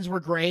options were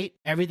great,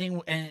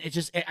 everything, and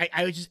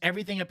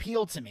everything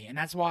appealed to me. And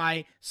that's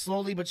why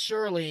slowly but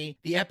surely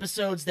the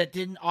episodes that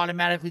didn't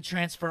automatically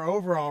transfer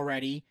over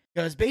already,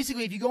 because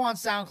basically if you go on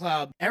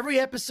SoundCloud, every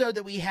episode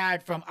that we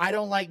had from I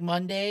Don't Like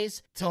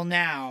Mondays till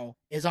now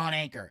is on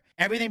Anchor.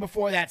 Everything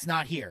before that's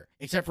not here,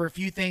 except for a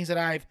few things that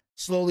I've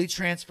slowly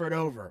transferred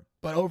over.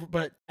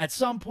 But at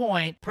some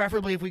point,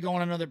 preferably if we go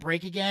on another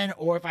break again,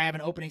 or if I have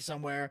an opening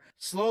somewhere,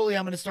 slowly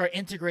I'm going to start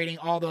integrating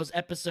all those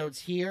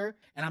episodes here,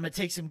 and I'm going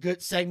to take some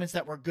good segments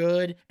that were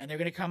good, and they're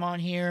going to come on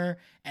here,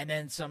 and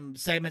then some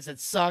segments that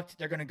sucked,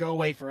 they're going to go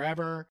away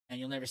forever, and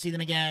you'll never see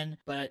them again.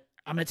 But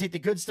I'm going to take the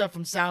good stuff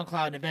from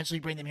SoundCloud and eventually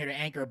bring them here to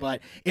Anchor.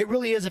 But it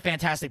really is a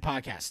fantastic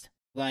podcast.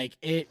 Like,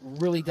 it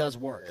really does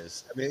work.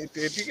 I mean,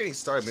 if you're getting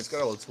started, it's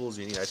got all the tools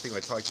you need. I think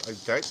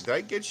did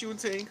I get you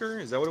into Anchor?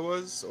 Is that what it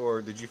was? Or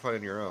did you find it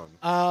on your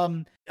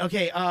own?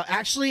 Okay,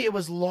 actually, it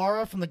was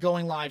Laura from the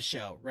Going Live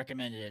show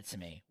recommended it to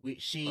me.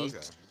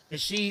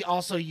 She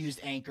also used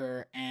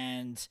Anchor,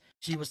 and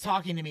she was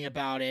talking to me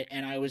about it,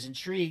 and I was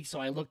intrigued, so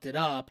I looked it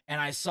up,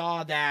 and I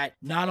saw that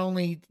not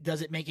only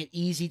does it make it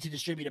easy to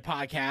distribute a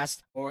podcast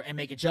and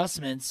make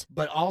adjustments,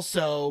 but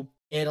also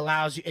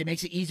it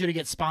makes it easier to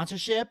get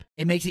sponsorship.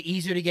 It makes it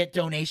easier to get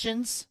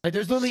donations. Like,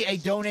 there's literally a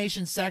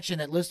donation section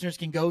that listeners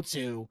can go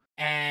to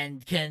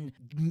and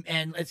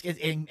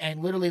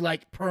literally,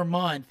 like, per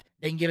month,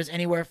 they can give us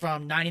anywhere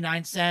from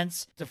 99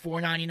 cents to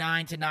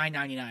 $4.99 to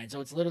 $9.99. So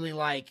it's literally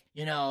like,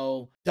 you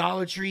know,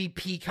 Dollar Tree,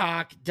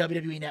 Peacock,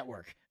 WWE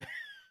Network.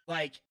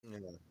 Like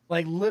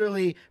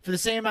literally for the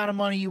same amount of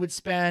money you would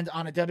spend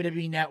on a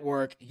WWE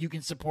Network, you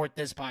can support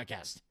this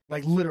podcast.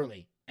 Like,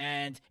 literally.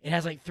 and it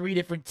has like 3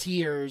 different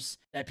tiers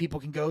that people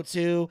can go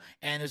to,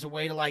 and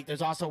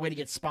there's also a way to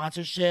get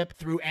sponsorship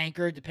through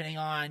Anchor depending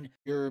on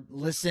your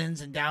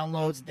listens and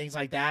downloads and things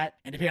like that,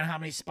 and depending on how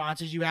many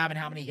sponsors you have and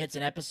how many hits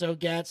an episode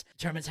gets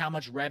determines how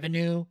much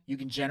revenue you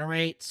can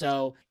generate.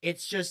 So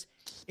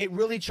it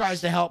really tries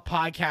to help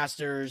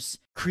podcasters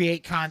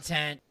create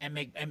content and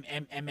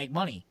make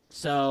money.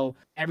 So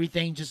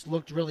everything just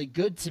looked really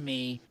good to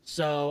me.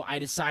 So I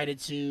decided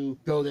to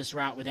go this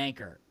route with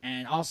Anchor.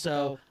 And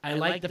also, I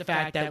like the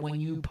fact that when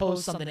you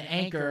post something to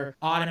Anchor,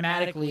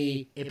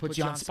 automatically it puts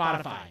you on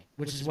Spotify,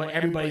 which is what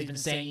everybody's been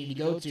saying you need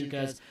to go to,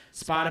 because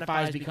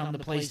Spotify has become the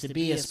place to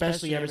be,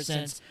 especially ever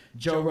since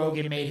Joe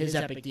Rogan made his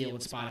epic deal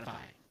with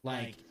Spotify.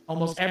 Like,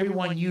 almost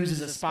everyone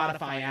uses a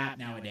Spotify app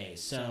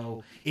nowadays.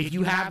 So if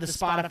you have the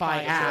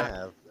Spotify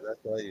app, that's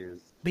what I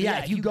use. but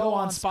yeah, if you go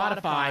on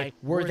Spotify,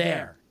 we're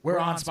there. We're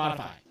on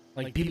Spotify.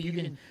 Like,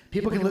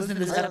 people can listen to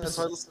this That's why I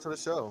episode. listen to the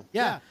show.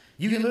 Yeah,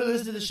 you can literally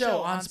listen to the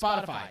show on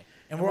Spotify.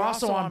 And we're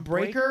also on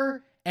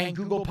Breaker and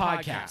Google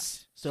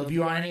Podcasts. So if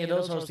you're on any of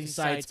those hosting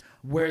sites,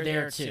 we're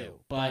there too.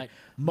 But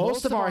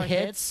most of our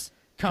hits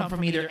come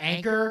from either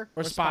Anchor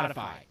or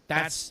Spotify.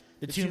 That's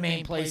the 2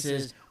 main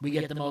places we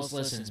get the most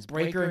listens.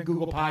 Breaker and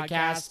Google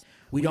Podcasts,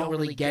 we don't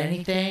really get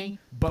anything,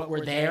 but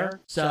we're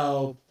there.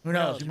 So who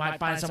knows? We might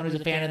find someone who's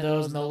a fan of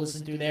those and they'll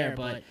listen through there.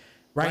 But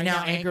right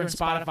now, Anchor and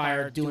Spotify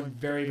are doing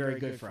very, very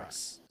good for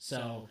us.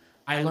 So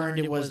I realized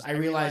it was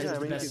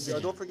the best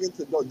decision.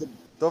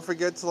 Don't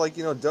forget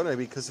to donate,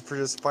 because for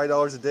just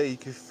 $5 a day you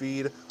can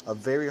feed a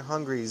very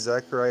hungry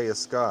Zachariah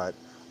Scott,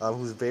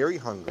 who's very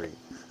hungry.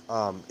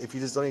 If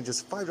you just donate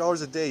just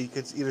 $5 a day, you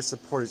could either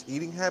support his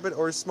eating habit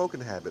or his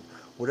smoking habit.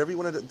 Whatever you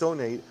want to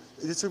donate,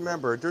 just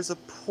remember, there's a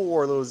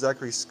poor little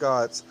Zachary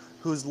Scott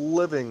who's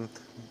living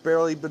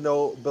barely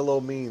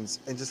below means,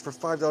 and just for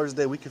 $5 a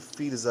day, we could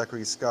feed a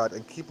Zachary Scott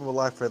and keep him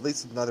alive for at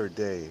least another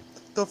day.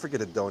 Don't forget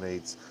to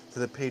donate to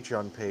the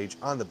Patreon page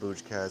on the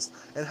Boojcast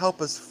and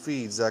help us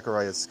feed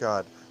Zachariah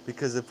Scott,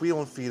 because if we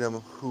don't feed him,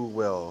 who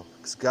will?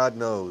 Because God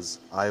knows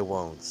I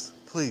won't.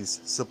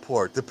 Please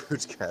support the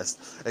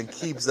Boojcast and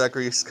keep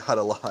Zachary Scott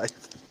alive.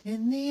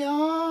 In the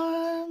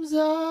arms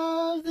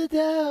of the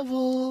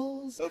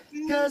devils,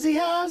 cause he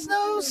has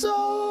no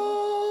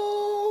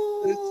soul.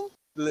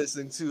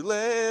 Listen to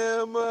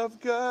Lamb of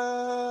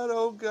God,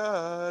 oh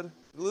God.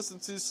 Listen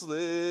to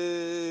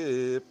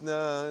Slipknots.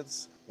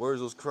 Where's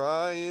those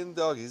crying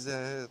doggies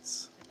at?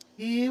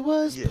 He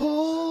was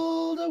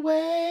pulled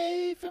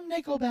away from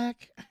Nickelback.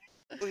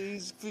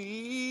 Please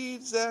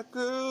feed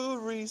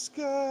Zachary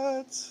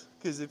Scott,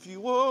 cause if you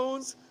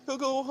won't, he'll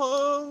go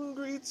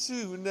hungry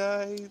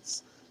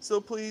tonight.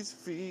 So please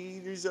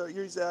feed your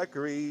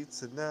Zachary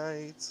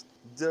tonight.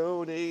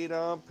 Donate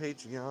on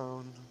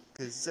Patreon,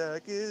 cause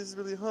Zach is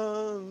really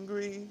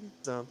hungry.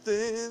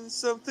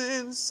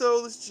 Something,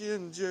 soulless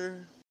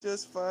ginger.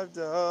 Just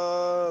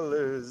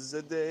 $5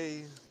 a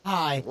day.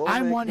 Hi, Won't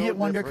I'm make One no Hit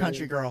Wonder difference.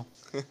 Country Girl.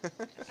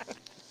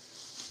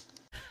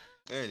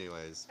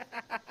 Anyways,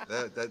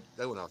 that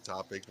went off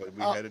topic, but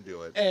we had to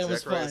do it. Hey, it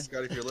was Zachariah fun.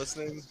 Scott, if you're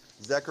listening,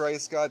 Zachariah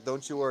Scott,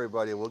 don't you worry,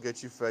 buddy. We'll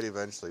get you fed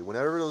eventually.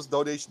 Whenever those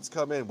donations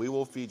come in, we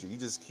will feed you. You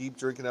just keep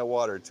drinking that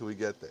water until we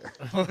get there.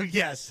 Oh,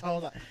 yes,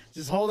 hold on.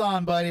 Just hold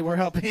on, buddy. We're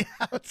helping you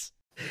out.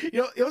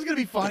 You know, it was going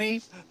to be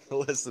funny.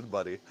 Listen,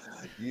 buddy.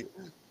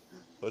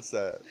 What's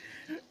that?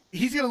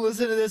 He's going to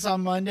listen to this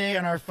on Monday,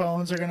 and our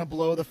phones are going to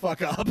blow the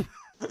fuck up.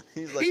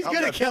 He's He's I'm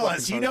going to not kill fucking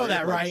us. You know hungry.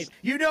 that, right?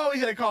 You know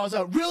he's going to call us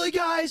out. Really,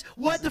 guys?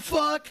 What the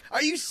fuck?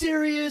 Are you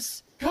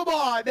serious? Come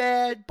on,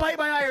 man. Bite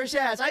my Irish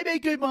ass. I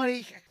make good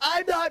money.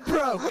 I'm not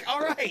broke.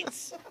 All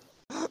right.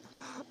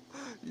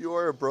 You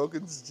are a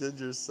broken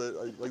ginger.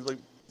 Like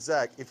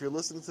Zach, if you're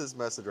listening to this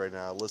message right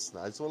now, listen.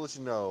 I just want to let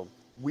you know,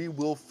 we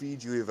will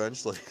feed you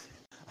eventually.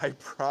 I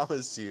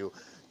promise you.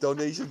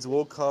 Donations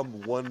will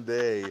come one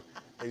day,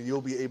 and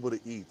you'll be able to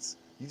eat.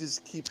 You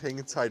just keep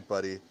hanging tight,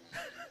 buddy.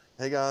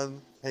 Hang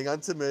on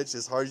to Mitch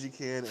as hard as you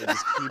can, and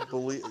just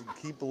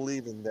keep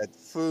believing that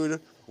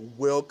food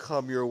will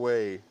come your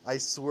way. I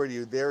swear to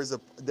you, there is a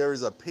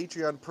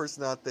Patreon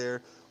person out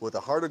there with a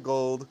heart of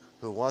gold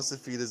who wants to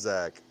feed a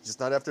Zach, just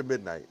not after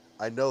midnight.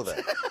 I know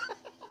that.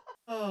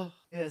 Oh,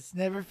 yes.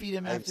 Never feed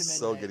him after I'm midnight.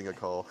 so getting a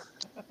call.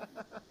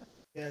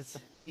 Yes.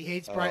 He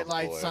hates bright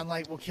lights. boy.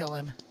 Sunlight will kill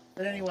him.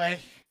 But anyway,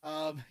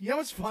 you know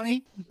what's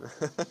funny?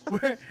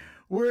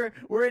 we're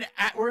an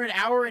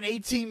hour and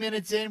 18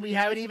 minutes in. We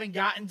haven't even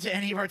gotten to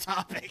any of our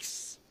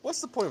topics. What's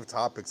the point of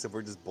topics if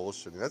we're just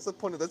bullshitting? That's the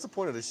point of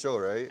the show,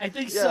 right? I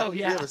think so,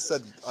 yeah. We have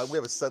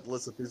a set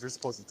list of things we're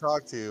supposed to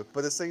talk to, but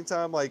at the same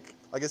time, like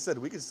I said,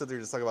 we could sit there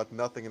and just talk about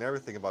nothing and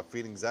everything about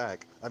feeding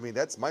Zach. I mean,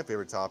 that's my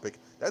favorite topic.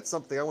 That's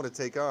something I want to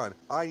take on.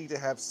 I need to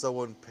have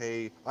someone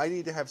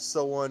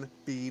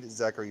feed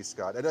Zachary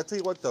Scott. And I'll tell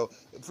you what, though,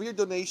 for your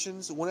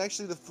donations, when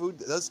actually the food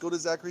does go to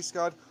Zachary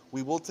Scott,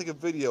 we will take a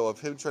video of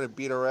him trying to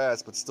beat our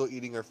ass, but still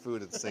eating our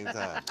food at the same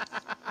time.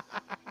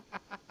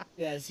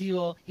 Yes, he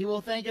will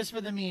thank us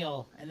for the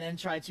meal and then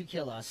try to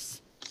kill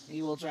us.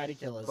 He will try to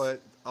kill us. But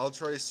I'll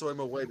try to soy him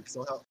away because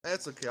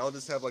that's okay. I'll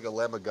just have like a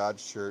Lamb of God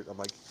shirt. I'm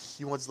like,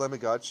 he wants Lamb of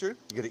God shirt?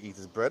 You gotta eat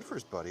his bread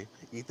first, buddy.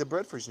 Eat the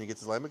bread first, and he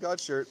gets his Lamb of God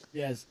shirt.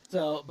 Yes.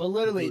 So, but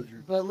literally,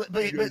 but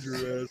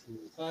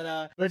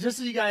just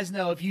so you guys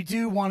know, if you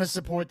do want to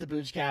support the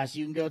Boochcast,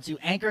 you can go to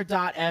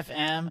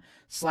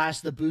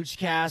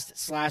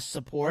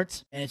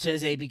anchor.fm/theboochcast/support, and it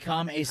says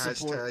become a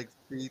support. Hashtag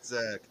feed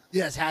Zach.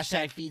 Yes,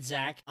 hashtag feed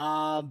Zach.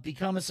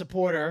 Become a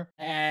supporter,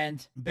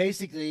 and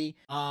basically,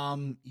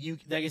 you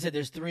like I said,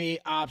 there's 3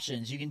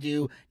 options. You can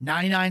do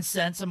 99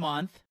 cents a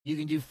month, you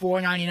can do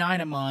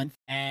 $4.99 a month,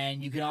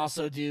 and you can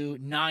also do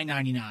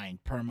 $9.99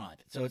 per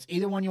month. So it's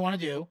either one you want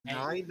to do.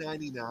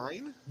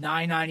 $9.99.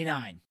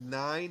 $9.99.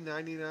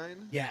 $9.99.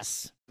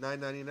 Yes.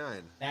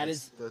 $9.99.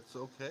 That's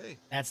okay.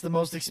 That's the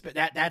most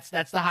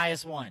that's the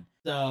highest one.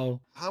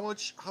 So how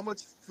much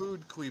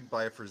food could we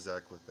buy for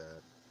Zach with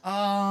that?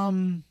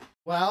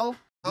 Well,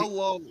 how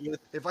long?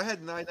 If I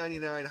had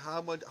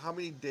 $9.99, how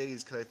many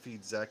days could I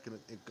feed Zach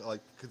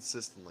like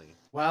consistently?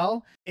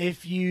 Well,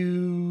 if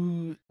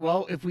we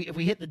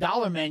hit the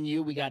dollar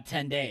menu, we got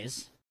 10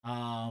 days.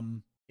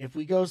 If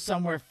we go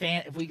somewhere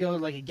if we go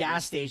like a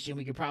gas station,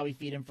 we could probably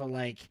feed him for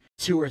like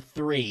 2 or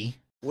 3.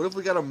 What if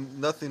we got him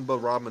nothing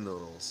but ramen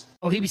noodles?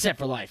 Oh, he'd be set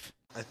for life.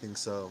 I think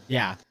so.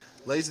 Yeah.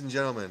 Ladies and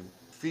gentlemen,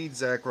 feed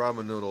Zach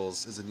ramen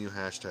noodles is a new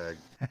hashtag.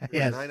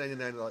 Yes.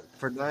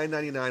 For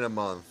 $9.99 a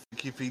month, you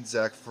can feed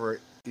Zach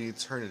for the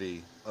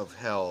eternity of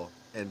hell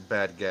and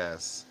bad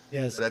gas.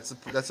 Yes. That's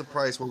a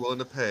price we're willing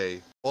to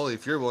pay. Only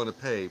if you're willing to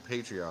pay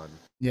Patreon.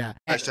 Yeah.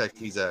 Hashtag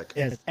feed Zach.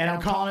 Yes. And I'm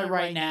calling it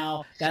right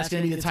now. That's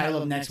going to be the title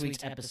of next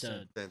week's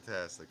episode.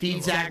 Fantastic.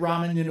 Feed Zach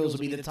ramen noodles will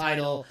be the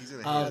title. He's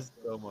going to hate us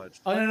so much.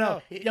 Oh,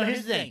 no.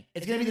 Here's the thing.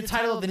 It's going to be the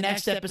title of the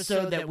next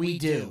episode that we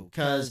do.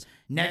 Because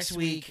next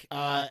week,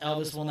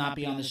 Elvis will not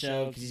be on the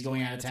show because he's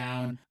going out of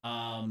town.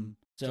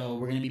 So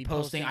we're going to be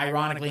posting,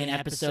 ironically, an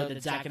episode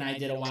that Zach and I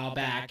did a while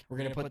back. We're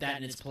going to put that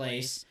in its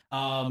place.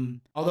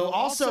 Although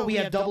also we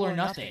have Double or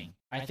Nothing,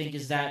 I think,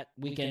 is that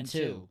weekend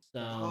too. So.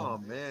 Oh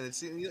man,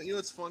 it's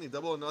it's funny.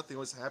 Double or Nothing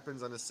always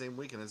happens on the same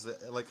weekend. It's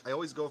like I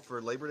always go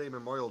for Labor Day,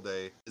 Memorial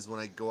Day is when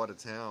I go out of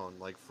town,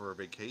 like for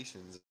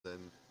vacations,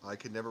 and I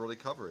could never really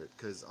cover it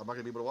because I'm not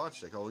gonna be able to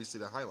watch it. I can always see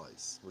the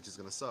highlights, which is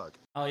gonna suck.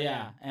 Oh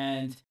yeah,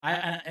 and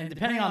and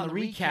depending on the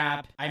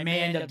recap, I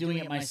may end up doing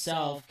it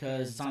myself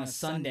because it's on a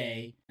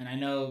Sunday, and I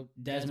know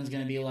Desmond's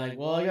gonna be like,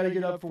 "Well, I gotta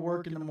get up for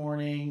work in the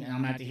morning," and I'm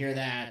gonna have to hear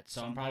that.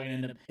 So I'm probably gonna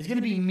end up. It's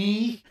gonna be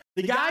me,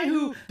 the guy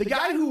who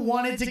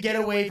wanted to get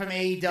away from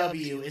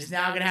AEW, is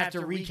now gonna have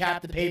to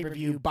recap the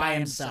pay-per-view by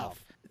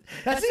himself.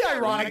 That's the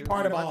ironic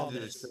part of all of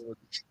this.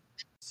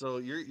 So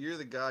you're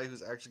the guy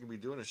who's actually gonna be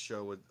doing a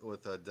show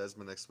with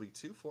Desmond next week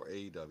too for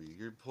AEW.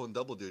 You're pulling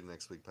double duty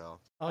next week, pal.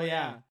 Oh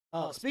yeah.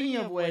 Oh, speaking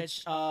of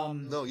which,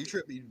 no, you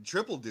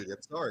triple duty.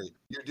 I'm sorry.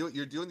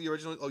 You're doing the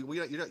original. Oh,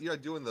 you're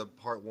not doing the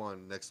part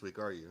 1 next week,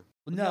 are you?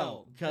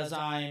 No, because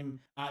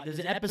there's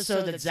an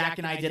episode that Zach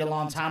and I did a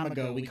long time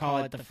ago. We call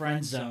it the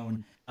Friend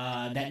Zone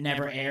that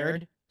never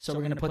aired. So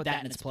we're gonna put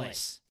that in its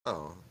place.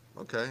 Oh.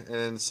 Okay,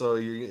 and so are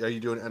you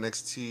doing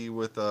NXT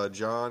with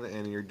John,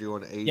 and you're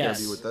doing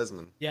AEW with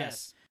Desmond?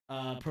 Yes.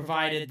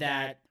 Provided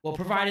that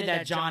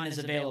John is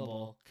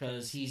available,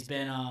 because he's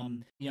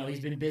been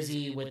he's been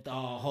busy with the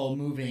whole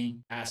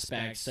moving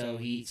aspect. So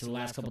the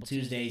last couple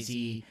Tuesdays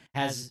he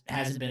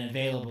hasn't been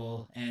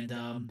available, and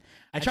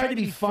I tried to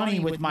be funny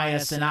with my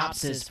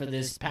synopsis for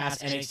this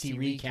past NXT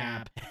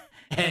recap.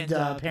 And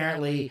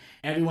apparently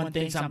everyone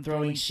thinks I'm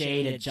throwing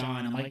shade at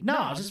John. I'm like, no,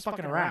 I was just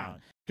fucking around.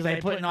 Because I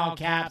put in all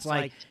caps,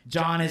 like,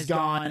 John is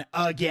gone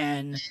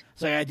again.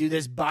 So I gotta do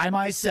this by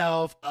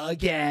myself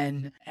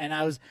again. And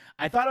I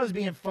thought I was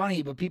being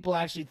funny, but people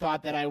actually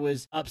thought that I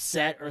was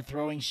upset or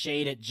throwing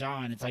shade at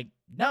John. It's like,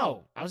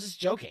 no, I was just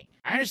joking.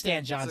 I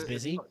understand John's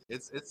busy.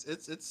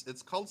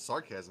 It's called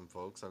sarcasm,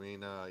 folks. I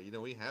mean,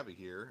 we have it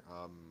here,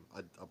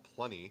 a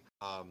plenty.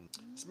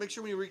 Just make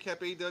sure when you recap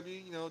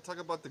AEW, talk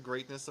about the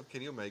greatness of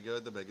Kenny Omega,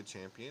 the Mega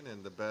Champion,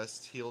 and the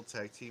best heel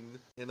tag team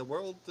in the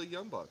world, the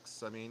Young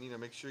Bucks. I mean,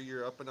 make sure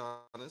you're up and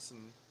honest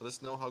and let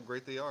us know how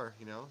great they are.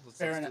 Let's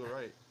do it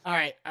right. All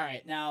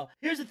right. Now,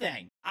 here's the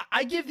thing.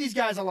 I give these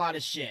guys a lot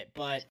of shit,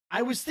 but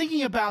I was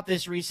thinking about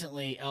this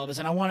recently, Elvis,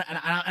 and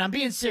I'm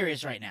being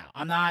serious right now.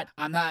 I'm not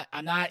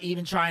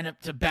even trying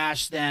to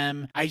bash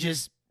them. I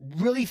just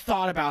really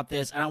thought about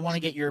this, and I want to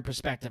get your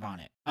perspective on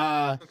it.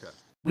 Okay.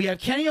 We have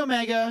Kenny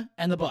Omega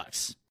and the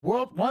Bucks.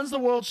 One's the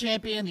world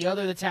champion, the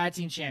other the tag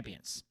team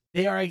champions.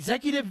 They are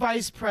executive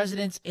vice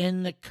presidents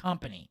in the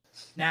company.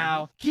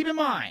 Now, keep in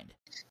mind,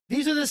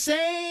 these are the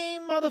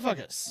same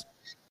motherfuckers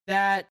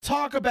that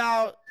talk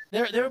about.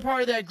 They're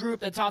part of that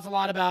group that talks a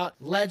lot about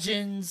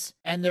legends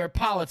and their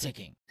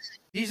politicking.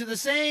 These are the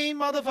same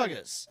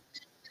motherfuckers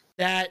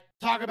that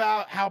talk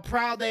about how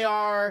proud they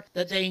are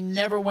that they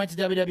never went to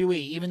WWE,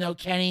 even though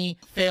Kenny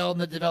failed in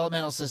the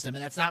developmental system.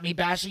 And that's not me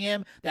bashing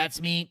him.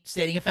 That's me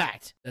stating a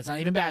fact. That's not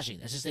even bashing.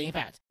 That's just stating a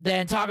fact.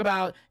 Then talk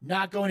about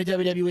not going to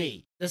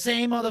WWE. The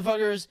same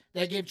motherfuckers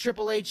that give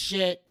Triple H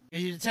shit.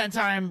 He's a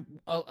 10-time,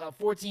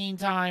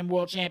 14-time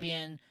world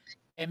champion.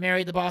 and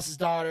married the boss's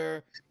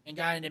daughter and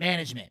got into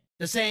management.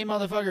 The same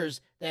motherfuckers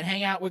that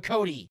hang out with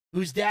Cody,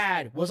 whose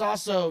dad was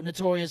also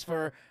notorious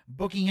for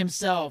booking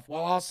himself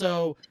while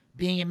also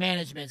being in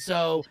management.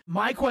 So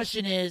my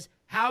question is,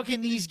 how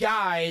can these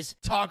guys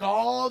talk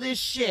all this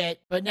shit,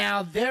 but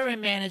now they're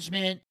in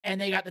management and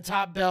they got the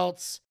top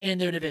belts in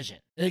their division?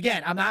 And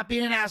again, I'm not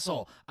being an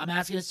asshole. I'm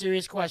asking a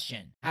serious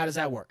question. How does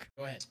that work?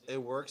 Go ahead. It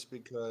works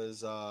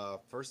because,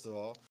 first of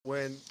all,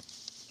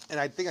 and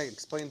I think I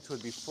explained to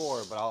it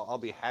before, but I'll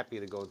be happy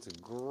to go into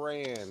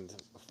grand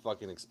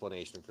fucking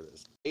explanation for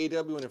this.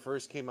 AEW, when it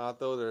first came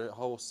out, though, their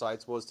whole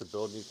sites was to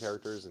build new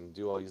characters and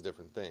do all these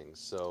different things.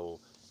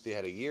 So they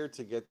had a year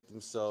to get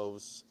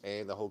themselves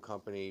and the whole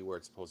company where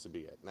it's supposed to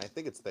be at. And I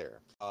think it's there.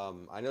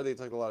 I know they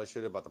talked a lot of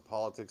shit about the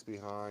politics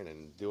behind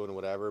and doing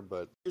whatever,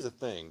 but here's the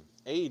thing.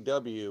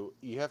 AEW,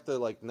 you have to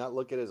like not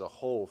look at it as a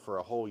whole for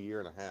a whole year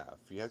and a half.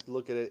 You have to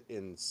look at it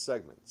in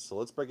segments. So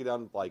let's break it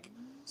down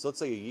so let's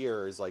say a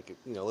year is like,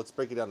 let's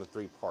break it down to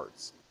 3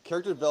 parts.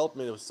 Character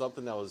development was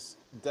something that was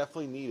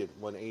definitely needed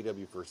when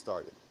AEW first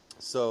started.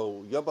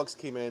 So Young Bucks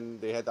came in,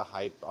 they had the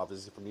hype,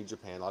 obviously, from New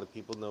Japan. A lot of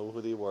people know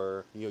who they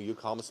were. You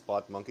call them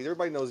spot monkeys.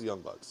 Everybody knows the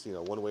Young Bucks,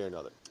 one way or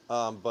another.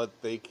 But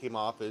they came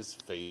off as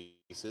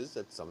faces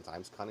that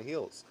sometimes kind of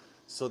heels.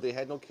 So they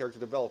had no character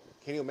development.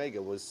 Kenny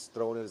Omega was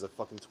thrown in as a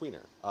fucking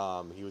tweener.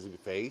 He was a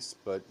face,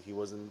 but he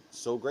wasn't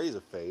so great as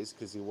a face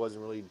because he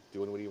wasn't really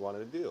doing what he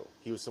wanted to do.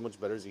 He was so much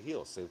better as a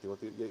heel. Same thing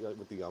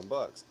with the Young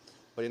Bucks.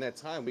 But in that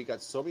time, we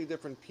got so many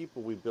different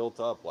people we built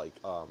up, like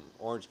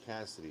Orange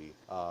Cassidy,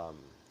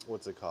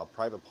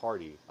 Private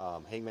Party,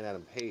 Hangman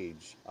Adam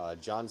Page,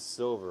 John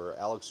Silver,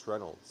 Alex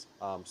Reynolds.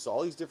 So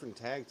all these different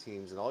tag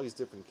teams and all these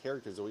different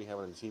characters that we have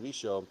on the TV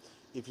show,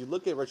 if you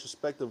look at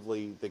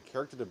retrospectively the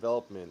character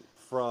development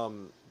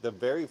from the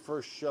very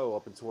first show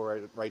up until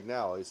right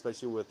now,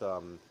 especially with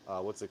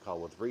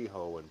with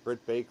Riho and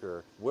Britt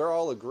Baker, we're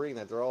all agreeing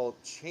that they're all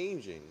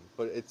changing,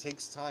 but it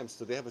takes time.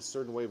 So they have a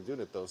certain way of doing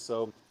it, though.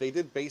 So they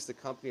did base the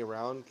company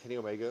around Kenny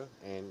Omega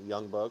and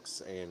Young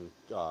Bucks and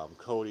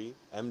Cody,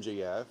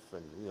 MJF,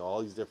 and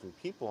all these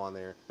different people on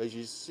there. But as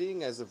you're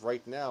seeing as of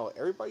right now,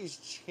 everybody's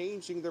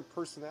changing their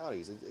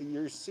personalities.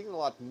 You're seeing a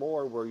lot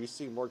more where you're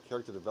seeing more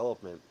character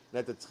development. And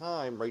at the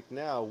time, right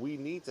now, we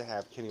need to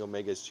have Kenny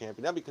Omega as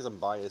champion. Not because I'm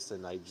biased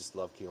and I just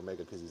love Kenny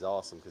Omega because he's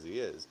awesome, because he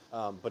is.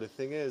 But the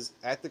thing is,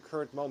 at the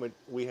current moment,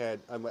 we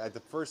had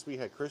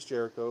Chris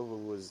Jericho, who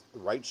was the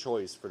right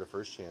choice for the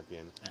first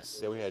champion. Yes.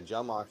 Then we had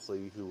Jon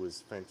Moxley, who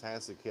was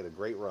fantastic. He had a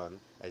great run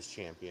as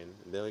champion.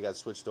 And then we got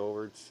switched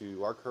over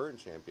to our current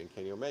champion,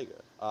 Kenny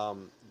Omega.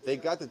 They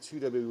got the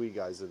 2 WWE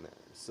guys in there.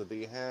 So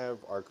they have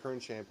our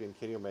current champion,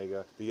 Kenny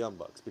Omega, the Young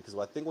Bucks. Because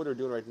I think what they're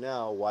doing right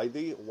now,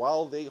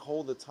 while they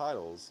hold the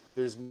titles,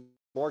 there's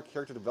more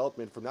character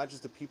development from not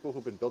just the people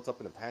who've been built up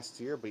in the past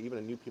year, but even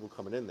the new people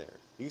coming in there.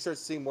 You can start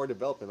seeing more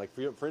development.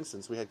 Like, for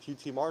instance, we had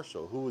QT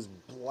Marshall, who was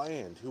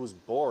bland, who was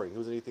boring, who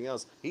was anything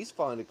else. He's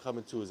finally come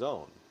into his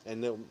own.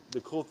 And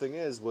the cool thing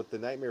is, with the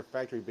Nightmare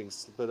Factory being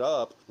split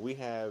up, we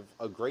have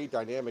a great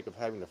dynamic of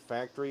having the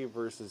Factory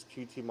versus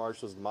QT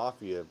Marshall's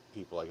Mafia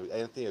people, like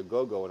Anthony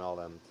Ogogo and all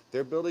them.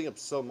 They're building up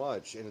so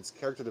much, and it's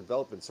character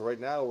development. So right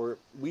now,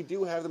 we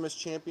do have them as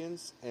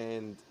champions,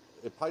 and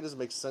it probably doesn't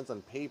make sense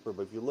on paper,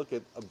 but if you look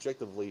at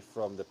objectively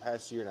from the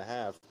past year and a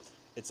half,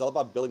 it's all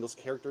about building those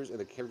characters and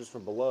the characters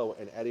from below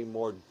and adding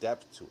more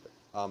depth to it.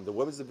 The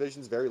women's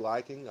division is very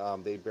lacking.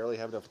 They barely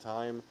have enough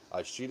time.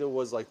 Shida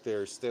was like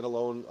their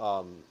standalone.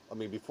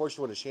 Before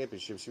she won the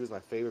championship, she was my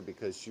favorite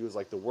because she was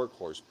like the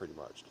workhorse pretty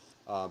much.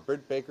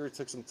 Britt Baker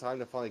took some time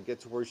to finally get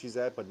to where she's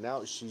at, but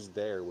now she's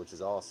there, which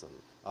is awesome.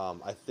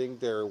 I think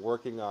they're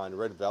working on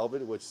Red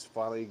Velvet, which is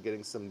finally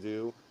getting some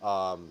due.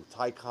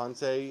 Ty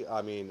Conte,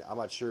 I'm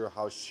not sure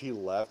how she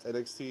left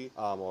NXT,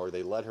 or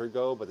they let her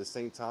go, but at the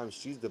same time,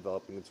 she's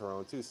developing into her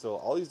own too. So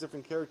all these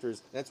different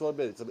characters, that's what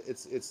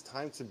it's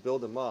time to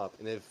build them up.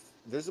 And if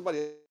there's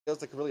somebody else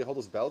that can really hold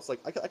those belts, like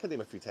I can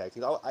name a few tag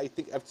teams. I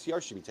think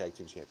FTR should be tag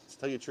team champions. To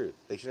tell you the truth,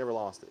 they should never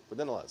lost it. But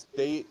nonetheless,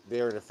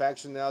 they're in a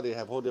faction now. They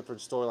have whole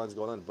different storylines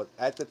going on. But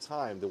at the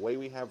time, the way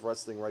we have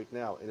wrestling right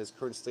now in its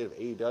current state of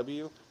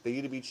AEW, they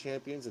need to be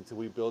champions until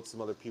we build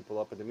some other people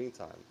up in the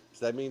meantime.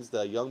 So that means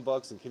the Young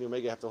Bucks and Kenny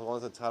Omega have to hold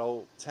on to the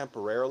title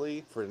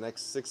temporarily for the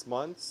next 6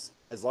 months.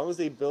 As long as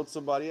they build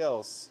somebody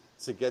else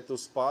to get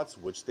those spots,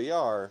 which they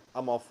are,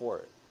 I'm all for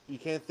it. You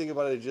can't think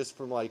about it just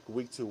from like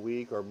week to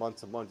week or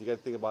month to month. You got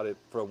to think about it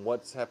from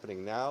what's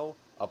happening now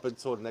up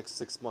until the next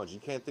 6 months. You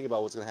can't think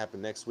about what's going to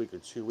happen next week or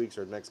 2 weeks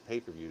or next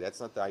pay-per-view. That's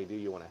not the idea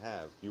you want to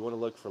have. You want to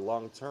look for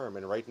long term.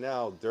 And right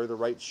now, they're the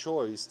right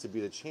choice to be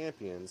the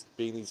champions,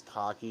 being these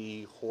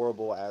cocky,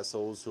 horrible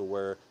assholes who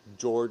wear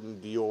Jordan,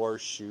 Dior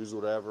shoes,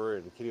 whatever,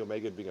 and Kenny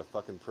Omega being a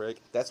fucking prick.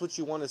 That's what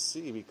you want to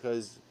see,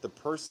 because the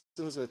person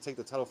who's going to take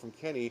the title from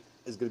Kenny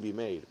is going to be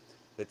made.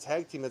 The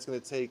tag team that's going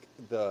to take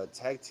the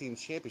tag team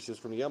championships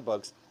from the Young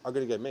Bucks are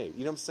going to get made. You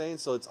know what I'm saying?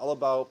 So it's all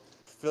about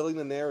filling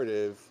the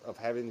narrative of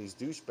having these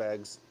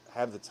douchebags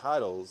have the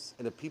titles,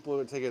 and the people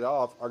who take it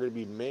off are going to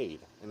be made,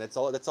 and that's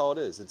all it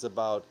is. It's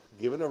about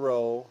giving a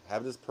row,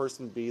 have this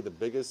person be the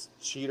biggest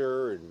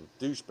cheater and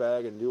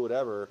douchebag and do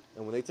whatever,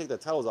 and when they take the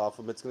titles off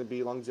them, it's going to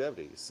be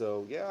longevity.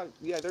 So yeah,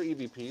 they're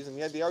EVPs, and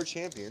yeah, they are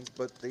champions,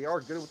 but they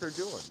are good at what they're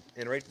doing,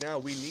 and right now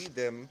we need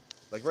them.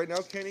 Like right now,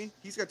 Kenny,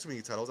 he's got too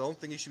many titles. I don't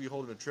think he should be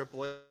holding the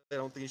AAA. I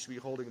don't think he should be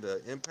holding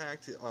the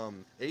Impact.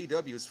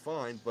 AEW is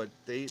fine, but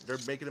they're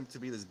making him to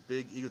be this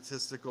big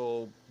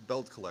egotistical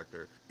belt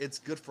collector. It's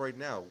good for right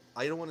now.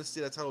 I don't want to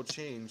see that title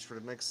change for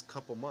the next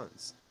couple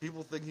months.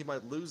 People think he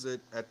might lose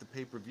it at the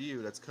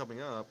pay-per-view that's coming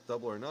up,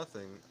 Double or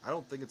Nothing. I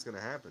don't think it's going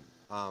to happen.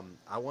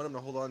 I want him to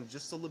hold on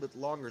just a little bit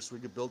longer so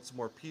we could build some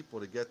more people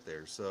to get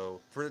there.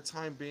 So for the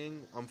time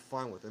being, I'm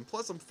fine with it. And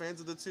plus, I'm fans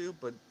of the two,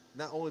 but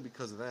not only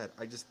because of that,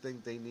 I just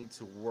think they need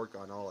to work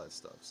on all that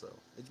stuff. So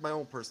it's my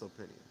own personal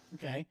opinion.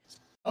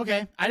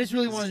 Okay. I just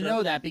really wanted to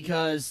know that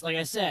because, like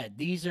I said,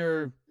 these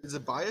are... Is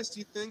it biased,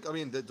 do you think? I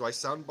mean, do I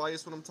sound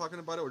biased when I'm talking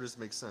about it, or does it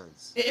make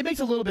sense? It makes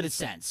a little bit of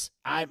sense.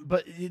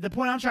 But the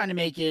point I'm trying to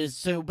make is,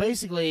 so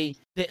basically,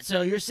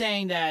 so you're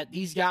saying that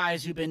these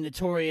guys who've been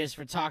notorious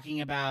for talking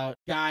about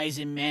guys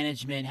in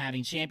management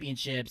having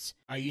championships,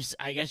 I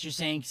guess you're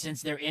saying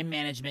since they're in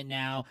management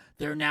now,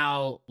 they're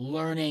now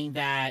learning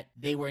that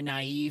they were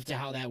naive to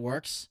how that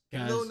works?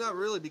 No, not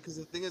really, because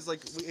the thing is, like,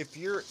 if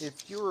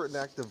you're an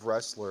active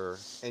wrestler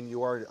and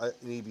you are an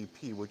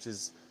EVP, which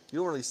is, you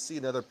don't really see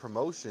in other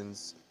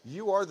promotions,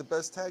 you are the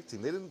best tag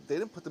team. They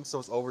didn't put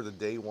themselves over the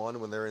day one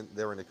when they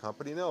were in the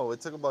company. No,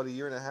 it took about a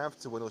year and a half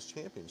to win those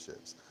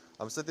championships.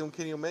 I'm sitting with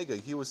Kenny Omega.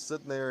 He was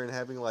sitting there and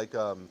having like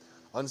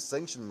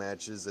unsanctioned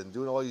matches and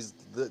doing all these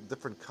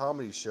different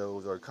comedy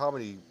shows or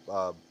comedy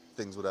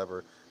things,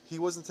 whatever. He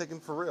wasn't taken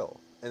for real.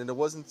 And it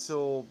wasn't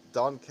until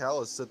Don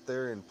Callis sit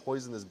there and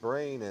poisoned his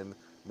brain and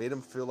made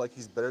him feel like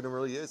he's better than he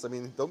really is. I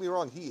mean, don't be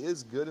wrong, he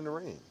is good in the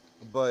ring,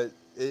 but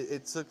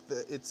it took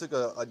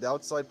an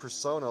outside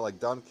persona like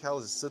Don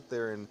Callis to sit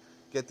there and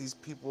get these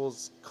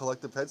people's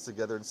collective heads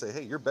together and say,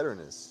 hey, you're better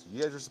than this.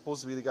 You guys are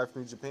supposed to be the guy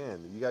from New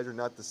Japan. You guys are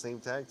not the same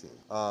tag team.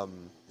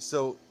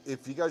 So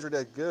if you guys are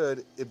that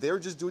good, if they were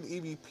just doing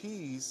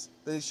EVPs,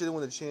 then they shouldn't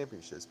win the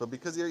championships. But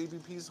because they're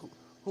EVPs,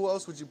 who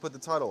else would you put the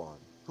title on?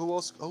 Who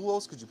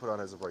else could you put on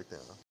as of right now?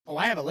 Oh,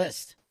 I have a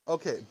list.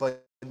 Okay,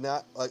 but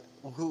not like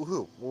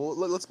who? Well,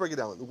 let's break it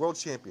down. The world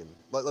champion.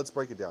 Let's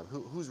break it down.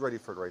 Who's ready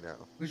for it right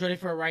now? Who's ready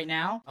for it right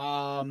now?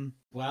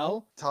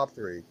 Well, top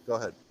three. Go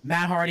ahead.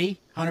 Matt Hardy,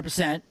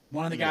 100%.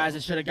 One of the guys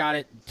that should have got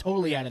it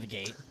totally out of the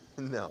gate.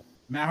 No.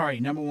 Matt Hardy,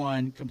 number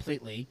one,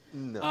 completely.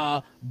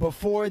 No.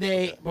 Before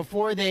they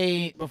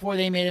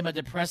made him a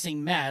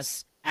depressing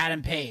mess,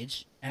 Adam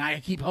Page. And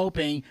I keep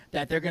hoping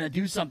that they're going to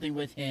do something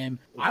with him.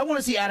 I want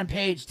to see Adam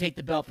Page take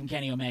the belt from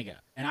Kenny Omega.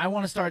 And I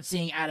want to start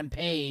seeing Adam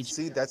Page.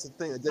 See, that's the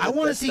thing. I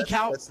want to see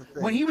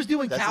when he was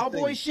doing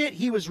cowboy shit,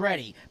 he was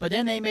ready. But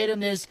then they made him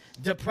this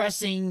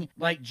depressing,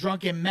 like,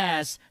 drunken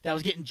mess that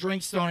was getting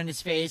drinks thrown in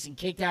his face and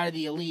kicked out of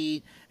the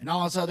Elite and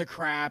all this other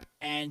crap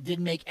and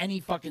didn't make any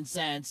fucking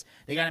sense.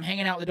 They got him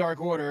hanging out with the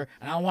Dark Order,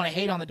 and I don't want to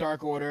hate on the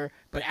Dark Order,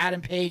 but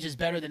Adam Page is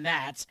better than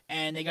that.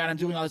 And they got him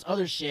doing all this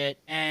other shit,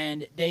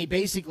 and they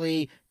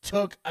basically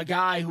took a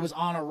guy who was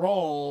on a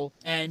roll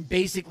and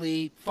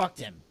basically fucked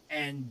him.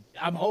 And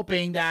I'm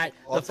hoping that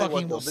the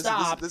fucking will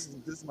stop. This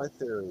is my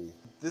theory.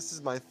 This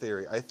is my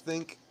theory. I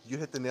think you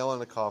hit the nail on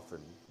the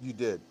coffin. You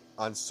did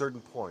on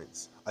certain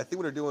points. I think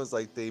what they're doing is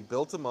like they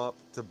built him up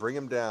to bring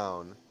him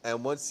down,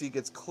 and once he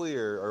gets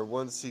clear or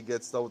once he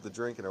gets done with the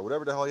drinking or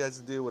whatever the hell he has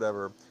to do,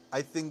 whatever,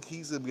 I think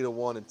he's gonna be the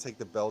one to take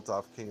the belt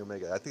off Kenny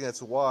Omega. I think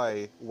that's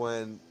why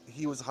when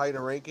he was high in the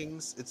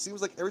rankings, it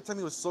seems like every time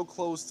he was so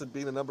close to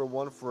being the number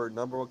one for a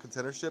number one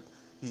contendership,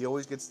 he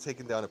always gets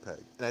taken down a peg.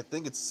 And I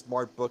think it's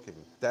smart booking.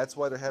 That's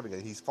why they're having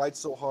it. He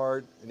fights so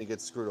hard and he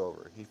gets screwed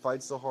over. He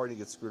fights so hard and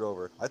he gets screwed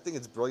over. I think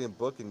it's brilliant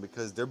booking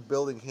because they're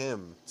building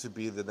him to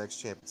be the next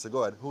champion. So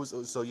go ahead.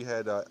 So you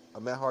had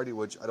Matt Hardy,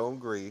 which I don't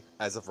agree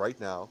as of right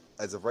now.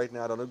 As of right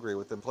now, I don't agree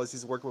with him. Plus,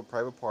 he's working with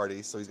Private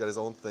Party, so he's got his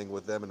own thing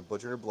with them and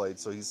Butcher and Blade.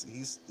 So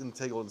he's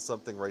entangled in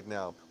something right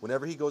now.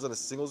 Whenever he goes on a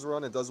singles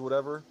run and does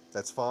whatever,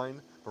 that's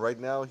fine. But right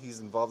now, he's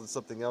involved in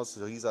something else,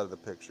 so he's out of the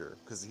picture.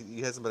 Because he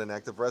hasn't been an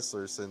active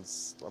wrestler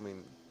since, I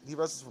mean, he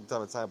wrestles from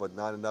time to time, but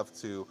not enough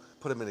to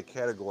put him in a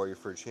category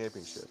for a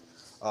championship.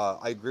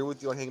 I agree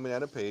with you on Hangman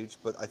Adam Page,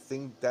 but I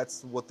think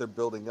that's what they're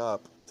building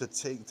up to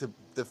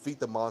defeat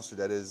the monster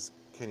that is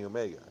Kenny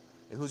Omega.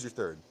 And who's your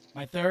third?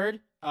 My third?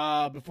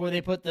 Before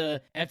they put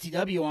the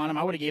FTW on him,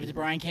 I would have gave it to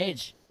Brian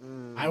Cage.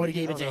 I would have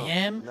gave it to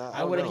him.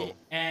 I would have,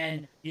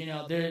 and you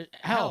know, in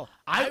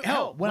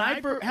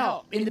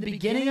the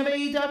beginning of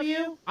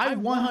AEW, I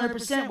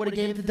 100% would have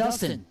gave it to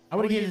Dustin. I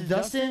would have gave it to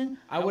Dustin.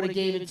 I would have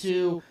gave it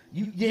to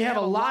you. You have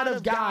a lot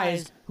of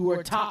guys who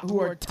are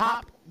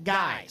top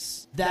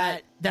guys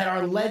that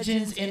are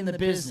legends in the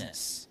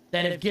business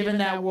that have given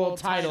that world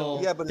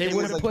title. Yeah, but they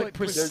would have put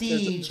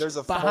prestige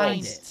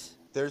behind it.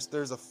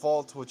 There's a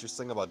fault to what you're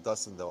saying about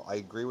Dustin, though. I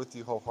agree with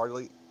you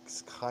wholeheartedly,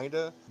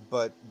 kinda,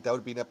 but that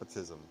would be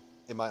nepotism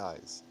in my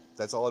eyes.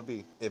 That's all it'd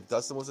be. If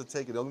Dustin was to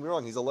take it, don't get me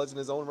wrong, he's a legend in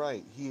his own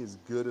right. He is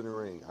good in the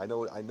ring. I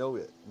know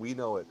it. We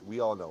know it. We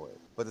all know it.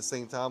 But at the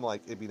same time,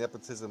 like, it'd be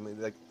nepotism.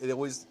 Like, it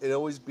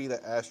always be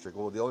that asterisk.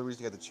 Well, the only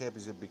reason you got the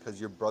championship because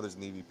your brother's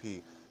an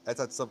EVP. That's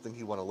not something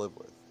he'd want to live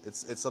with.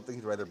 It's something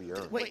he'd rather be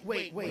earned. Wait. I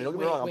mean, don't get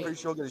me wrong. I'm pretty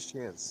sure he'll get his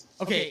chance.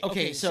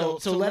 Okay. So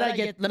let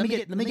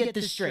me get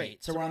this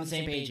straight. So we're on the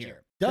same page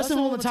here. Dustin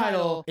holding the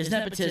title is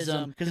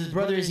nepotism because his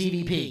brother is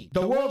EVP.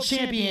 The world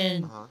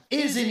champion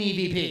is an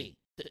EVP.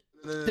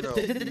 No.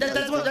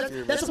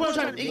 That's what I'm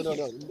trying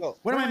to. No.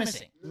 What am I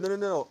missing?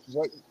 No.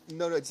 What?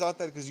 No, it's not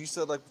that, because you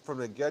said, like, from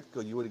the get-go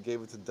you would have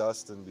gave it to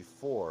Dustin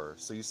before.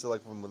 So you said,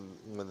 like,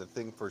 when the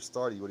thing first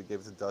started, you would have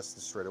gave it to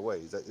Dustin straight away.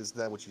 Isn't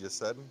that what you just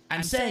said?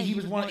 I'm saying he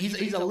was one.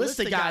 He's a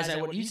list of guys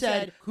that would. You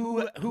said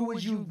who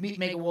would you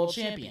make a world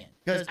champion?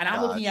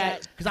 I'm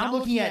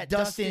looking at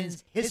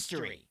Dustin's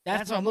history.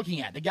 That's what I'm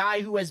looking at. The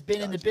guy who has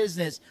been in the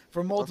business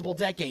for multiple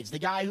decades. The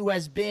guy who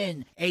has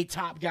been a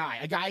top guy.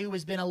 A guy who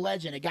has been a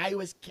legend. A guy who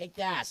has kicked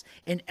ass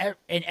in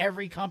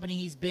every company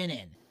he's been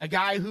in. A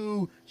guy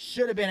who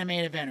should have been a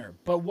main eventer,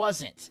 but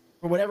wasn't,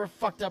 for whatever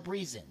fucked up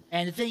reason.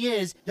 And the thing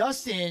is,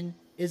 Dustin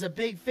is a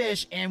big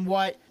fish and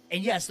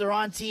yes, they're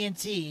on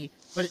TNT,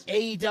 but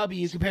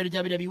AEW compared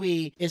to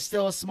WWE is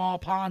still a small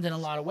pond in a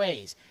lot of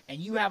ways. And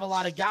you have a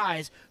lot of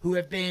guys who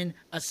have been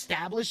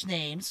established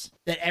names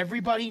that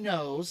everybody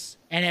knows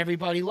and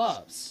everybody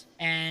loves.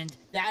 And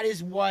that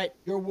is what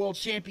your world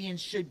champion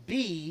should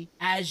be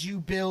as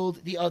you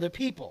build the other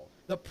people.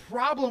 The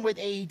problem with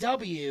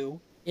AEW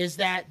is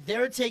that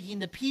they're taking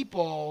the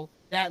people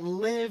that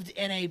lived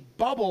in a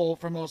bubble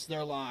for most of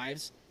their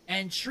lives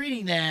and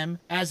treating them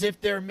as if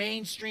they're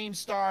mainstream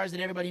stars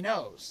that everybody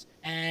knows.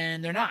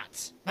 And they're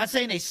not. I'm not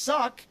saying they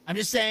suck. I'm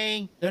just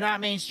saying they're not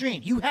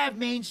mainstream. You have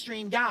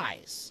mainstream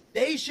guys.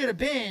 They should have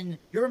been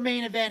your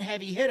main event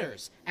heavy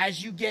hitters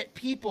as you get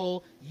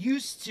people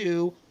used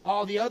to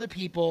all the other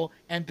people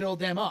and build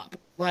them up.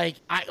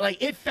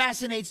 It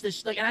fascinates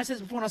this. And I said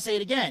this before and I'll say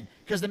it again,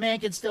 because the man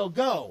can still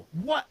go.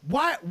 What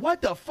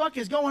the fuck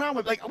is going on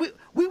with,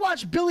 we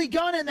watched Billy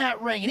Gunn in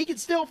that ring and he can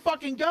still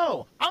fucking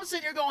go. I'm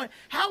sitting here going,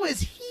 how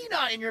is he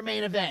not in your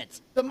main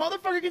event? The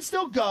motherfucker can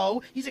still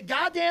go. He's a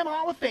goddamn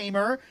Hall of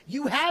Famer.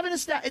 You haven't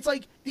established. It's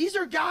like, these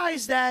are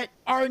guys that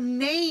are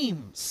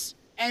names.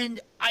 And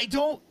I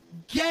don't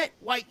get,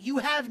 you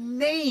have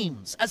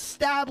names,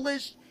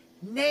 established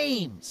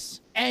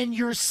names, and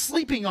you're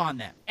sleeping on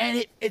them,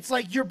 and it's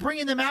like you're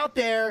bringing them out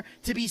there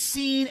to be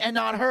seen and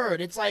not heard.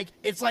 It's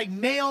like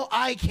male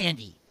eye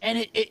candy, and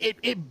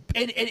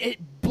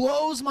it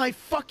blows my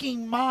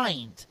fucking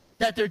mind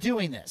that they're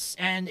doing this.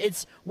 And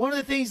it's one of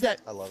the things that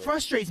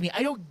frustrates me.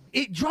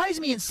 It drives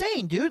me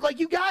insane, dude. Like,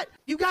 you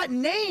got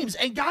names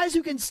and guys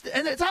who can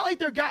and it's not like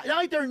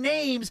they're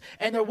names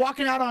and they're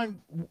walking out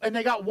and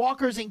they got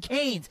walkers and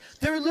canes.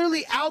 They're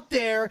literally out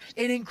there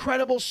in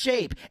incredible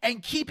shape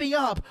and keeping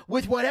up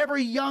with whatever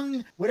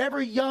young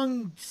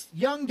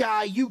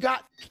guy you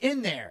got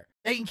in there.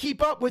 They can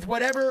keep up with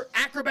whatever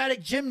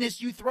acrobatic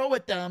gymnast you throw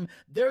at them.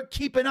 They're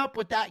keeping up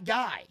with that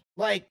guy.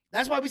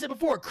 That's why we said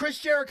before, Chris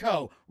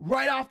Jericho,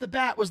 right off the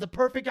bat, was the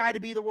perfect guy to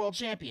be the world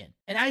champion.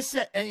 And I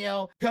said,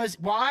 because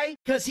why?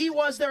 Because he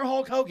was their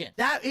Hulk Hogan.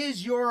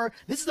 This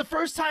is the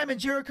first time in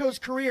Jericho's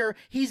career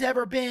he's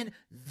ever been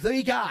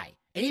the guy.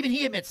 And even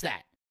he admits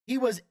that. He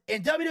was,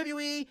 in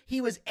WWE, he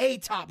was a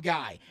top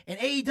guy. In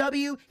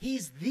AEW,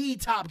 he's the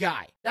top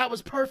guy. That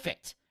was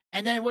perfect.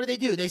 And then what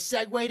do? They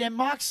segued in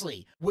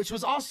Moxley, which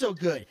was also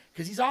good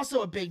because he's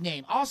also a big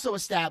name, also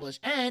established.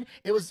 And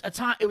it was a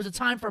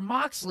time for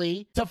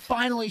Moxley to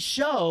finally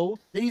show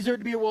that he deserved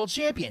to be a world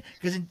champion.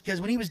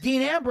 Because when he was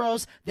Dean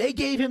Ambrose, they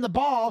gave him the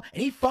ball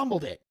and he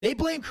fumbled it. They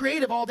blamed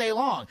creative all day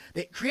long.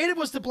 Creative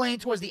was to blame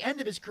towards the end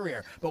of his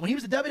career. But when he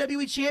was the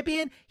WWE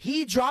champion,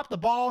 he dropped the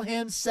ball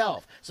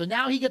himself. So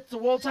now he gets the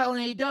world title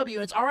in AEW,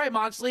 and it's all right,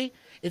 Moxley.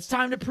 It's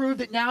time to prove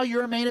that now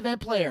you're a main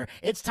event player.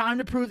 It's time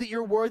to prove that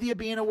you're worthy of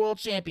being a world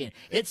champion.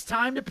 It's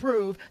time to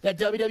prove that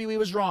WWE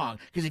was wrong.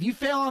 Because if you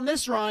fail on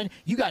this run,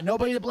 you got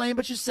nobody to blame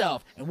but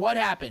yourself. And what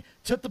happened?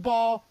 Took the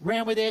ball,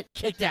 ran with it,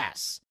 kicked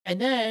ass.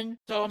 And then,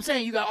 so I'm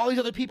saying you got all these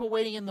other people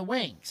waiting in the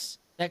wings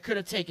that could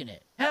have taken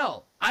it.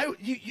 Hell,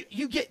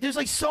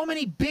 there's so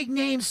many big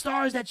name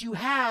stars that you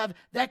have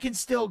that can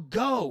still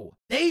go.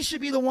 They should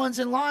be the ones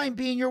in line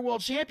being your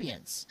world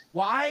champions.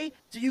 Why?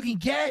 So you can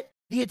get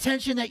the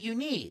attention that you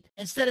need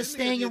instead of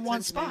staying in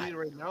one spot.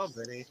 Right now,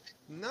 Vinny.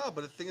 No,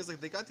 but the thing is,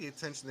 they got the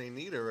attention they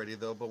need already,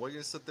 though. But we're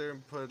gonna sit there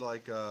and put you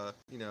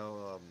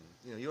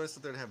want to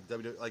sit there and have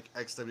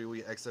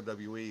XWE,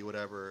 XWE,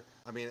 whatever.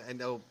 I mean, I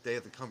know they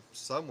have to come from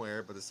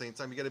somewhere, but at the same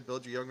time, you got to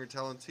build your younger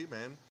talent too,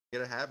 man. You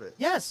got to have it.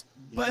 Yes,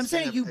 but I'm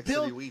saying you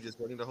build. XWE just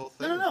running the whole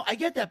thing. No, I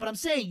get that, but I'm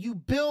saying you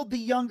build the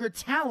younger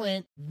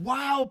talent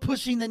while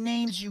pushing the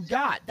names you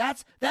got.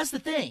 That's the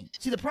thing.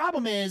 See, the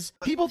problem is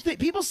people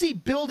see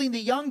building the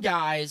young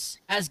guys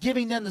as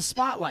giving them the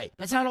spotlight.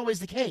 That's not always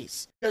the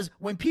case, because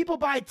when people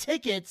buy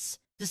tickets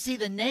to see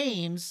the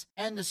names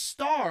and the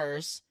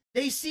stars,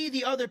 they see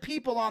the other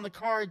people on the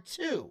card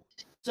too.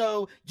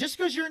 So just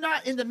because you're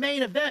not in the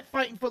main event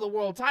fighting for the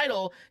world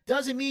title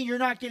doesn't mean you're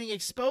not getting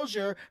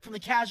exposure from the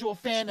casual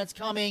fan that's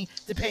coming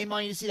to pay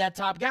money to see that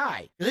top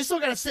guy. They still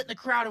got to sit in the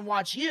crowd and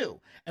watch you.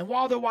 And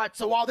while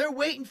they're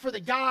waiting for the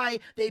guy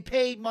they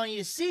paid money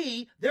to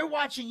see, they're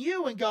watching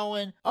you and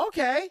going,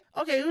 okay,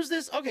 who's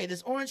this? Okay,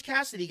 this Orange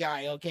Cassidy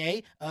guy.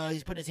 Okay,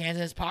 he's putting his hands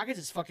in his pockets.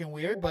 It's fucking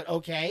weird, but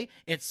okay,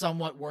 it's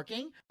somewhat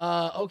working.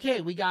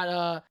 Okay, we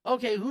got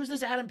okay, who's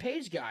this Adam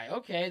Page guy?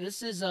 Okay,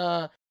 this is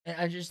and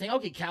I just think,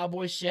 okay,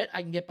 cowboy shit,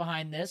 I can get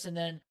behind this. And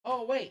then,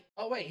 oh wait,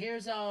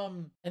 here's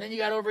and then you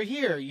got over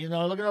here,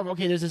 looking over,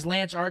 okay, there's this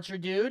Lance Archer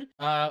dude.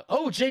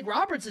 Jake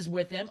Roberts is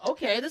with him.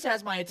 Okay, this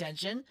has my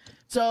attention.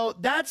 So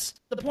that's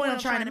the point I'm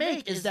trying to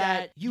make, is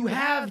that you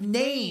have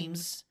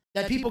names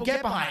that people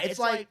get behind. It's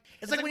like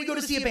when you go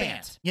to see a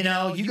band. You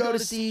go to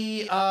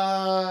see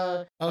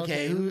Nickelback.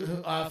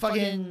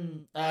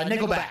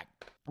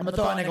 I'm gonna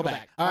throw out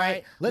Nickelback. All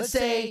right, let's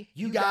say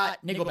you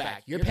got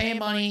Nickelback. You're paying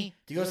money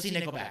to go see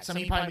Nickelback. Some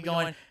of you probably be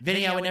going,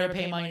 Vinny, I would never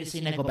pay money to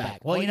see Nickelback.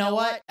 Well, you know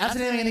what? That's the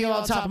thing I think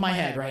off the top of my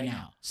head right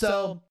now.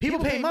 So people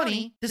pay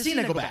money to see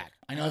Nickelback.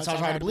 I know it's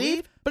hard to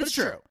believe, but it's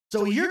true.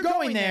 So you're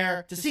going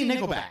there to see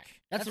Nickelback.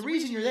 That's the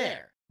reason you're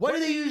there. What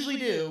do they usually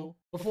do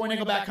before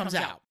Nickelback comes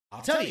out?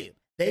 I'll tell you.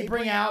 They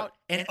bring out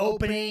an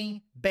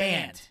opening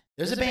band.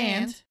 There's a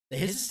band that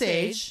hits the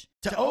stage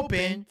to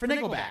open for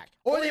Nickelback.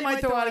 Or they might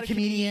throw out a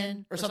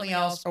comedian or something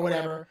else or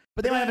whatever,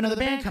 but they might have another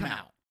band come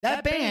out.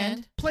 That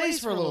band plays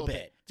for a little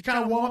bit to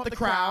kind of warm up the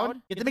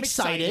crowd, get them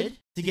excited,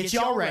 to get you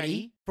all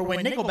ready for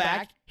when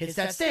Nickelback hits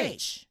that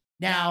stage.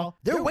 Now,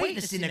 they're waiting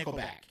to see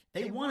Nickelback.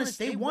 They want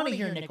to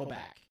hear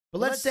Nickelback. But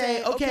let's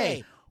say,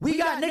 okay, we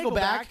got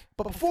Nickelback,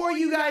 but before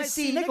you guys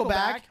see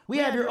Nickelback, we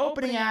have your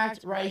opening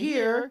act right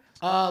here.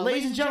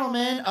 Ladies and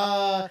gentlemen,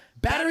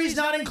 Batteries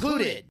Not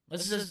Included.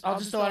 I'll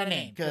just throw out a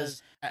name,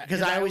 because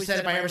I always said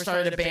if I ever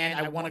started a band,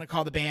 I wanted to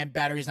call the band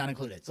Batteries Not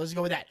Included. So let's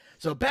go with that.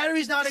 So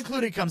Batteries Not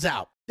Included comes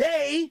out.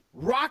 They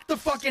rock the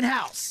fucking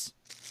house.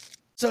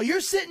 So you're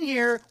sitting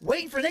here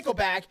waiting for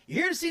Nickelback.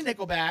 You're here to see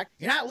Nickelback.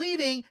 You're not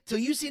leaving till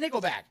you see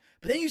Nickelback.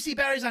 But then you see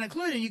Batteries Not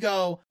Included and you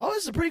go, oh,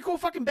 this is a pretty cool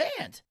fucking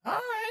band. All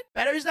right.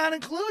 Batteries Not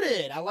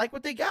Included. I like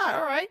what they got.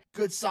 All right.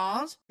 Good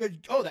songs.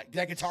 Good. Oh, that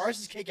guitarist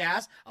is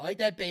kick-ass. I like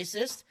that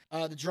bassist.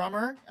 The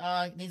drummer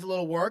needs a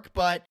little work,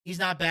 but he's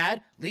not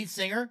bad. Lead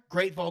singer,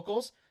 great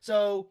vocals.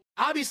 So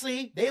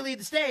obviously they leave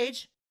the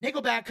stage.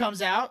 Nickelback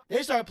comes out.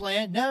 They start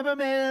playing Never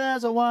Made It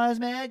As a Wise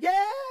Man.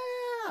 Yeah.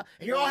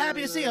 And you're all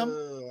happy to see him.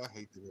 I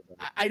hate to hear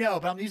that. I know,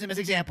 but I'm using him as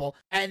an example.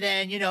 And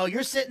then,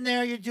 you're sitting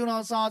there, you're doing all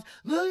the songs.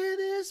 Look at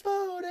this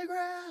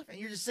photograph. And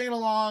you're just singing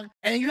along.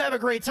 And you have a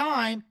great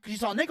time because you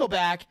saw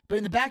Nickelback. But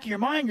in the back of your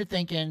mind, you're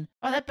thinking,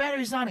 oh, that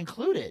Battery's Not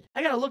Included.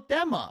 I got to look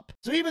them up.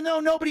 So even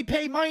though nobody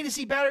paid money to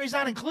see Batteries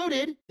Not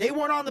Included, they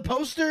weren't on the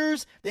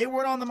posters. They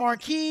weren't on the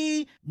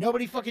marquee.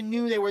 Nobody fucking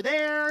knew they were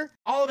there.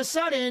 All of a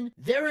sudden,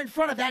 they're in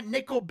front of that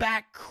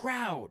Nickelback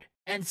crowd.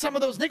 And some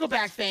of those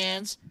Nickelback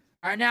fans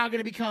are now going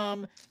to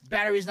become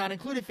Batteries Not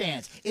Included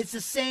fans. It's the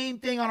same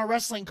thing on a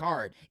wrestling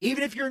card.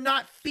 Even if you're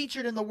not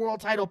featured in the world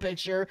title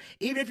picture,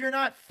 even if you're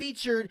not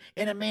featured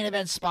in a main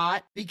event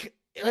spot, even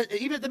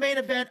if the main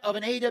event of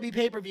an AEW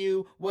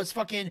pay-per-view was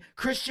fucking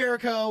Chris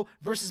Jericho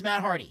versus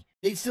Matt Hardy,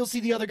 they'd still see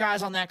the other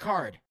guys on that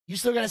card. You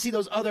still got to see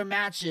those other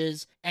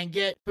matches and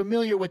get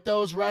familiar with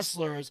those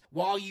wrestlers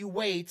while you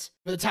wait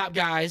for the top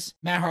guys,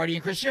 Matt Hardy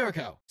and Chris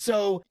Jericho.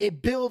 So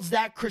it builds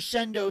that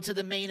crescendo to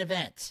the main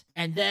event.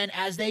 And then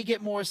as they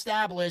get more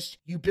established,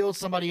 you build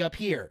somebody up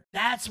here.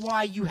 That's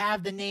why you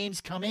have the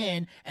names come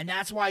in, and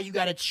that's why you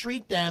got to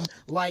treat them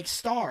like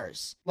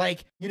stars.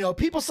 Like,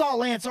 people saw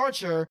Lance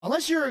Archer.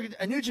 Unless you're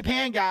a New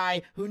Japan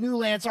guy who knew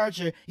Lance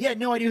Archer, you had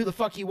no idea who the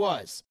fuck he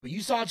was. But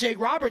you saw Jake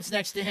Roberts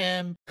next to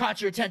him,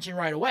 caught your attention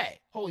right away.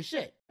 Holy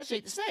shit, that's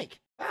Jake the Snake.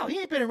 Wow, he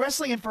ain't been in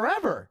wrestling in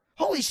forever.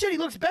 Holy shit, he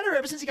looks better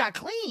ever since he got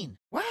clean.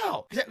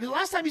 Wow. The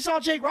last time you saw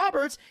Jake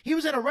Roberts, he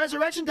was in a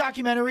Resurrection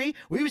documentary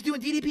where he was doing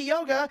DDP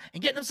yoga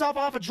and getting himself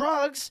off of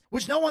drugs,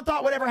 which no one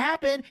thought would ever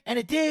happen, and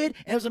it did,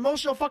 and it was an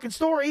emotional fucking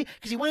story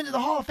because he went into the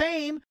Hall of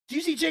Fame. Do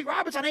you see Jake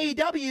Roberts on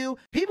AEW?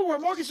 People were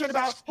more concerned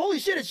about, holy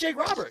shit, it's Jake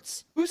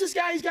Roberts. Who's this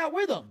guy he's got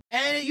with him?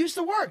 And it used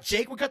to work.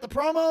 Jake would cut the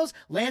promos.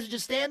 Lance would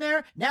just stand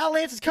there. Now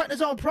Lance is cutting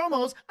his own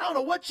promos. I don't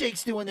know what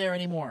Jake's doing there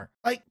anymore.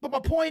 But my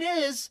point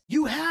is,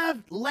 you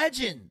have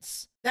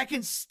legends that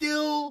can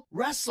still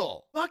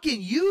wrestle.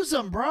 Fucking use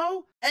them,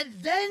 bro. And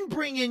then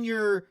bring in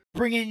your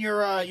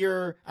I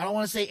don't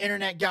want to say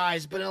internet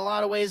guys, but in a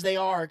lot of ways they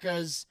are,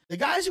 because the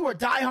guys who are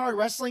diehard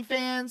wrestling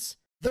fans,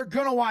 they're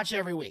gonna watch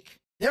every week.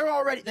 They're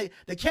already,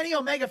 the Kenny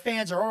Omega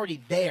fans are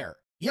already there.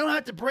 You don't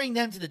have to bring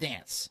them to the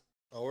dance.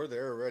 Oh, we're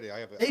there already.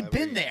 They've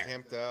been there.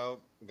 Camped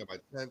out. I got my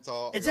tent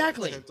all.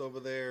 Exactly. I got my tent over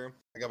there.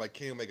 I got my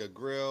Kenny Omega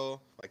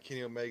grill, my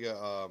Kenny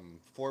Omega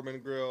Foreman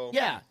grill.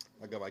 Yeah.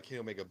 I got my Kenny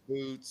Omega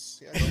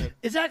boots. Yeah, go ahead.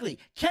 Exactly.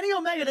 Kenny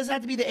Omega doesn't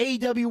have to be the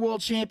AEW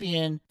World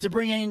Champion to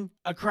bring in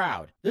a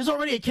crowd. There's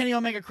already a Kenny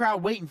Omega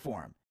crowd waiting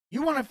for him.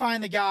 You want to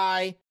find the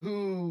guy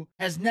who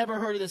has never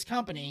heard of this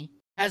company,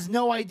 has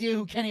no idea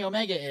who Kenny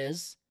Omega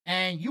is,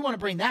 and you want to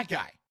bring that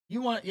guy.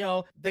 You want,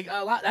 a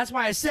lot. That's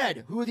why I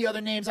said, who are the other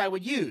names I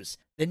would use?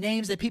 The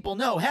names that people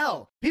know.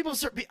 Hell,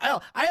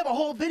 I have a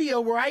whole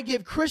video where I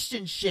give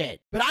Christian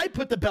shit, but I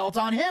put the belt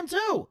on him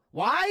too.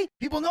 Why?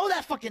 People know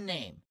that fucking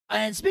name.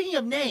 And speaking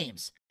of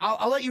names,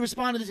 I'll let you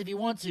respond to this if you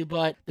want to,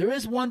 but there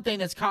is one thing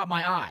that's caught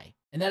my eye,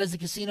 and that is the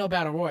Casino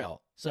Battle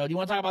Royal. So do you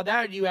want to talk about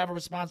that, or do you have a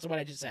response to what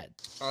I just said?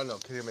 I don't know.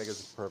 Kenny Omega's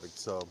is perfect,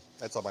 so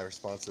that's all my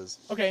responses.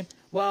 Okay.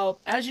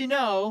 Well, as you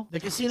know, the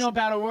Casino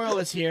Battle Royal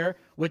is here,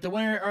 with the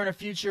winner earn a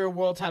future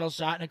world title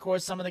shot. And, of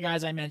course, some of the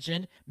guys I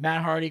mentioned,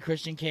 Matt Hardy,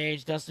 Christian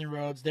Cage, Dustin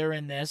Rhodes, they're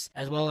in this,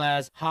 as well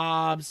as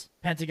Hobbs,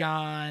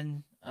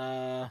 Pentagon,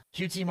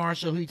 QT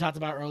Marshall, who you talked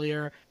about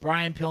earlier,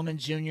 Brian Pillman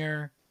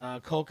Jr.,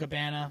 Cole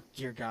Cabana,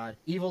 dear God,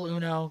 Evil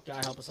Uno,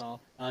 God help us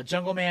all,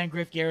 Jungle Man,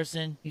 Griff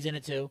Garrison, he's in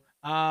it too,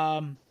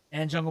 and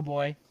Jungle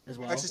Boy as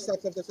well. Actually,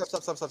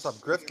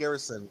 stop. Griff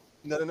Garrison.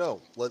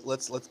 No.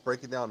 Let's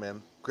break it down,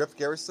 man. Griff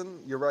Garrison,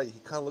 you're right. He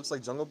kind of looks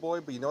like Jungle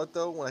Boy, but you know what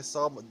though? When I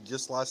saw him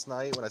just last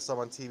night, when I saw him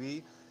on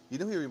TV, you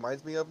know who he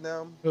reminds me of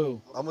now?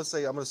 Who? I'm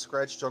gonna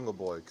scratch Jungle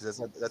Boy because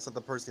that's not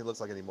the person he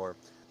looks like anymore.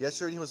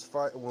 Yesterday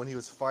when he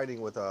was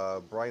fighting with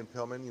Brian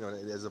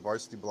Pillman, as a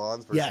Varsity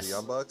Blondes versus the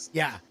Young Bucks.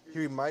 Yeah. He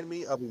reminded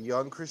me of a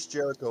young Chris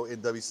Jericho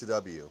in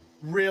WCW.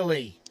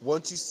 Really?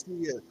 Once you see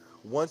it,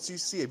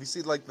 if you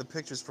see like the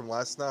pictures from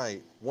last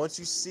night, once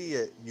you see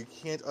it, you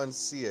can't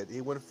unsee it. He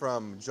went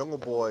from Jungle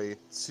Boy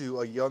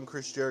to a young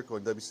Chris Jericho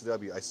in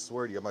WCW. I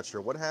swear to you, I'm not sure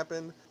what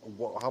happened,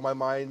 how my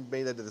mind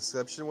made that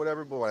deception,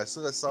 whatever. But as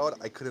soon as I saw it,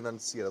 I couldn't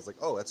unsee it. I was like,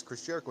 oh, that's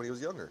Chris Jericho when he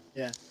was younger.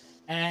 Yeah.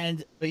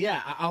 But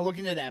yeah, I'll look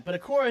into that. But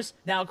of course,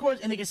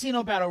 in the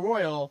Casino Battle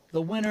Royal,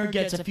 the winner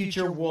gets a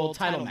future world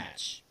title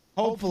match.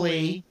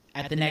 Hopefully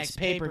at the next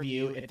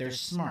pay-per-view if they're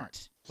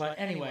smart. But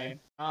anyway,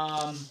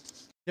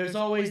 there's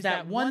always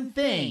that one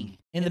thing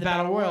in the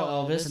Battle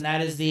Royal, Elvis, and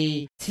that is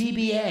the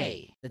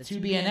TBA, the to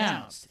be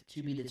announced,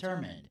 to be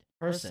determined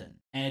person.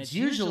 And it's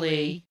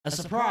usually a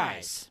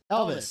surprise.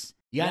 Elvis,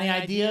 you got any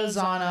ideas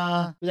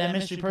on who that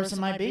mystery person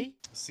might be?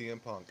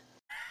 CM Punk.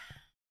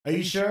 Are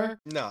you sure?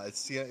 No,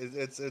 it's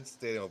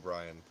Daniel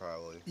Bryan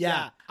probably.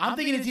 Yeah, I'm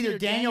thinking it's either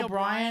Daniel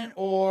Bryan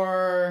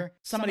or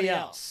somebody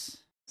else.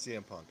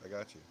 CM Punk, I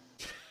got you.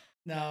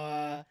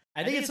 No,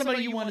 I think it's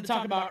somebody you wanted to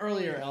talk about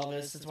earlier,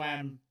 Elvis. That's why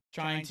I'm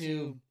trying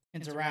to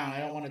hint around. I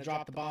don't want to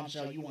drop the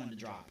bombshell you wanted to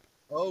drop.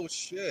 Oh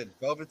shit,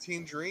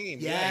 Velveteen Dream.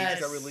 Yes. Yeah, he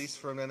just got released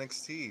from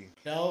NXT.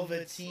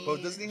 Velveteen.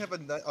 But doesn't he have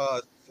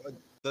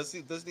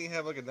doesn't he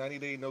have like a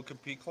 90-day no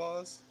compete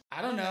clause?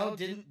 I don't know.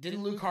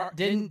 Didn't Luke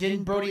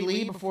didn't Brody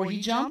leave before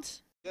he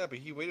jumped? Yeah, but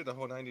he waited a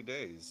whole 90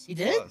 days. He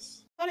did?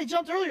 Plus. I thought he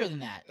jumped earlier than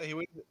that. Yeah, he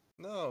waited.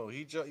 No,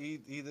 he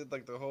did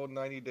like the whole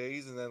 90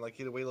 days, and then like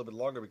he had to wait a little bit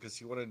longer because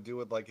he wanted to do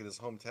it like in his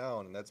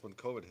hometown, and that's when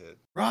COVID hit.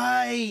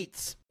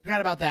 Right.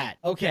 Forgot about that.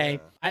 Okay.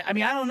 Yeah. I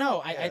mean, I don't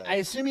know. I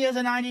assume he has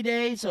a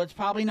 90-day, so it's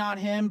probably not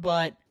him,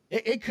 but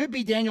it could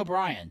be Daniel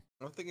Bryan.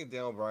 I'm thinking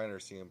Daniel Bryan or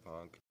CM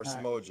Punk or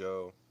Samoa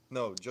Joe.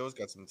 No, Joe's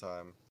got some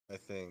time, I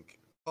think.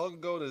 How long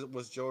ago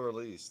was Joe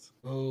released?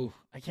 Oh,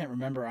 I can't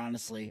remember,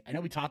 honestly. I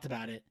know we talked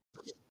about it.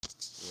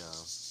 Yeah.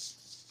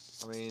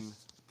 I mean,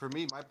 for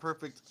me, my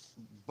perfect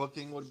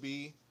booking would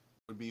be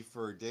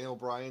for Daniel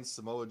Bryan,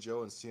 Samoa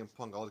Joe, and CM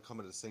Punk all to come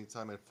at the same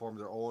time and form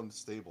their own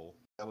stable.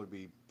 That would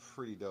be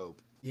pretty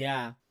dope.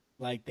 Yeah.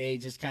 Like they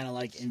just kind of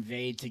like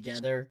invade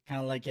together,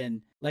 kind of like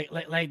in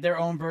like their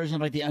own version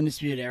of like the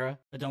Undisputed Era,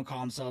 but don't call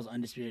themselves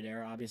Undisputed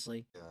Era,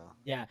 obviously. Yeah.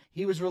 Yeah.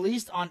 He was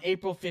released on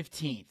April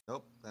 15th.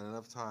 Nope, not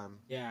enough time.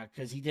 Yeah,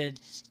 because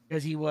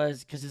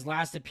his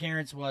last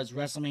appearance was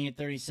WrestleMania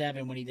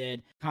 37 when he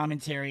did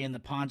commentary in the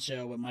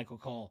Poncho with Michael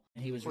Cole,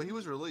 and he was. Well, he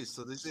was released.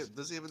 So does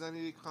he have a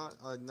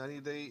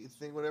 90-day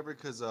thing, whatever?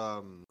 Because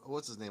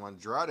what's his name?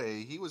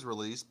 Andrade, he was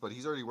released, but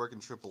he's already working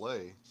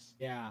AAA.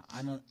 Yeah,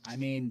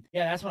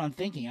 that's what I'm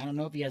thinking. I don't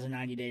know if he has a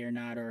 90-day or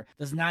not, or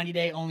does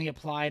 90-day only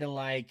apply to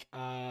like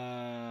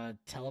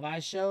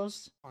televised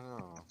shows?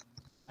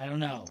 I don't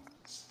know.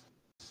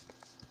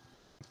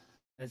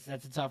 That's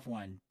a tough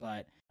one,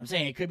 but I'm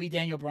saying it could be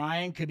Daniel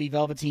Bryan, could be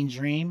Velveteen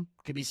Dream,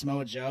 could be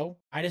Samoa Joe.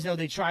 I just know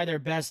they try their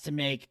best to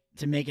make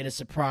it a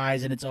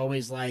surprise, and it's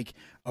always like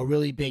a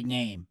really big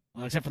name,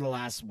 well, except for the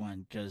last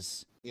one,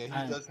 because he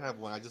does have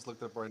one. I just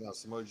looked up right now.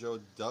 Samoa Joe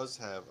does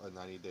have a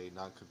 90-day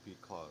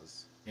non-compete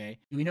clause. Okay,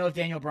 do we know if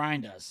Daniel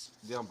Bryan does?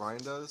 Daniel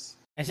Bryan does?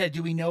 I said,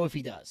 do we know if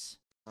he does?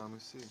 Let me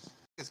see.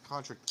 His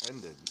contract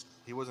ended.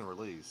 He wasn't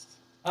released.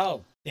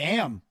 Oh,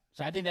 damn.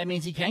 So I think that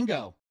means he can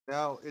go.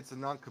 Now it's a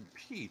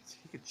non-compete.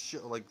 He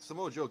could like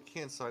Samoa Joe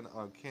can't sign,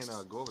 can't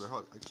go over there.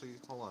 Actually,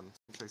 hold on. Let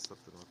me check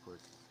something real quick.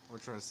 I'm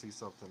trying to see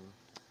something.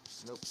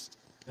 Nope.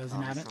 Doesn't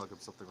I'm have just it. trying to look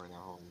up something right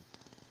now. Hold on.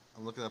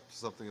 I'm looking up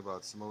something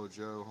about Samoa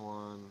Joe. Hold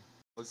on.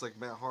 Looks like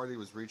Matt Hardy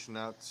was reaching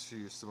out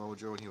to Samoa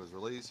Joe when he was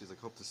released. He's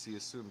like, "Hope to see you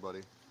soon,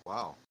 buddy."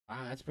 Wow. Wow,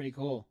 that's pretty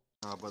cool.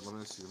 But let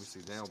me see.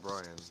 Daniel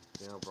Bryan,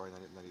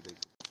 90 day.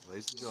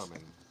 Ladies and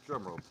gentlemen,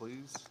 drum roll,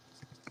 please.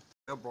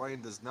 Daniel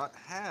Bryan does not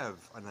have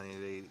a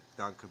 90-day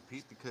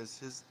non-compete because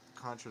his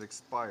contract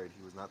expired.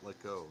 He was not let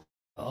go.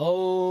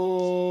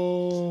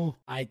 Oh,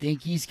 I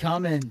think he's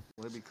coming.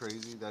 Wouldn't it be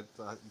crazy that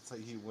it's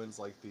like he wins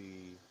like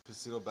the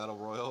Casino Battle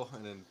Royal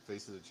and then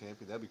faces a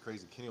champion? That'd be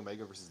crazy. Kenny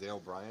Omega versus Daniel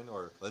Bryan,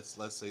 or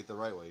let's say it the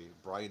right way,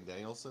 Bryan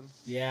Danielson.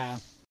 Yeah.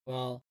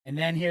 Well, and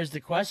then here's the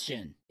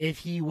question: if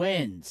he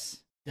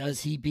wins,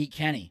 does he beat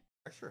Kenny?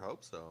 I sure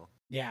hope so.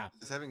 Yeah.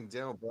 Just having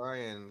Daniel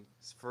Bryan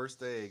his first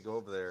day go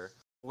over there,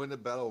 win the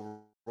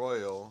Battle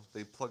Royal,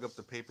 they plug up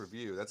the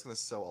pay-per-view. That's going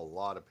to sell a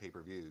lot of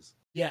pay-per-views.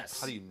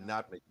 Yes. How do you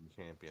not make him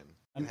champion?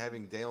 And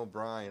having Daniel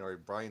Bryan or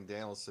Bryan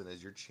Danielson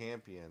as your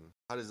champion,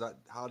 how does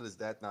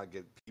that not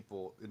get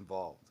people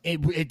involved?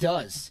 It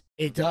does.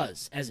 It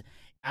does.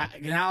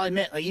 And I'll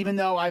admit, like, even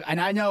though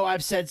I know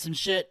I've said some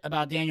shit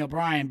about Daniel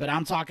Bryan, but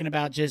I'm talking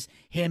about just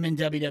him in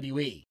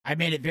WWE. I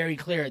made it very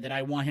clear that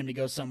I want him to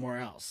go somewhere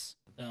else.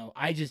 So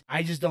I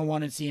just don't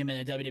want to see him in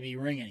a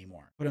WWE ring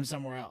anymore. Put him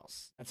somewhere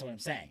else. That's what I'm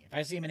saying. If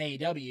I see him in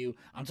AEW,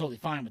 I'm totally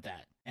fine with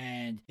that.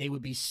 And they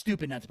would be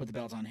stupid not to put the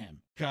belt on him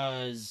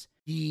because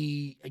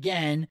he,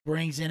 again,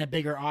 brings in a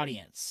bigger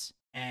audience.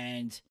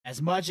 And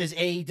as much as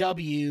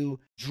AEW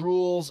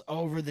drools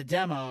over the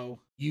demo,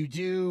 you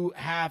do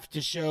have to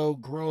show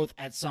growth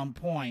at some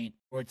point,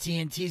 or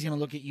TNT's going to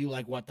look at you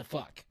like, what the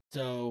fuck?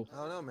 So I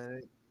don't know,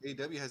 man.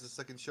 AEW has a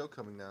second show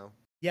coming now.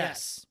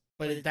 yes.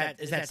 But is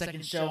that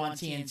second show on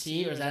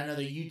TNT, or is that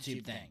another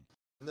YouTube thing?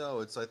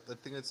 No, I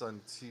think it's on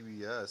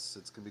TBS.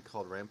 It's gonna be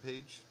called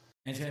Rampage.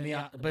 And it's gonna be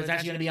on, but it's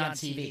actually gonna be on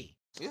TV.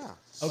 Yeah.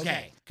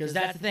 Okay, because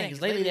that's the thing.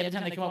 Because lately, every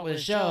time they come up with a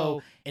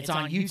show, it's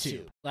on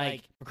YouTube.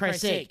 Like, for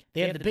Christ's sake,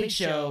 they have the Big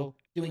Show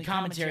doing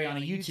commentary on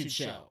a YouTube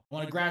show.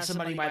 Want to grab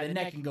somebody by the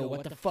neck and go,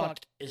 "What the fuck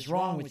is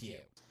wrong with you?"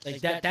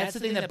 Like that's the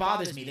thing that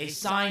bothers me. They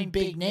sign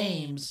big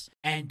names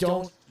and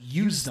don't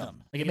use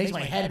them. Like, it makes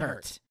my head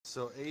hurt.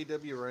 So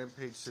AEW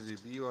Rampage should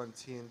debut on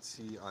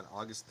TNT on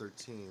August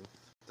 13th.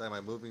 Then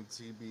I'm moving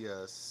to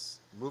TBS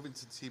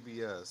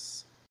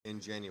in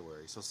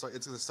January. So it's going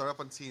to start up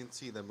on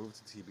TNT, then move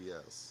to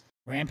TBS.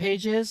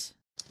 Rampage is?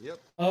 Yep.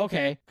 Oh,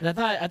 okay. 'Cause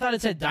I thought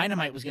it said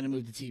Dynamite was going to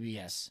move to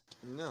TBS.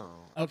 No.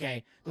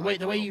 Okay.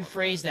 The way you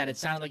phrased that, it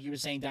sounded like you were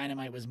saying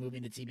Dynamite was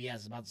moving to TBS. I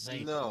was about to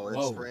say. No, it's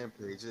whoa.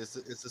 Rampage. It's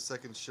the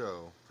second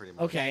show, pretty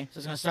much. Okay, so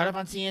it's going to start up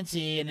on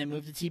TNT and then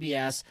move to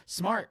TBS.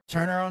 Smart.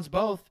 Turner owns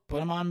both. Put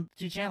them on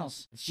 2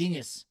 channels. It's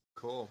genius.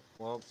 Cool.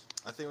 Well,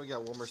 I think we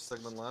got one more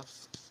segment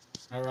left.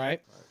 All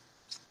right.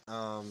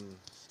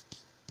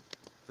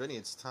 Vinny,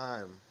 it's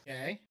time.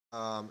 Okay.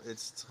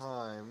 It's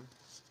time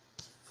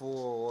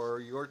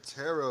for your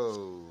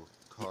tarot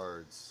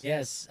cards.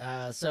 Yes.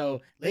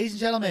 So, ladies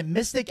and gentlemen,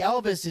 Mystic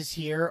Elvis is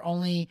here.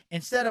 Only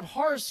instead of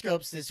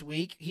horoscopes this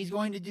week, he's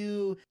going to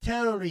do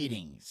tarot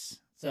readings.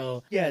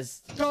 So,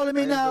 yes, call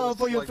me now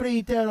for your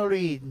free tarot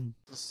reading.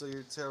 So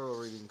your tarot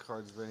reading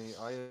cards, Vinny.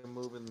 I am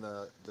moving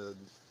the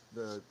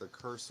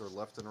cursor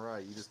left and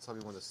right. You just tell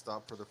me when to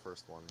stop for the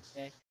first one.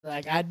 Okay.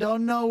 Like, I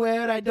don't know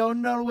where, I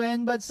don't know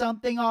when, but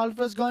something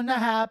alpha's gonna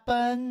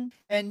happen.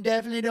 And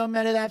definitely don't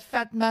matter that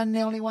fat man,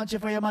 they only want you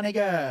for your money,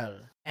 girl.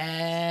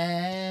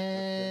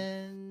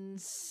 And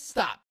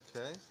stop.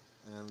 Okay.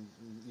 And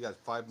you got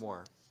 5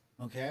 more.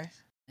 Okay.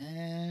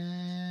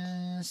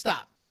 And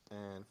stop.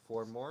 And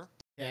 4 more.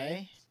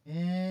 Okay.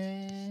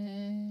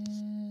 And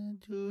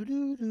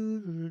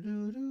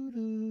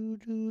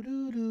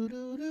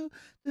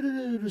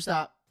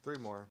stop. 3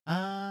 more.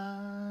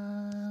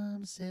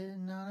 I'm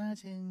sitting on a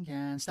tin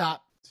can.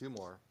 Stop. 2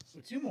 more.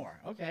 2 more.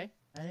 Okay.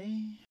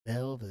 A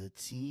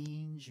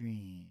Velveteen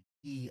Dream.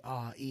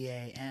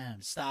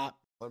 EREAM. Stop.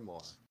 1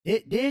 more.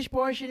 This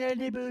portion of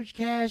the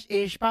Boochcast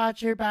is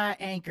sponsored by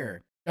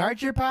Anchor.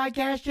 Start your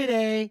podcast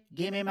today.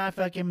 Give me my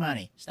fucking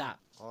money. Stop.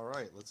 All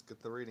right, let's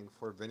get the reading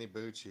for Vinny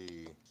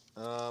Bucci.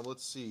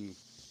 Let's see.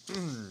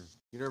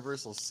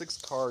 Universal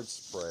 6-card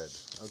spread.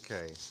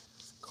 Okay.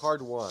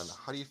 Card 1.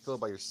 How do you feel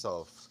about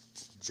yourself?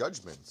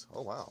 Judgment.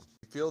 Oh, wow.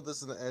 You feel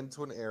this is an end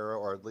to an era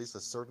or at least a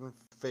certain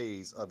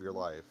phase of your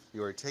life.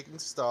 You are taking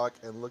stock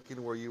and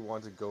looking where you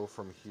want to go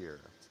from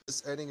here.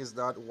 This ending is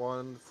not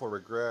one for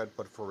regret,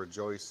 but for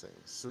rejoicing.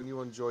 Soon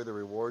you enjoy the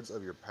rewards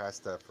of your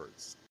past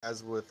efforts.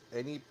 As with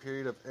any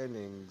period of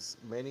endings,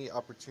 many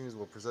opportunities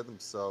will present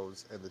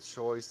themselves, and the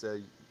choice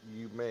that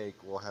you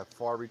make will have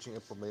far-reaching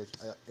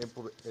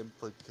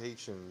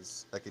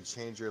implications that could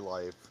change your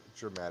life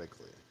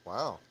dramatically.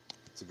 Wow,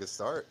 it's a good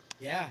start.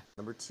 Yeah.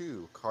 Number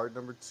 2, card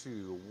number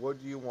 2. What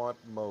do you want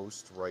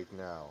most right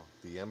now?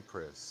 The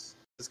Empress.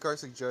 This card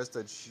suggests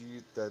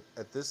that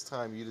at this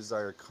time you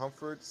desire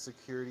comfort,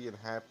 security, and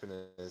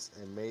happiness,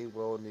 and may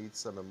well need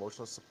some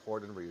emotional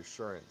support and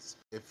reassurance.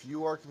 If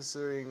you are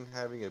considering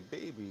having a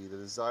baby, the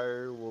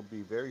desire will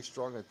be very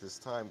strong at this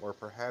time, or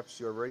perhaps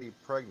you're already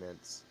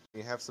pregnant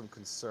and you have some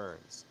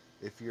concerns.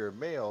 If you're a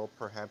male,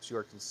 perhaps you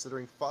are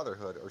considering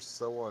fatherhood or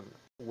someone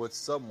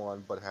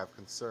but have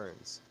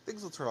concerns.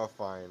 Things will turn out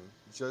fine.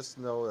 Just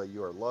know that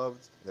you are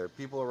loved. There are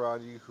people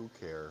around you who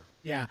care.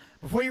 Yeah.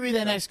 Before you read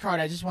the next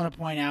card, I just want to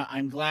point out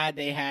I'm glad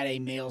they had a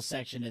male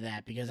section to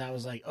that because I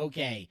was like,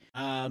 okay,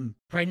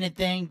 pregnant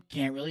thing,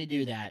 can't really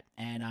do that.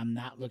 And I'm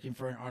not looking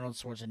for an Arnold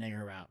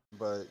Schwarzenegger route.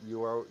 But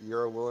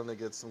you're willing to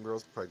get some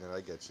girls pregnant.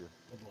 I get you.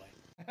 Good boy.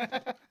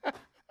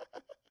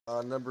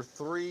 Number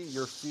 3,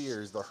 your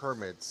fears, the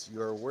hermits.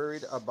 You're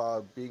worried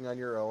about being on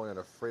your own and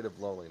afraid of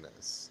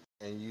loneliness,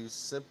 and you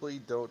simply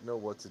don't know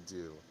what to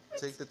do.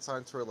 Take the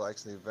time to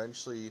relax, and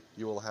eventually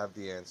you will have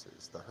the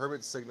answers. The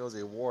hermit signals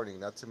a warning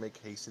not to make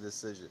hasty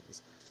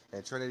decisions,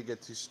 and try not to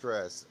get too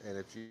stressed. And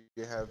if you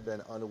have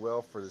been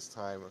unwell for this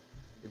time,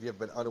 if you have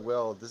been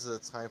unwell, this is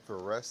a time for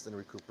rest and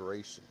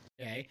recuperation.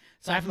 Okay.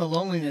 Aside from the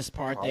loneliness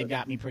part, they've Card,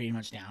 got me pretty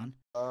much down.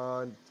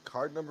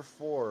 card number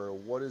 4,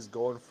 what is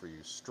going for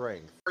you?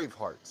 Strength.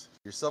 Braveheart.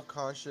 Your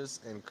self-conscious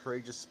and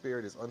courageous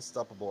spirit is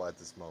unstoppable at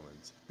this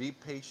moment. Be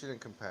patient and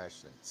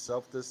compassionate,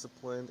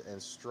 self-disciplined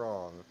and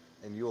strong,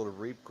 and you will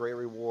reap great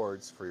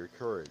rewards for your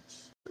courage.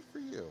 Good for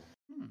you.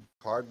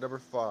 Card number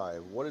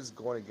 5, what is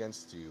going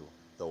against you?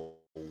 The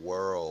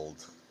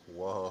world.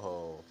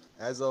 Whoa.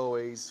 As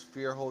always,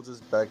 fear holds us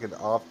back and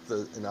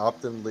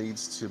often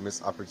leads to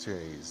missed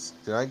opportunities.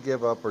 Do not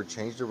give up or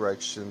change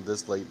direction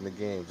this late in the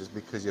game just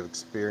because you have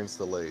experienced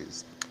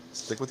delays.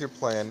 Stick with your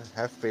plan,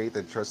 have faith,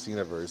 and trust the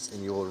universe,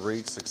 and you will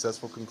reach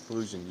successful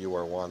conclusion you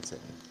are wanting.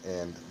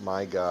 And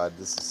my God,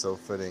 this is so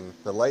fitting.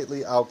 The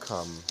likely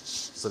outcome.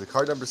 So the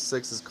card number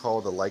 6 is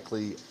called the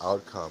likely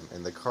outcome,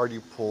 and the card you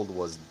pulled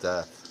was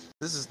death.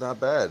 This is not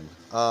bad.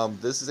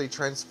 This is a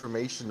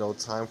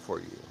transformational time for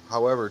you.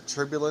 However,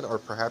 turbulent or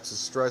perhaps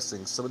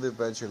distressing some of the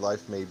events in your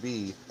life may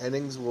be,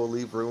 endings will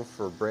leave room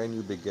for brand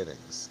new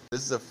beginnings.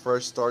 This is a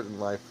fresh start in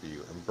life for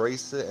you.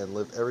 Embrace it and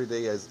live every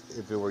day as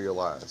if it were your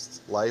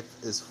last.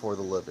 Life is for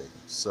the living.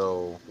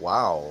 So,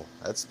 wow,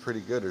 that's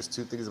pretty good. There's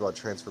 2 things about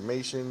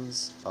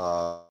transformations.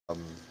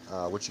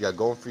 What you got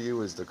going for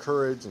you is the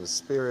courage and the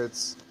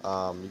spirits.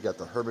 You got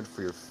the hermit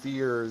for your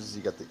fears.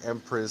 You got the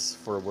empress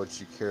for what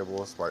you care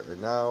most about right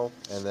now.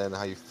 And then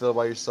how you feel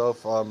about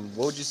yourself. What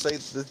would you say?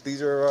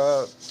 These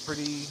are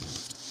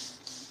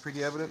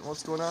pretty evident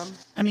what's going on?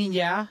 I mean,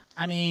 yeah.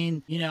 I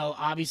mean,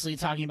 obviously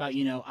talking about,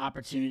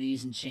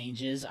 opportunities and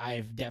changes,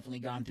 I've definitely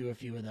gone through a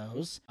few of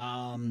those.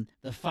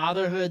 The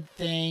fatherhood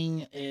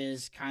thing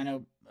is kind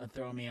of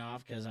throwing me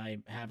off because I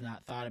have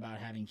not thought about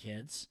having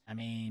kids. I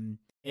mean,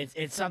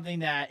 it's something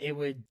that it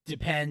would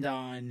depend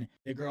on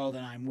the girl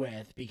that I'm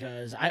with,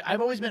 because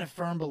I've always been a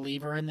firm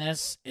believer in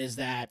this, is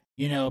that,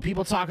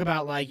 people talk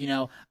about like,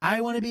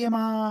 I want to be a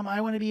mom,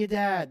 I want to be a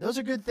dad. Those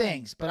are good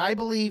things. But I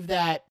believe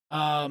that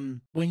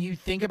when you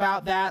think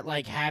about that,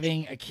 like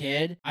having a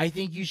kid, I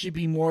think you should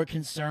be more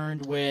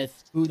concerned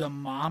with who the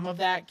mom of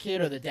that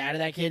kid or the dad of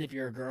that kid, if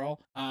you're a girl,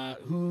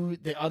 who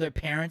the other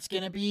parent's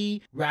going to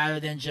be, rather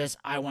than just,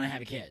 I want to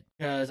have a kid.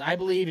 Because I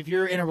believe if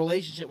you're in a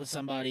relationship with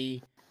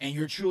somebody and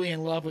you're truly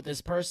in love with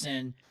this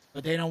person,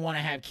 but they don't want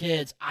to have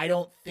kids, I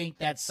don't think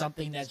that's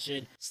something that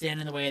should stand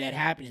in the way of that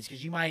happiness,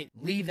 because you might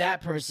leave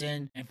that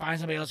person and find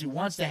somebody else who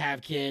wants to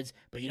have kids,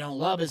 but you don't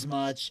love as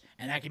much,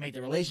 and that can make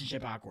the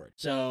relationship awkward.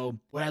 So,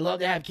 would I love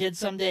to have kids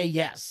someday?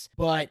 Yes.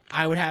 But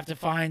I would have to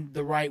find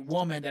the right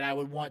woman that I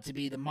would want to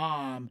be the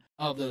mom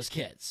of those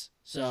kids.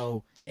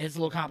 So, it's a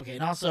little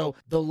complicated. And also,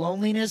 the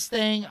loneliness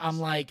thing, I'm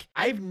like,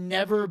 I've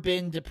never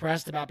been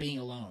depressed about being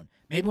alone.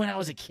 Maybe when I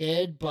was a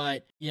kid,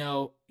 but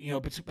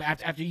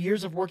after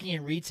years of working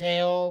in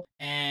retail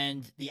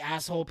and the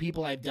asshole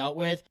people I've dealt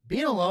with,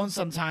 being alone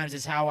sometimes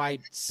is how I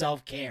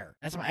self-care.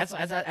 That's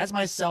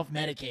my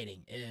self-medicating,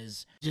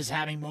 is just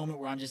having a moment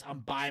where I'm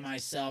by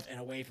myself and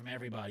away from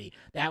everybody.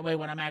 That way,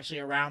 when I'm actually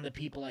around the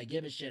people I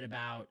give a shit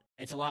about,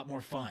 it's a lot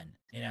more fun,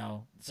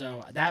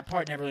 So that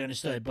part never really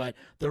understood, but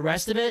the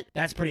rest of it,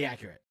 that's pretty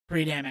accurate.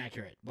 Pretty damn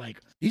accurate.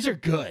 Like, these are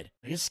good.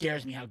 Like, it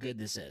scares me how good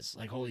this is.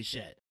 Like, holy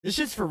shit. This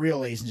shit's for real,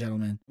 ladies and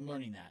gentlemen. I'm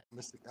learning that.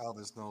 Mystic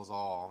Elvis knows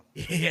all.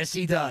 Yes,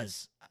 he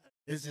does.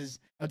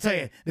 I'll tell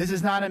you, this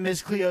is not a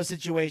Miss Cleo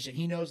situation.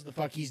 He knows what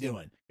the fuck he's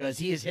doing, because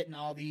he is hitting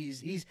all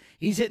these.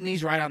 He's hitting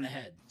these right on the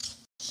head.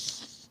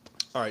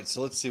 All right,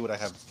 so let's see what I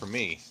have for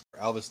me.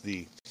 Elvis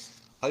D.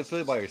 How do you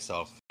feel about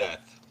yourself?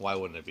 Death. Why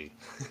wouldn't it be?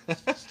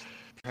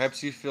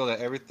 Perhaps you feel that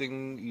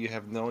everything you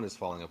have known is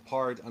falling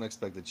apart,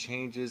 unexpected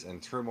changes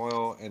and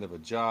turmoil, end of a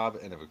job,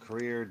 end of a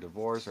career,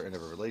 divorce, or end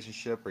of a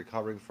relationship,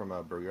 recovering from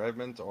a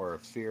bereavement or a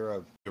fear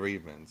of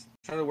bereavement.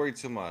 Try to worry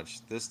too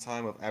much. This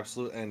time of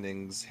absolute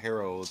endings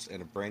heralds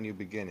and a brand new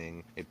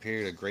beginning, a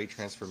period of great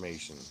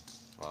transformation.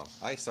 Well,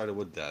 I started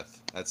with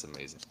death. That's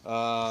amazing.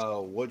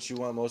 What you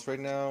want most right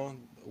now?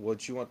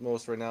 What you want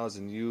most right now is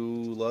a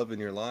new love in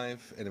your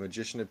life, and a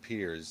magician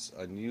appears.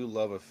 A new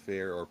love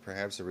affair, or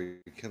perhaps a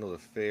rekindled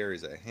affair,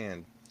 is at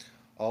hand.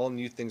 All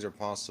new things are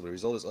possible. The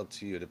result is up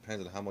to you. It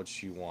depends on how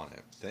much you want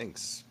it.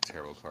 Thanks,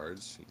 tarot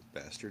cards, you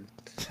bastard.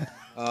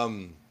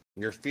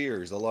 Your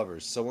fears, the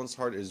lovers. Someone's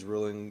heart is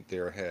ruling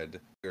their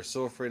head. You're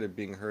so afraid of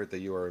being hurt that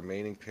you are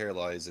remaining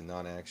paralyzed in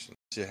non-action.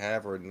 To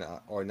have or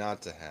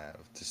not to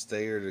have. To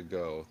stay or to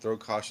go. Throw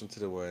caution to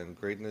the wind.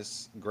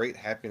 Great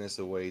happiness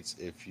awaits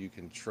if you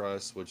can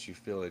trust what you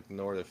feel and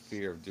ignore the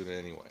fear of doing it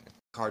anyway.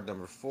 Card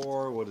number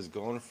 4. What is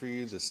going for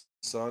you? The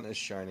sun is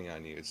shining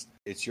on you.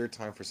 It's your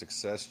time for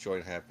success, joy,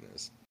 and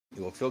happiness.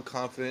 You will feel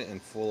confident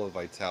and full of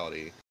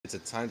vitality. It's a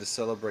time to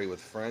celebrate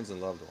with friends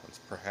and loved ones.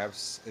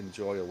 Perhaps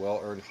enjoy a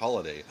well-earned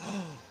holiday.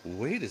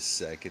 Wait a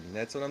second,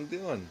 that's what I'm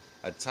doing.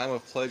 A time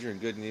of pleasure and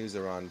good news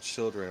around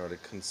children or the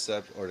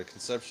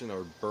conception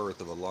or birth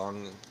of a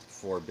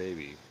long-for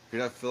baby. If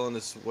you're not feeling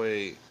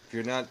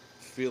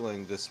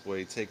this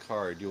way, take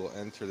heart. You will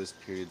enter this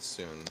period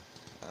soon.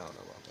 I don't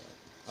know about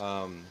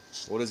that.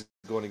 What is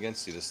going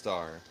against you? The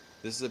star.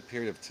 This is a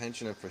period of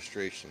tension and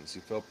frustrations.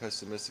 You feel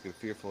pessimistic and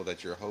fearful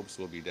that your hopes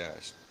will be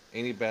dashed.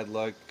 Any bad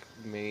luck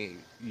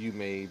you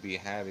may be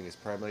having is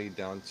primarily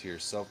down to your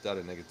self-doubt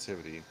and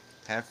negativity.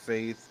 Have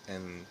faith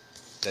and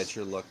that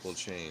your luck will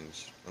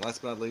change. And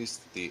last but not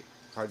least, the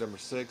card number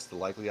 6, the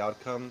likely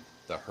outcome,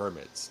 the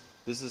Hermits.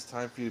 This is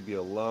time for you to be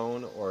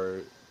alone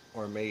or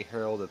may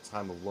herald a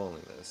time of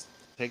loneliness.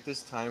 Take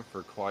this time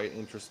for quiet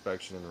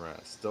introspection and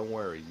rest. Don't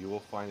worry, you will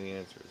find the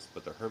answers,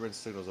 but the Hermit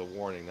signals a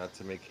warning not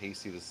to make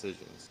hasty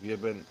decisions. If you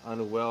have been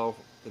unwell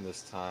in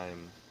this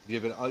time,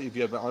 if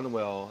you have been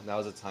unwell, now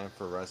is the time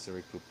for rest and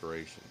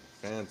recuperation.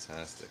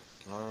 Fantastic.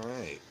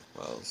 Alright.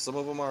 Well, some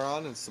of them are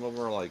on and some of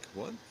them are like,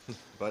 what?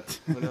 But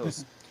who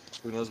knows?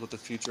 Who knows what the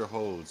future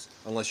holds?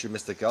 Unless you're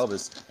Mystic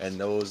Elvis and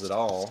knows it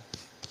all.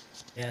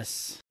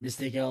 Yes,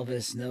 Mystic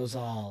Elvis knows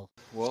all.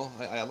 Well,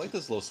 I like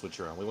this little switch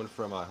around. We went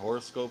from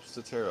horoscopes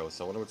to tarot,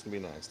 so I wonder what's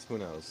going to be next. Who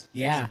knows?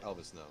 Yeah.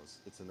 Elvis knows.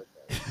 It's in the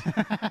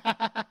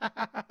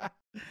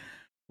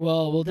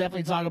Well, we'll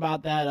definitely talk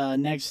about that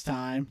next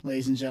time,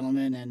 ladies and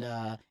gentlemen. And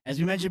as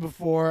we mentioned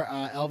before,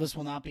 Elvis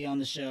will not be on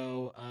the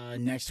show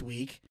next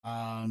week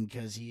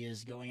because he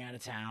is going out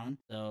of town.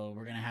 So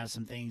we're going to have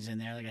some things in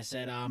there. Like I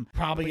said, I'm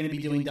probably going to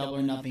be doing Double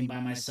or Nothing by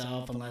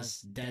myself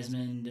unless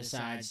Desmond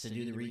decides to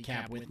do the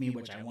recap with me,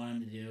 which I want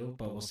him to do,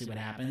 but we'll see what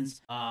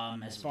happens.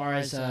 As far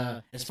as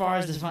this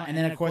fun, and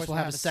then of course we'll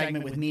have a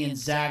segment with me and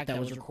Zach that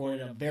was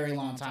recorded a very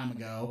long time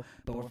ago,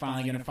 but we're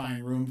finally going to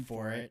find room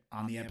for it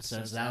on the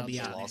episode. So that'll be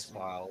out next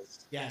week.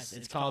 Yes,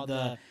 it's called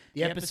the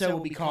episode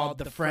will be called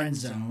The Friend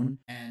Zone,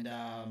 and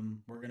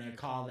we're gonna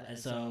call it,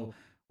 so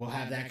we'll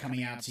have that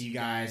coming out to you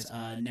guys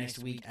next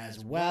week as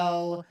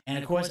well. And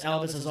of course,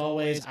 Elvis, as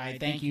always, I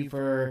thank you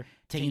for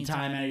taking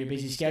time out of your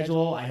busy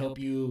schedule. I hope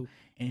you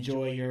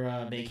enjoy your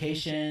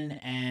vacation,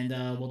 and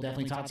we'll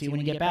definitely talk to you when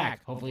you get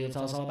back. Hopefully, you'll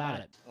tell us all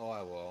about it. Oh,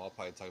 I will. I'll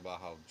probably talk about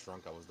how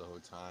drunk I was the whole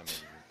time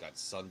and got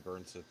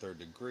sunburned to the 3rd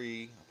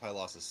degree. I probably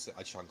lost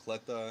a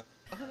chancleta.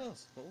 Who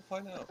knows? We'll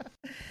find out.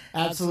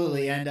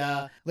 Absolutely. And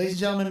ladies and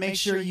gentlemen, make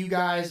sure you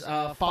guys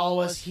follow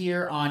us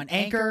here on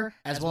Anchor,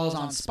 as well as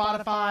on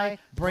Spotify,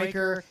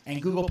 Breaker, and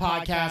Google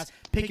Podcasts.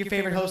 Pick your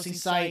favorite hosting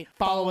site,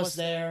 follow us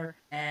there,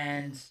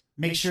 and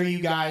make sure you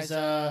guys,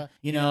 enjoy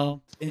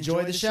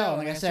the show.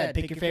 Like I said,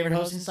 pick your favorite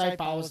hosting site,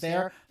 follow us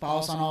there,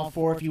 follow us on all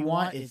 4 if you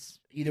want. It's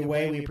either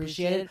way, we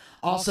appreciate it.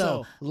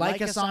 Also,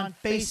 like us on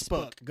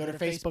Facebook. Go to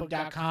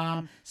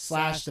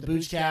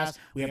facebook.com/theboochcast.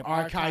 We have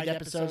archived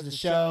episodes of the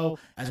show,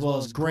 as well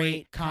as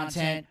great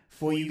content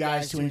for you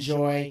guys to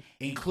enjoy,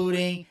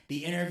 including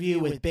the interview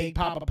with Big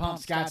Papa Pump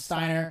Scott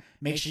Steiner.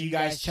 Make sure you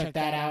guys check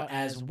that out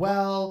as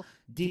well.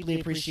 Deeply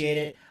appreciate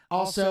it.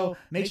 Also,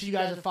 make sure you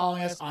guys are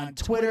following us on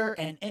Twitter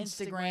and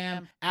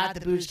Instagram at the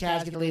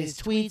Boochcast. Get the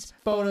latest tweets,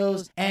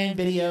 photos, and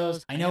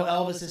videos. I know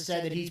Elvis has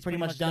said that he's pretty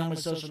much done with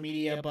social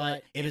media,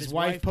 but if his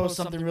wife posts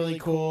something really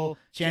cool,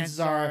 chances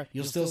are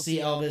you'll still see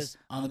Elvis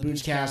on the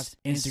Boochcast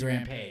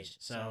Instagram page.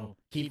 So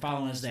keep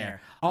following us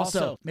there.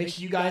 Also, make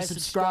sure you guys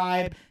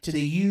subscribe to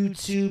the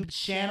YouTube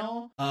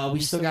channel. We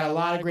still got a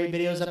lot of great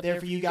videos up there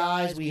for you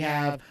guys. We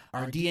have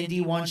our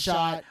D&D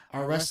one-shot,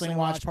 our wrestling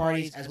watch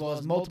parties, as well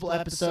as multiple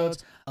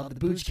episodes of the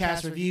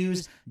Boochcast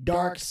Reviews,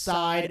 Dark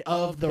Side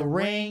of the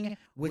Ring,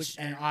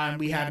 and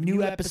we have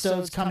new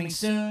episodes coming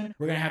soon.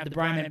 We're going to have the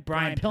Brian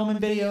Pillman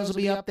videos will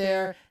be up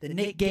there, the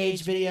Nick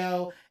Gage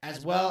video,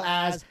 as well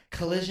as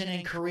Collision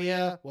in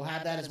Korea. We'll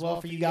have that as well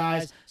for you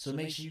guys, so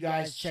make sure you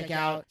guys check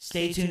out,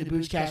 stay tuned to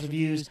Boochcast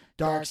Reviews,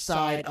 Dark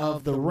Side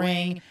of the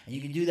Ring, and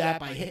you can do that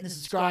by hitting the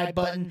subscribe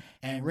button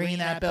and ringing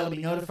that bell to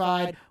be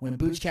notified when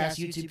Boochcast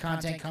YouTube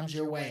content comes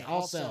your way.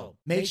 Also,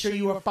 make sure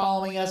you are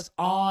following us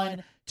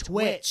on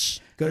Twitch.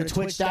 Go to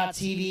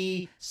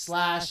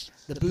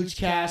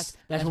twitch.tv/theboochcast.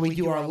 That's where we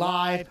do our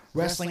live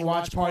wrestling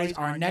watch parties.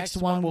 Our next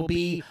one will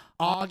be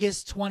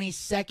August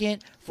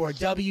 22nd for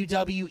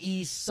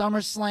WWE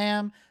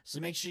SummerSlam.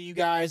 So make sure you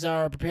guys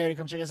are prepared to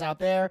come check us out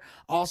there.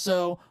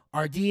 Also,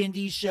 our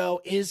D&D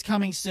show is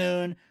coming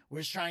soon. We're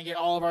just trying to get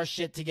all of our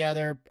shit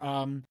together.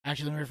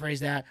 Actually, let me rephrase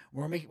that.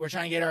 We're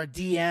trying to get our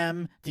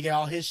DM to get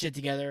all his shit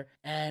together.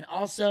 And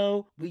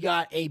also, we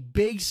got a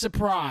big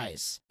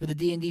surprise for the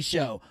D&D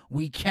show.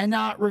 We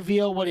cannot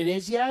reveal what it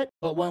is yet,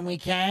 but when we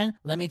can,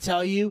 let me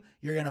tell you,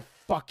 you're going to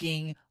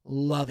fucking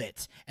love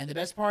it. And the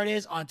best part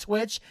is, on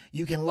Twitch,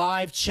 you can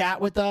live chat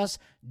with us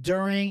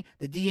during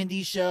the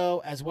D&D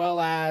show, as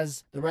well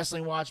as the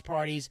wrestling watch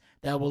parties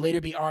that will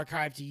later be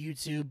archived to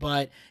YouTube.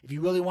 But if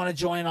you really want to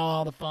join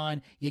all the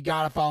fun, you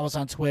gotta follow us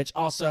on Twitch.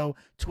 Also,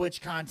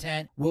 Twitch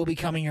content will be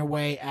coming your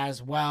way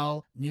as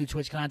well. New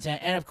Twitch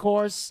content. And of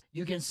course,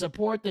 you can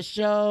support the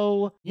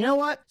show. You know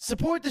what?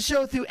 Support the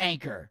show through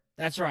Anchor.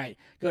 That's right.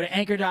 Go to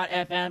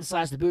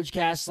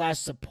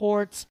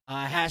anchor.fm/theboochcast/support.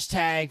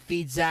 Hashtag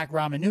feed Zach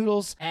ramen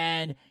noodles.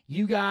 And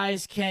you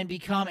guys can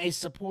become a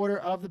supporter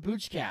of the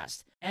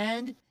Boochcast.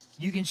 And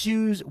You can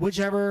choose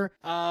whichever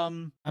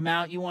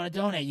amount you want to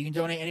donate. You can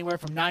donate anywhere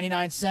from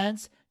 99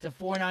 cents to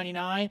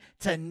 $4.99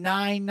 to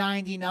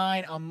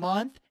 $9.99 a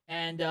month.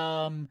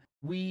 And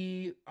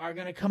we are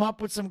going to come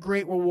up with some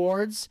great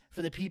rewards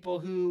for the people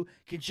who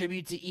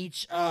contribute to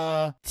each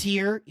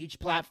tier, each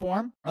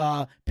platform.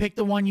 Pick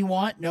the one you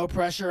want, no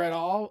pressure at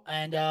all.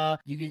 And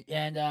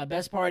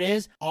best part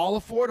is all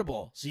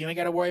affordable. So you ain't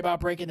got to worry about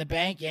breaking the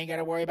bank. You ain't got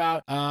to worry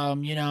about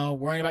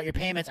worrying about your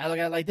payments. I look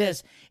at it like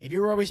this: if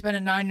you're already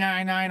spending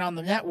 $9.99 on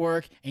the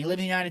network and you live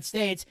in the United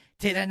States,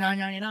 take that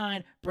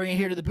 $9.99, bring it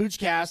here to the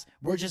Boochcast.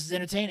 We're just as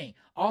entertaining.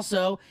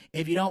 Also,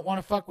 if you don't want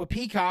to fuck with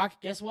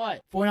Peacock, guess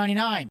what?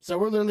 $4.99. So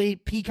we're literally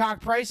Peacock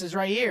prices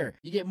right here.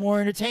 You get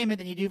more entertainment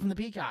than you do from the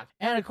Peacock.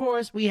 And of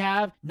course, we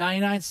have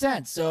 99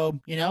 cents. So,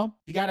 if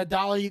you got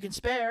 $1 you can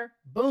spare,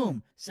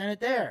 boom, send it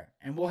there.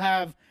 And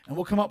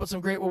we'll come up with some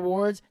great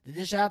rewards to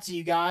dish out to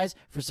you guys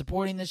for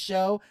supporting this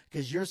show,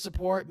 because your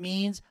support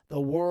means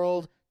the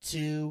world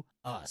to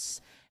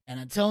us. And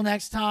until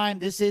next time,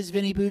 this is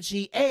Vinny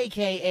Bucci,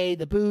 a.k.a.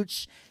 The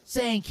Booch,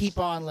 saying keep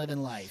on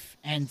living life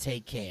and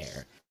take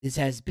care. This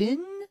has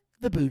been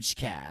the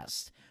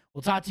Boochcast.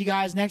 We'll talk to you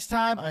guys next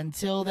time.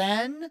 Until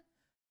then,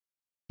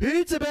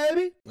 pizza,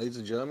 baby! Ladies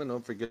and gentlemen,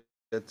 don't forget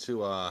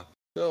to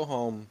go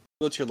home,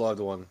 go to your loved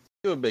one,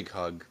 give a big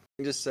hug,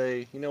 and just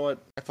say, you know what?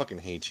 I fucking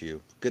hate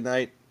you. Good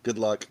night, good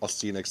luck, I'll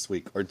see you next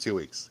week or 2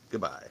 weeks.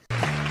 Goodbye.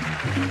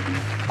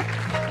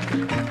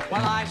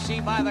 Well, I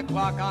see by the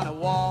clock on a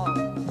wall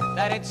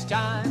that it's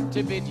time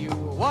to bid you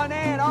one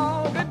and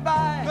all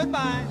goodbye.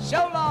 Goodbye.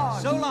 So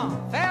long. So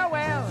long.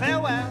 Farewell.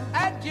 Farewell.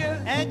 Adieu.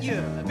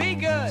 Adieu. Be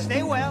good.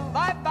 Stay well.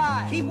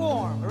 Bye-bye. Keep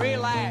warm.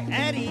 Relax.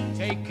 At ease.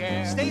 Take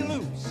care. Stay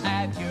loose.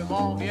 Adieu,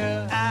 mon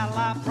vieux. À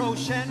la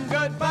prochaine.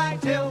 Goodbye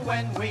till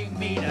when we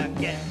meet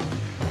again.